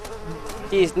there.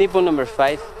 He is nipple number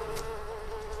 5.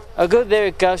 A good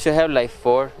dairy cow should have like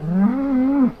 4.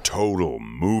 Total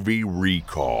Movie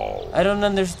Recall. I don't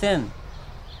understand.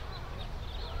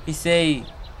 He say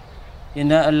you're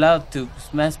not allowed to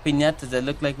smash piñatas that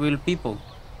look like real people.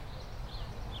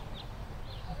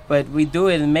 But we do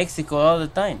it in Mexico all the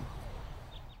time.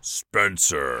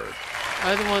 Spencer.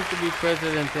 I don't want to be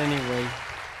president anyway.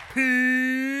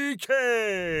 PK.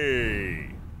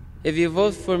 If you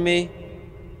vote for me,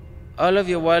 all of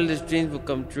your wildest dreams will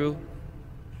come true.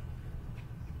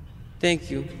 Thank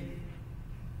you.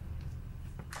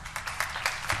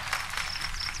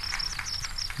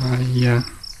 I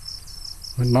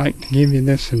would like to give you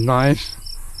this advice.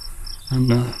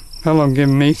 And a fellow gave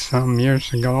me some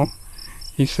years ago.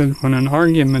 He said, when an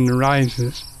argument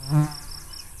arises,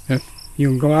 if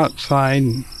you go outside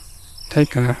and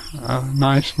take a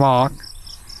nice walk,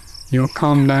 you'll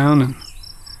calm down,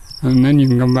 and then you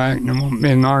can go back and there won't be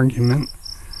an argument.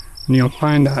 And you'll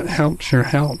find that helps your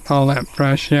health. All that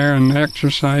fresh air and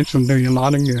exercise will do you a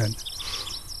lot of good.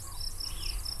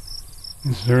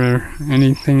 Is there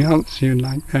anything else you'd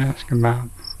like to ask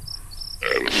about?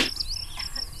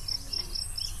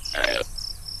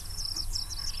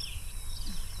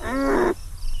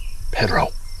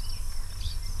 Pedro.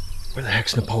 Where the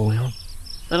heck's Napoleon?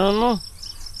 I don't know.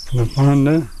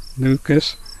 LaFonda,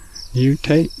 Lucas, you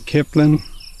take Kipling,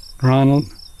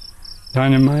 Ronald,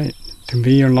 Dynamite, to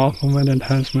be your lawful wedded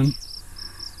husband,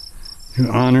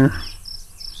 to honor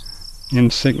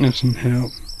in sickness and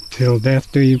health, till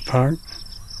death do you part.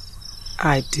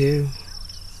 I do.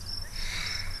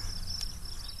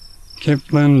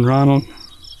 Kipling, Ronald,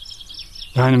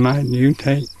 Dynamite, you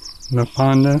take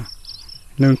LaFonda,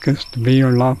 Lucas, to be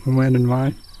your lawful wedded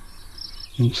wife,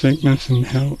 in sickness and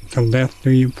health, till death do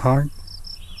you part.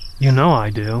 You know I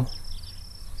do.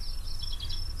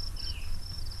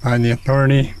 By the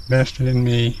authority vested in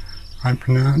me, I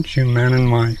pronounce you man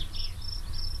and wife.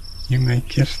 You may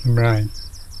kiss the bride.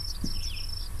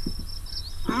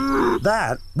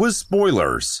 That was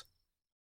Spoilers.